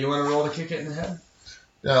 But you want to roll to kick it in the head?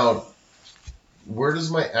 Now, where does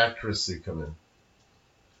my accuracy come in?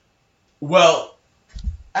 Well,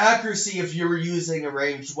 accuracy if you were using a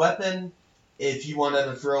ranged weapon, if you wanted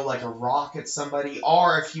to throw like a rock at somebody,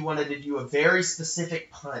 or if you wanted to do a very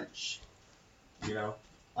specific punch. You know?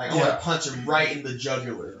 Like I want to punch him right in the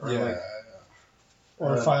jugular. Or Yeah. like,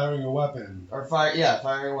 Or firing a weapon. or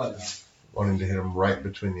firing a weapon. Wanting to hit him right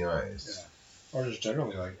between the eyes. Yeah. Or just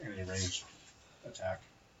generally like any ranged attack.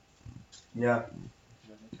 Yeah.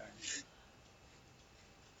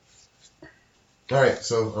 Alright,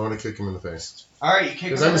 so I want to kick him in the face. Alright, you kick him.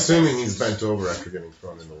 Because I'm assuming he's bent over after getting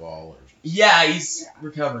thrown in the wall. Yeah, he's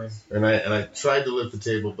recovering. And I tried to lift the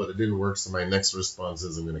table, but it didn't work, so my next response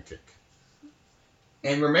is I'm going to kick.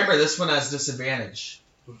 And remember, this one has disadvantage.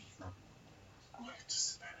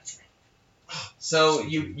 So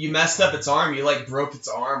you messed up its arm. You like broke its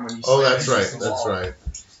arm when you. Oh, slammed that's it right. against the That's wall. right.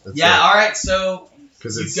 That's Yeah. right. All right. So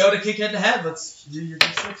 'Cause you it's go to kick it in the head. Let's do your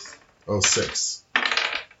d6. 6.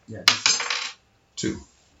 Yeah. D6. 2.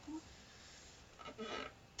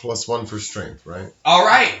 Plus 1 for strength, right? All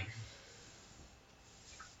right.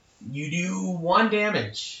 You do 1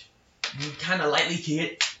 damage. You kind of lightly kick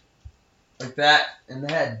it like that in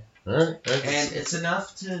the head, Alright. and it's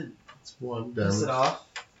enough to It's 1 piss it damage.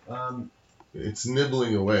 off. It's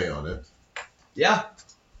nibbling away on it. Yeah.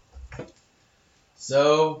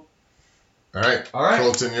 So. Alright. All right.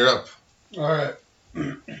 Colton, you're up. Alright.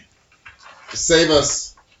 Save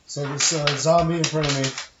us. So this zombie in front of me.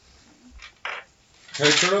 Can I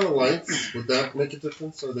turn on the lights? Would that make a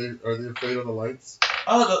difference? Are they afraid of the lights?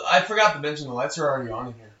 Oh, I forgot to mention the lights are already on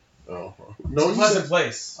in here. Oh. It's No, a you pleasant said...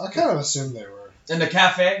 place. I kind of assumed they were. In the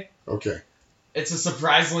cafe, Okay. it's a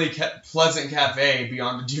surprisingly pleasant cafe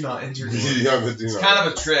beyond the do not enter door. Yeah, but do It's not. kind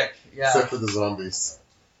of a trick. Yeah. Except for the zombies.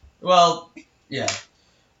 Well, yeah.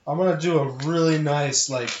 I'm gonna do a really nice,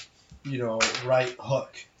 like, right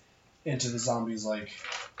hook into the zombie's, like,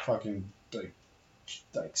 fucking,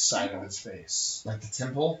 like side of its face. Like the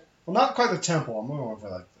temple. Well, not quite the temple. I'm going for,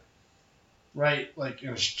 like, right, like in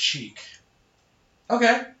his cheek.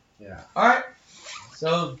 Okay. Yeah. All right.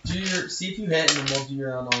 So see if you hit, and then we'll do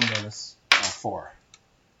your unarmed bonus. 4.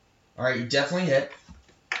 All right, you definitely hit.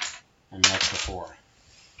 And that's the 4.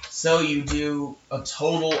 So you do a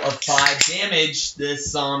total of 5 damage.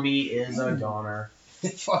 This zombie is a goner.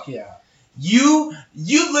 Fuck yeah. You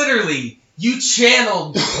literally, you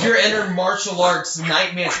channeled your inner martial arts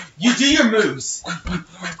nightmare. You do your moves.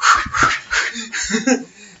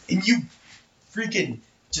 And you freaking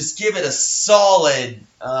just give it a solid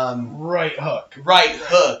Right hook. right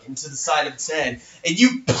hook into the side of its head. And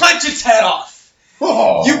you punch its head off.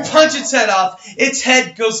 Oh. You punch its head off. Its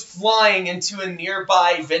head goes flying into a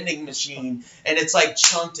nearby vending machine. And it's like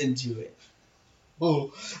chunked into it.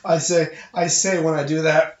 Ooh, I say when I do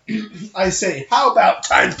that, I say, how about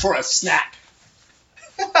time for a snack?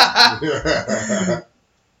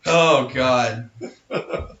 Oh, God.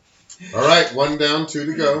 All right, 1 down, 2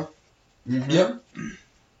 to go. Mm-hmm. Yep.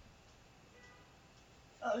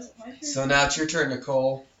 Oh, is it my turn? So now it's your turn,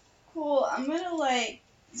 Nicole. Cool. I'm gonna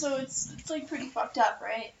so it's like pretty fucked up,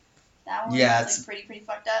 right? That one. Yeah, It's like pretty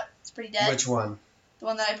fucked up. It's pretty dead. Which one? The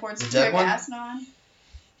one that I poured The some dead one? acid on.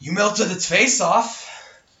 You melted its face off.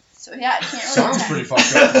 So yeah, I can't really. Sounds attack. pretty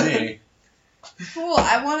fucked up to me. Cool.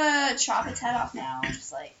 I want to chop its head off now.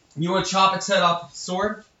 Just like, You want to chop its head off with a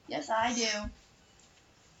sword? yes, I do.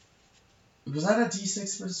 Was that a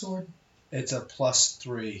D6 for the sword? It's a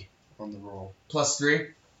 +3 on the roll. +3?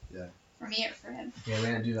 For me or for him? Okay, we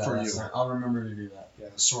didn't do that For last you. time. I'll remember to do that. Yeah,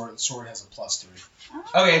 the sword has a +3.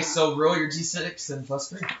 Ah. Okay, so roll your D6 and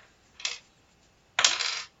 +3.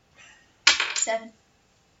 7.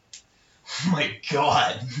 Oh my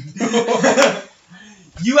god.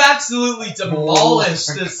 You absolutely demolished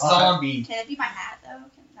this zombie. Can it be my hat though?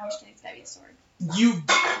 No, I'm just kidding. It's gotta be a sword. You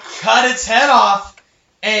cut its head off,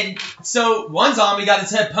 and so one zombie got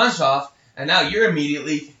its head punched off, and now you're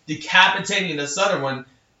immediately decapitating this other one.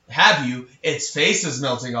 Have you? Its face is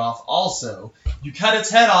melting off also. You cut its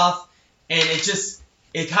head off, and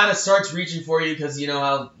it kind of starts reaching for you because you know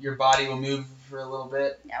how your body will move for a little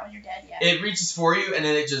bit. Yeah, when you're dead, yeah. It reaches for you, and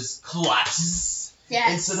then it just collapses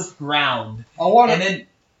into the ground. And then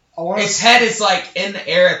its head is like in the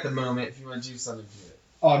air at the moment if you want to do something to it.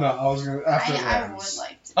 Oh no, I was gonna after I that. would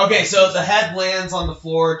like to. Okay, so the head lands on the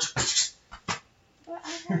floor. But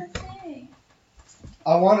I gotta say.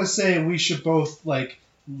 I want to say we should both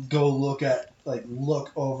go look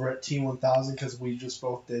over at T1000 because we just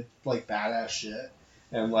both did badass shit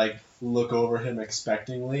and look over him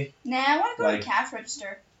expectingly. Nah, I want to go to the cash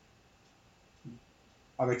register.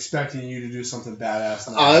 I'm expecting you to do something badass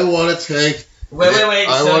now. I want to take. Wait.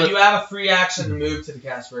 So you have a free action to move to the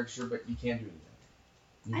cash register, but you can't do anything.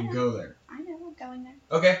 You I can know. go there. I know, I'm going there.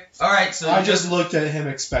 Okay. All right. So I you just looked at him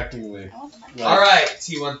expectingly. I want the money. All right,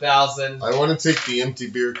 T1000. I want to take the empty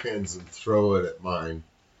beer cans and throw it at mine.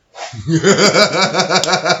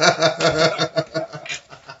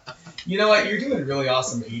 You know what? You're doing really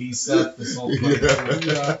awesome 80s stuff this whole time.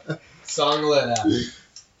 Yeah. Song let out.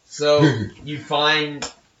 So you find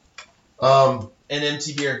an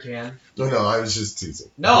empty beer can. No, I was just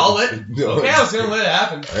teasing. No, I'll let. No, Okay, I was gonna let it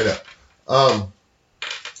happen. I know.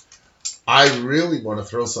 I really want to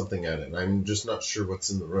throw something at it. I'm just not sure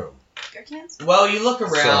what's in the room. Beer cans? Well, you look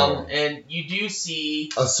around and you do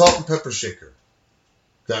see. A salt and pepper shaker.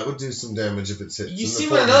 That would do some damage if it hits. You see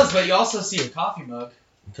one of those, but you also see a coffee mug.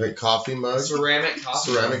 Okay, coffee mug. Ceramic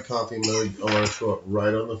coffee mug. Ceramic coffee mug. I want to throw it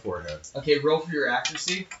right on the forehead. Okay, roll for your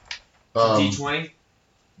accuracy. D20.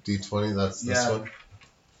 D20, that's this one.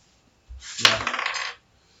 Yeah.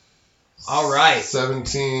 All right.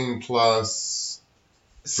 17 plus.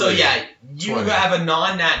 So yeah, you 20. have a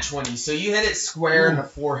non-nat 20. So you hit it square in the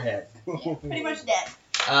forehead. Yeah, pretty much dead.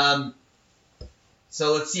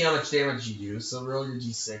 So let's see how much damage you do. So roll your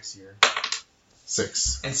d6 here.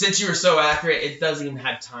 6. And since you were so accurate, it doesn't even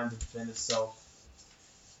have time to defend itself.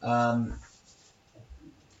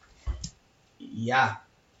 Yeah.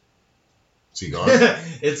 Is he gone?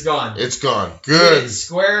 It's gone. It's gone. You hit Good. it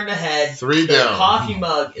square in the head. 3 The down. coffee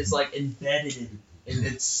mug is embedded in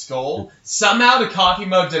its skull. Somehow the coffee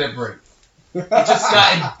mug didn't break. It just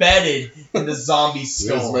got embedded in the zombie's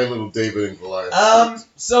There's skull. my little David and Goliath.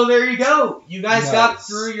 So there you go. You guys got Nice.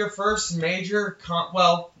 through your first major,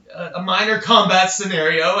 a minor combat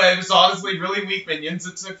scenario. It was honestly really weak minions.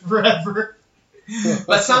 It took forever.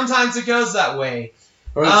 But sometimes it goes that way.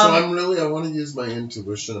 All right, so I want to use my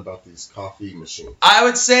intuition about these coffee machines. I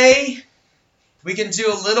would say we can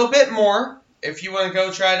do a little bit more if you want to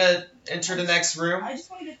go try to enter the next room. I just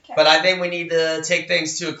want to get the cash. But I think we need to take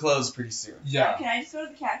things to a close pretty soon. Yeah. Can I just go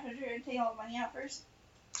to the cash register and take all the money out first?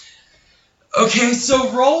 Okay,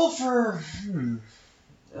 so roll for. Can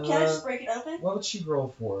I just break it open? What would she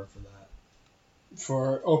roll for that?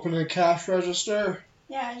 For opening a cash register,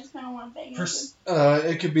 Yeah, I just kind of want to bang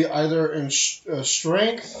it could be either in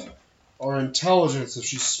strength or intelligence if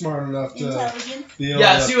she's smart enough to Intelligence. be able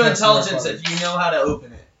Yeah, to it's press intelligence the if you know how to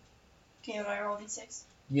open it. Okay, what do I roll? D6.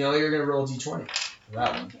 You know you're gonna roll d20 for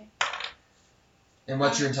that one. Okay. And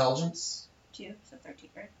what's your intelligence? 2, so 13.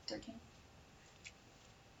 Or 13.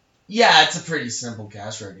 Yeah, it's a pretty simple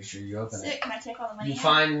cash register. You open Sick. it. Can I take all the money You out?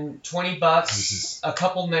 find $20, a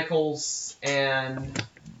couple nickels, and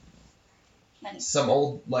Money. some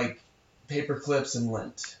old like paper clips and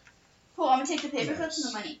lint. Cool, I'm going to take the paper clips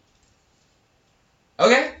and the money.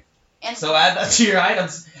 Okay. And So add that to your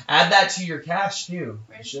items. Add that to your cash too. You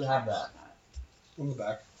Where's should the have cash? that. On the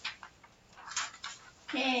back.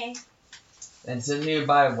 Okay. And since you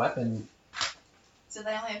buy a weapon, So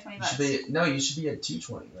they only have $20. you should be you should be at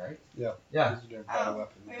 220, right? Yeah. Yeah. Oh.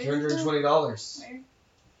 Weapon. Where is it? $220. Where?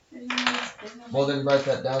 There's no Well, then write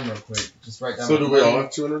that down real quick. Just write down. So the do we all money.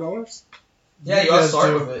 have $200? Yeah, you all guys start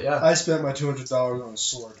do. with it. Yeah. I spent my $200 on a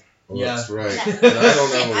sword. Well, Yeah. that's right. Yeah. And I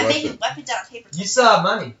don't have a I'm making weapon. weapons out of paper You clips. still have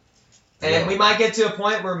money. And Yeah. we might get to a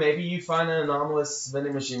point where maybe you find an anomalous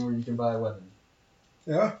vending machine where you can buy a weapon.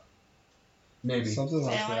 Yeah, Maybe. something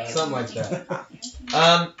like I only that. get Something like 15 that.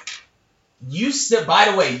 coffee. You still. By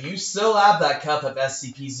the way, you still have that cup of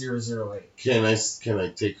SCP-008. Can I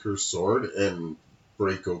take her sword and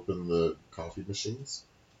break open the coffee machines?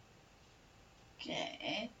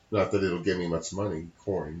 Okay. Not that it'll give me much money,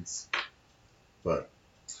 coins, but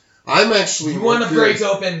I'm actually You more want to curious.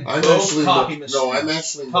 break open I'm both actually coffee more, machines. no, I'm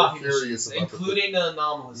actually more Coffee curious machines, about including the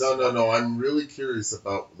anomalous. No. I'm really curious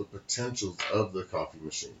about the potentials of the coffee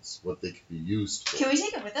machines, what they could be used for. Can we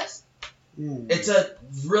take it with us? It's a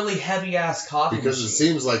really heavy ass coffee Because it machine.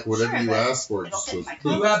 seems like whatever Sure, you but ask for it'll just fit goes. my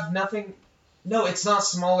boom. You have nothing. No, it's not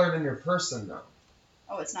smaller than your person though.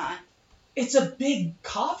 Oh, it's not. It's a big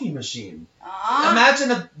coffee machine. Aw.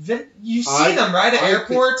 Imagine you see them right at I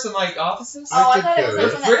airports and like offices. Oh, I could thought it was carry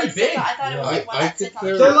like it. one Pretty that big. I thought it was like one I that could sits on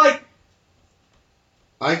carry the They're like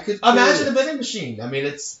I could imagine a carry it. vending machine. I mean,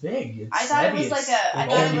 it's big. It's I thought it heavy. was like it's a. I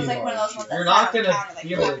thought it was like one of those ones that You're sat not on the gonna counter, like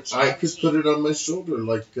feel a it. I could put it on my shoulder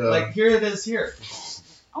like. like here it is here.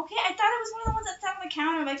 Okay, I thought it was one of the ones that sat on the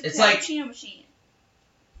counter, like the It's like- cappuccino machine.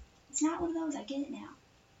 It's not one of those. I get it now.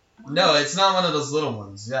 No, it's not one of those little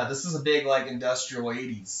ones. Yeah, this is a big like industrial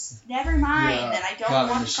 80s. Never mind. Yeah. Then I don't Coffee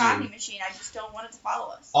want the machine. coffee machine. I just don't want it to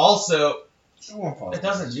follow us. Also, It won't fall. it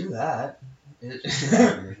doesn't do that.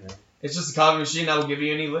 It's just a coffee machine that will give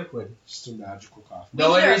you any liquid. Just a magical coffee. The We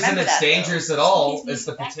only need to reason remember it's that, though, dangerous at just in all case we is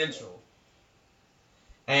the get back to it. potential.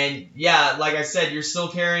 And yeah, like I said, you're still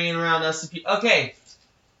carrying around SCP. Okay,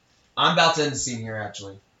 I'm about to end the scene here.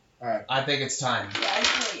 Actually, Alright. I think it's time. Yeah, I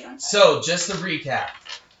just really don't. So, just to recap,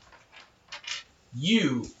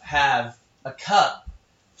 you have a cup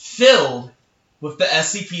filled with the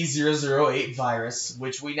SCP-008 virus,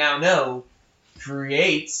 which we now know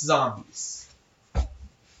creates zombies.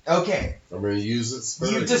 Okay, I'm gonna use it you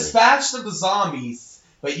sparingly. dispatched of the zombies,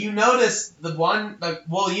 but you notice the one,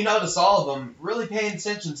 you notice all of them really paying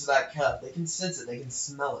attention to that cup. They can sense it, they can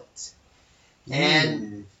smell it.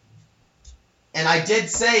 And I did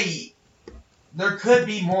say there could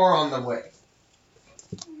be more on the way.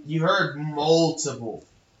 You heard multiple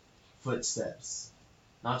footsteps,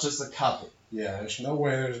 not just a couple. Yeah, there's no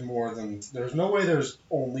way there's more than. There's no way there's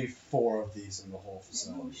only 4 of these in the whole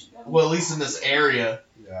facility. Well, at least in this area.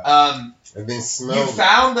 Yeah. And they smell. You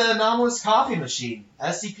found the anomalous coffee machine,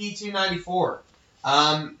 SCP-294.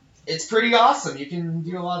 It's pretty awesome. You can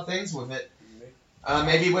do a lot of things with it.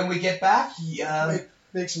 Maybe when we get back,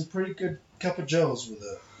 Make some pretty good cup of joes with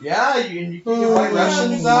it. yeah, you can get white Oh,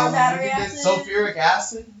 Russians yeah, out. battery You can get acid. sulfuric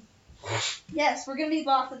acid. Yes, we're gonna need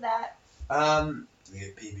lots of that. We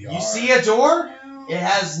get PBR. You see a door? No. It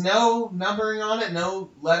has no numbering on it, no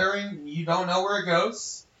lettering. You don't know where it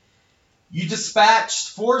goes. You dispatched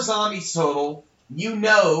 4 zombies total. You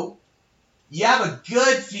know, you have a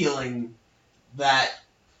good feeling that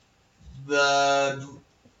the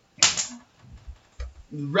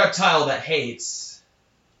reptile that hates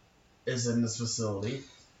is in this facility.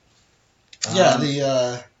 Yeah,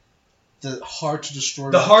 the hard to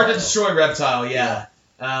destroy. The hard to reptile. destroy reptile, yeah.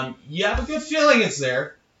 You have a good feeling it's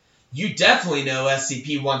there. You definitely know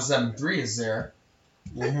SCP-173 is there.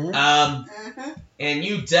 Mhm. Uh-huh. And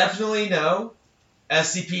you definitely know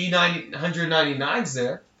SCP-199 is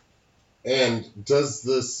there. And does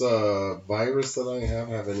this virus that I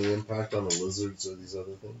have any impact on the lizards or these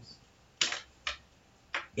other things?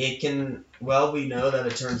 It can, well, we know that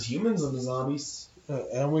it turns humans into zombies.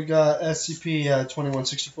 And we got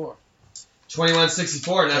SCP-2164.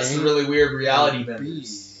 2164, and that's the really weird reality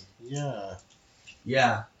vendors. Yeah.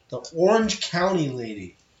 Yeah. The Orange County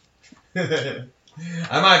lady. I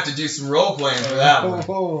might have to do some role playing for that one.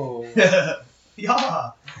 Oh.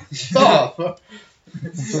 Yeah. Stop.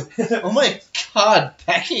 Oh my God,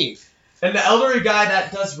 Becky. And the elderly guy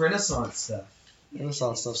that does Renaissance stuff.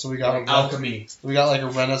 Renaissance stuff. So we got alchemy. We got like a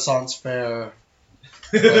Renaissance fair.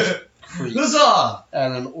 Like, Huzzah!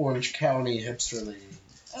 And an Orange County hipster lady.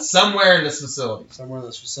 Okay. Somewhere in this facility.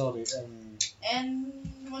 And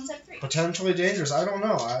 173. Potentially dangerous. I don't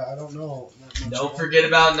know. I don't know. Don't forget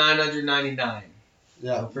about 999.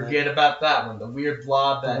 Yeah. Don't forget about that one. The weird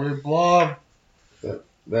blob. The weird blob.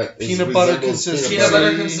 That Peanut butter consistency. Peanut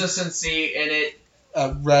butter consistency, and it...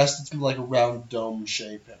 At rest, it's like a round dome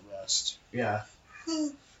shape at rest. Yeah.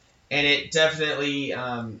 And it definitely...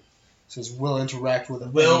 says will interact with it.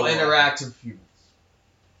 Will interact with humans.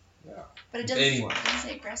 Yeah. But it doesn't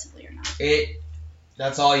say aggressively or not.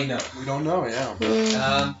 That's all you know. We don't know,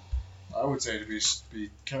 yeah. I would say to be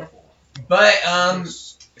careful. But,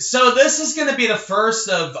 so this is going to be the first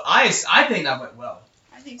of Ice. I think that went well.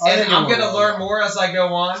 I think so. And I'm going to learn more as I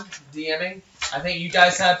go on DMing. I think you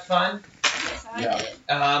guys had fun. Yes, I did.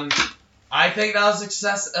 I think that was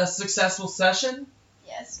a successful session.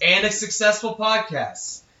 Yes. And a successful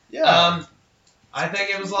podcast. Yeah. I think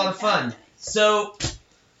it was a lot of fun. So,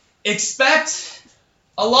 expect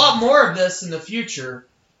a lot more of this in the future,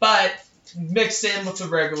 but mixed in with the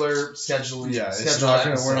regular scheduling. Yeah,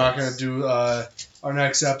 we're not going to do our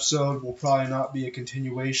next episode. Will probably not be a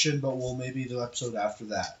continuation, but we'll maybe do an episode after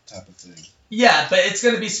that type of thing. Yeah, but it's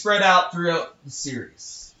going to be spread out throughout the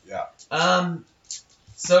series. Yeah.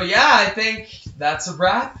 So yeah, I think that's a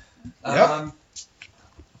wrap. Yep.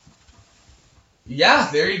 Yeah,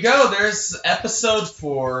 there you go. There's episode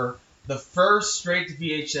 4, the first straight to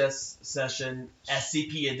VHS session,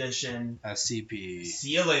 SCP edition. SCP. See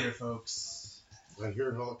you later, folks. I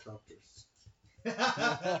hear helicopters.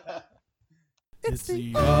 It's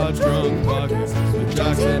the Odd Drunk Podcast with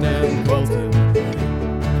Jackson and Colton.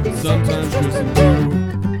 Sometimes Chris and